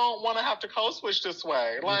 I don't want to have to code switch this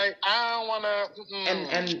way. Like, I don't want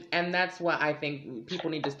to. And that's what I think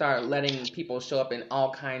people need to start letting people show up in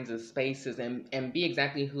all kinds of spaces and be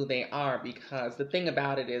exactly who they are. Because the thing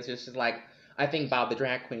about it is, it's just like, I think Bob the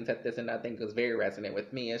Drag Queen said this, and I think it was very resonant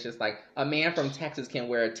with me. It's just like a man from Texas can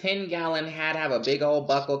wear a 10-gallon hat, have a big old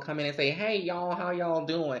buckle, come in and say, hey, y'all, how y'all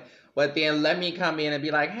doing? But then let me come in and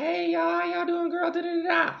be like, hey, y'all, how y'all doing, girl?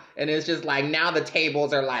 Da-da-da-da. And it's just like, now the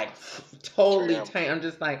tables are like totally tight. I'm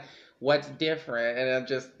just like, what's different?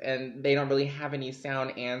 And they don't really have any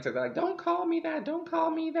sound answers. They're like, don't call me that. Don't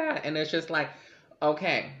call me that. And it's just like,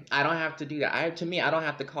 okay, I don't have to do that. I don't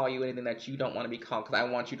have to call you anything that you don't want to be called because I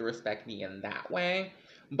want you to respect me in that way.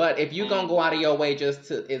 But if you gonna go out of your way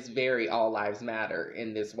it's very all lives matter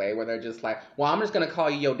in this way where they're just like, well, I'm just gonna call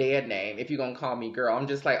you your dead name if you're gonna call me girl. I'm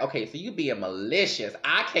just like, okay, so you being malicious.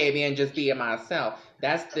 I came in just being myself.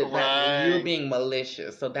 You're being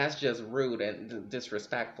malicious. So that's just rude and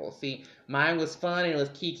disrespectful. See, mine was fun and it was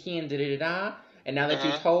kiki and da-da-da-da. And now that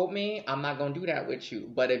you told me, I'm not gonna do that with you.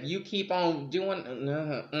 But if you keep on doing,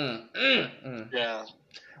 yeah.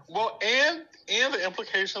 Well, and the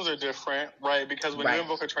implications are different, right? Because when Right. you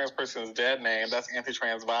invoke a trans person's dead name, that's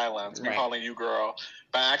anti-trans violence. Me Right. calling you girl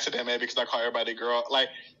by accident, maybe because I call everybody girl. Like,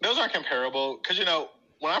 those aren't comparable. Because, you know,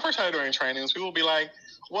 when I first started doing trainings, people would be like,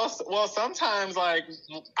 well, sometimes, like,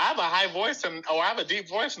 I have a high voice or I have a deep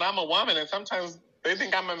voice and I'm a woman, and sometimes they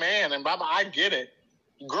think I'm a man, and blah, blah, I get it.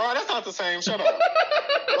 Girl, that's not the same. Shut up.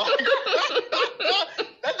 Like,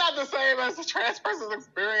 that's not the same as a trans person's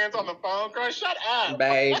experience on the phone. Girl, shut up.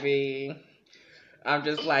 Baby. I'm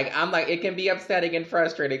like, it can be upsetting and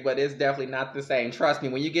frustrating, but it's definitely not the same. Trust me,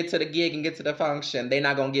 when you get to the gig and get to the function, they're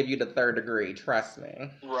not going to give you the third degree. Trust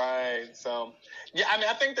me. Right. So, yeah, I mean,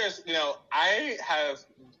 I think there's, you know, I have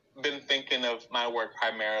been thinking of my work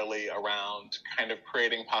primarily around kind of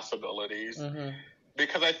creating possibilities. Mm-hmm.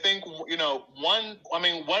 Because I think, you know, what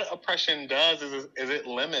oppression does is it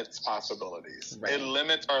limits possibilities. Right. It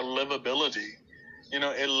limits our livability. You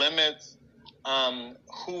know, it limits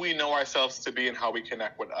who we know ourselves to be and how we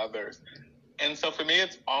connect with others. And so for me,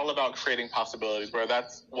 it's all about creating possibilities, whether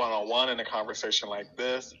that's one-on-one in a conversation like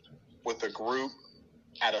this, with a group,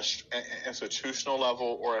 at an institutional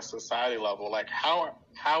level or a society level. Like, how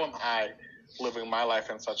am I living my life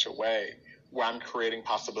in such a way where I'm creating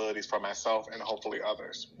possibilities for myself and hopefully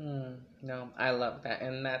others? No, I love that.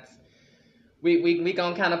 And that's, we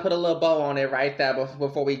gonna kind of put a little bow on it right there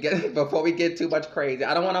before we get too much crazy.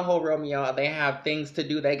 I don't want to hold Romeo. They have things to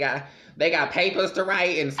do. They got papers to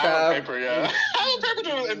write and stuff. I have a paper, yeah. I have a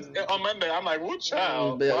paper due on Monday. I'm like, ooh,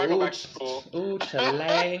 child. Well, I go back to school. Ooh,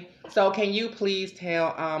 Chile. So can you please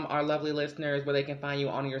tell our lovely listeners where they can find you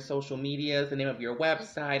on your social medias, the name of your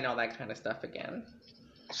website, and all that kind of stuff again?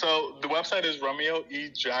 So the website is Romeo E.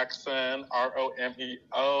 Jackson,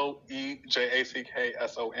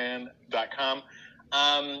 RomeoEJackson.com.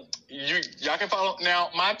 Y'all can follow. Now,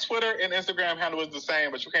 my Twitter and Instagram handle is the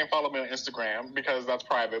same, but you can't follow me on Instagram because that's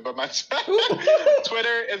private. But my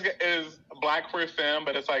Twitter is Black Queer Femme,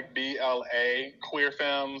 but it's like BLA Queer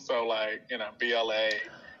Femme. So, like, you know, BLA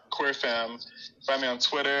Queer Femme. Find me on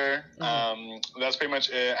Twitter. That's pretty much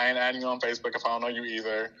it. I ain't adding you on Facebook if I don't know you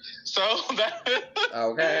either. So that.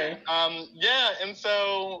 Okay. Yeah, and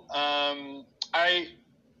so I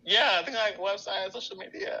think like website, social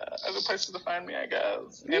media, other places to find me, I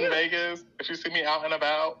guess. In Vegas, if you see me out and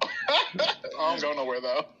about. I don't go nowhere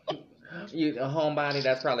though. You a homebody,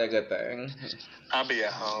 that's probably a good thing. I'll be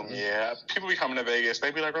at home, yeah. People be coming to Vegas.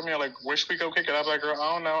 They be like, Romeo, like, where should we go kick it up? Like, girl,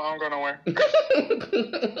 I don't know. I don't go nowhere.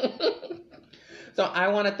 So I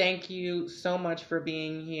want to thank you so much for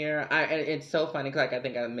being here. It's so funny because, like, I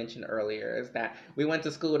think I mentioned earlier, is that we went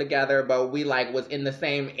to school together, but we like was in the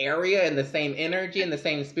same area, in the same energy, in the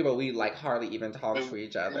same spirit, but we like hardly even talked to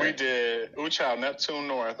each other. We did. Ooh, child, Neptune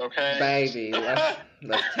North, okay? Baby, let's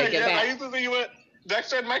take it back. I used to see you with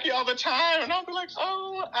Dexter and Mikey all the time, and I'll be like,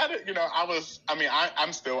 oh,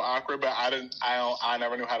 I'm still awkward, but I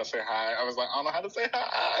never knew how to say hi. I was like, I don't know how to say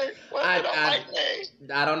hi. They don't like me.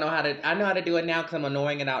 I don't know I know how to do it now because I'm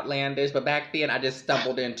annoying and outlandish, but back then I just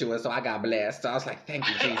stumbled into it, so I got blessed. So I was like, thank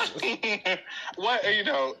you, Jesus.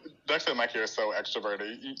 Dexter and Mikey are so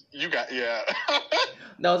extroverted. You got, yeah.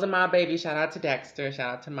 Those are my babies. Shout out to Dexter.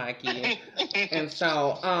 Shout out to Mikey. And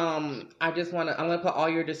so, I'm gonna put all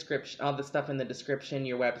your all the stuff in the description,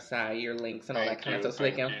 your website, your links, and all that kind of stuff, so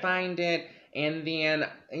they can find it. And then,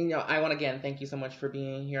 I want to again thank you so much for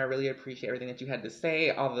being here. I really appreciate everything that you had to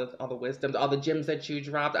say, all the wisdoms, all the gems that you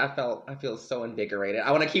dropped. I feel so invigorated.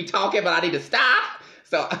 I want to keep talking, but I need to stop.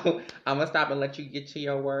 So I'm gonna stop and let you get to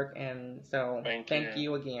your work. And so, thank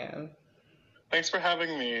you again. Thanks for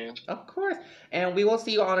having me. Of course. And we will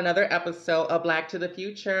see you on another episode of Black to the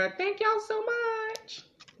Future. Thank y'all so much.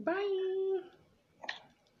 Bye.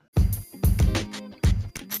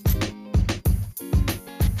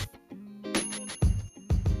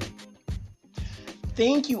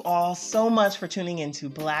 Thank you all so much for tuning into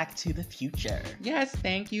Black to the Future. Yes,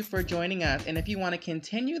 thank you for joining us. And if you want to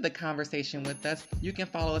continue the conversation with us, you can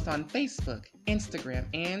follow us on Facebook, Instagram,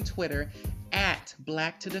 and Twitter at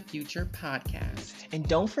Black to the Future Podcast. And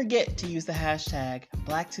don't forget to use the hashtag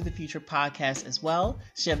Black to the Future Podcast as well.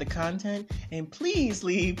 Share the content and please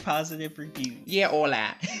leave positive reviews. Yeah, all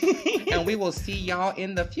that. And we will see y'all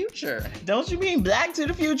in the future. Don't you mean Black to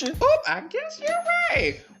the Future? Oop, I guess you're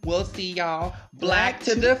right. We'll see y'all Black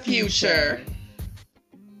to the Future.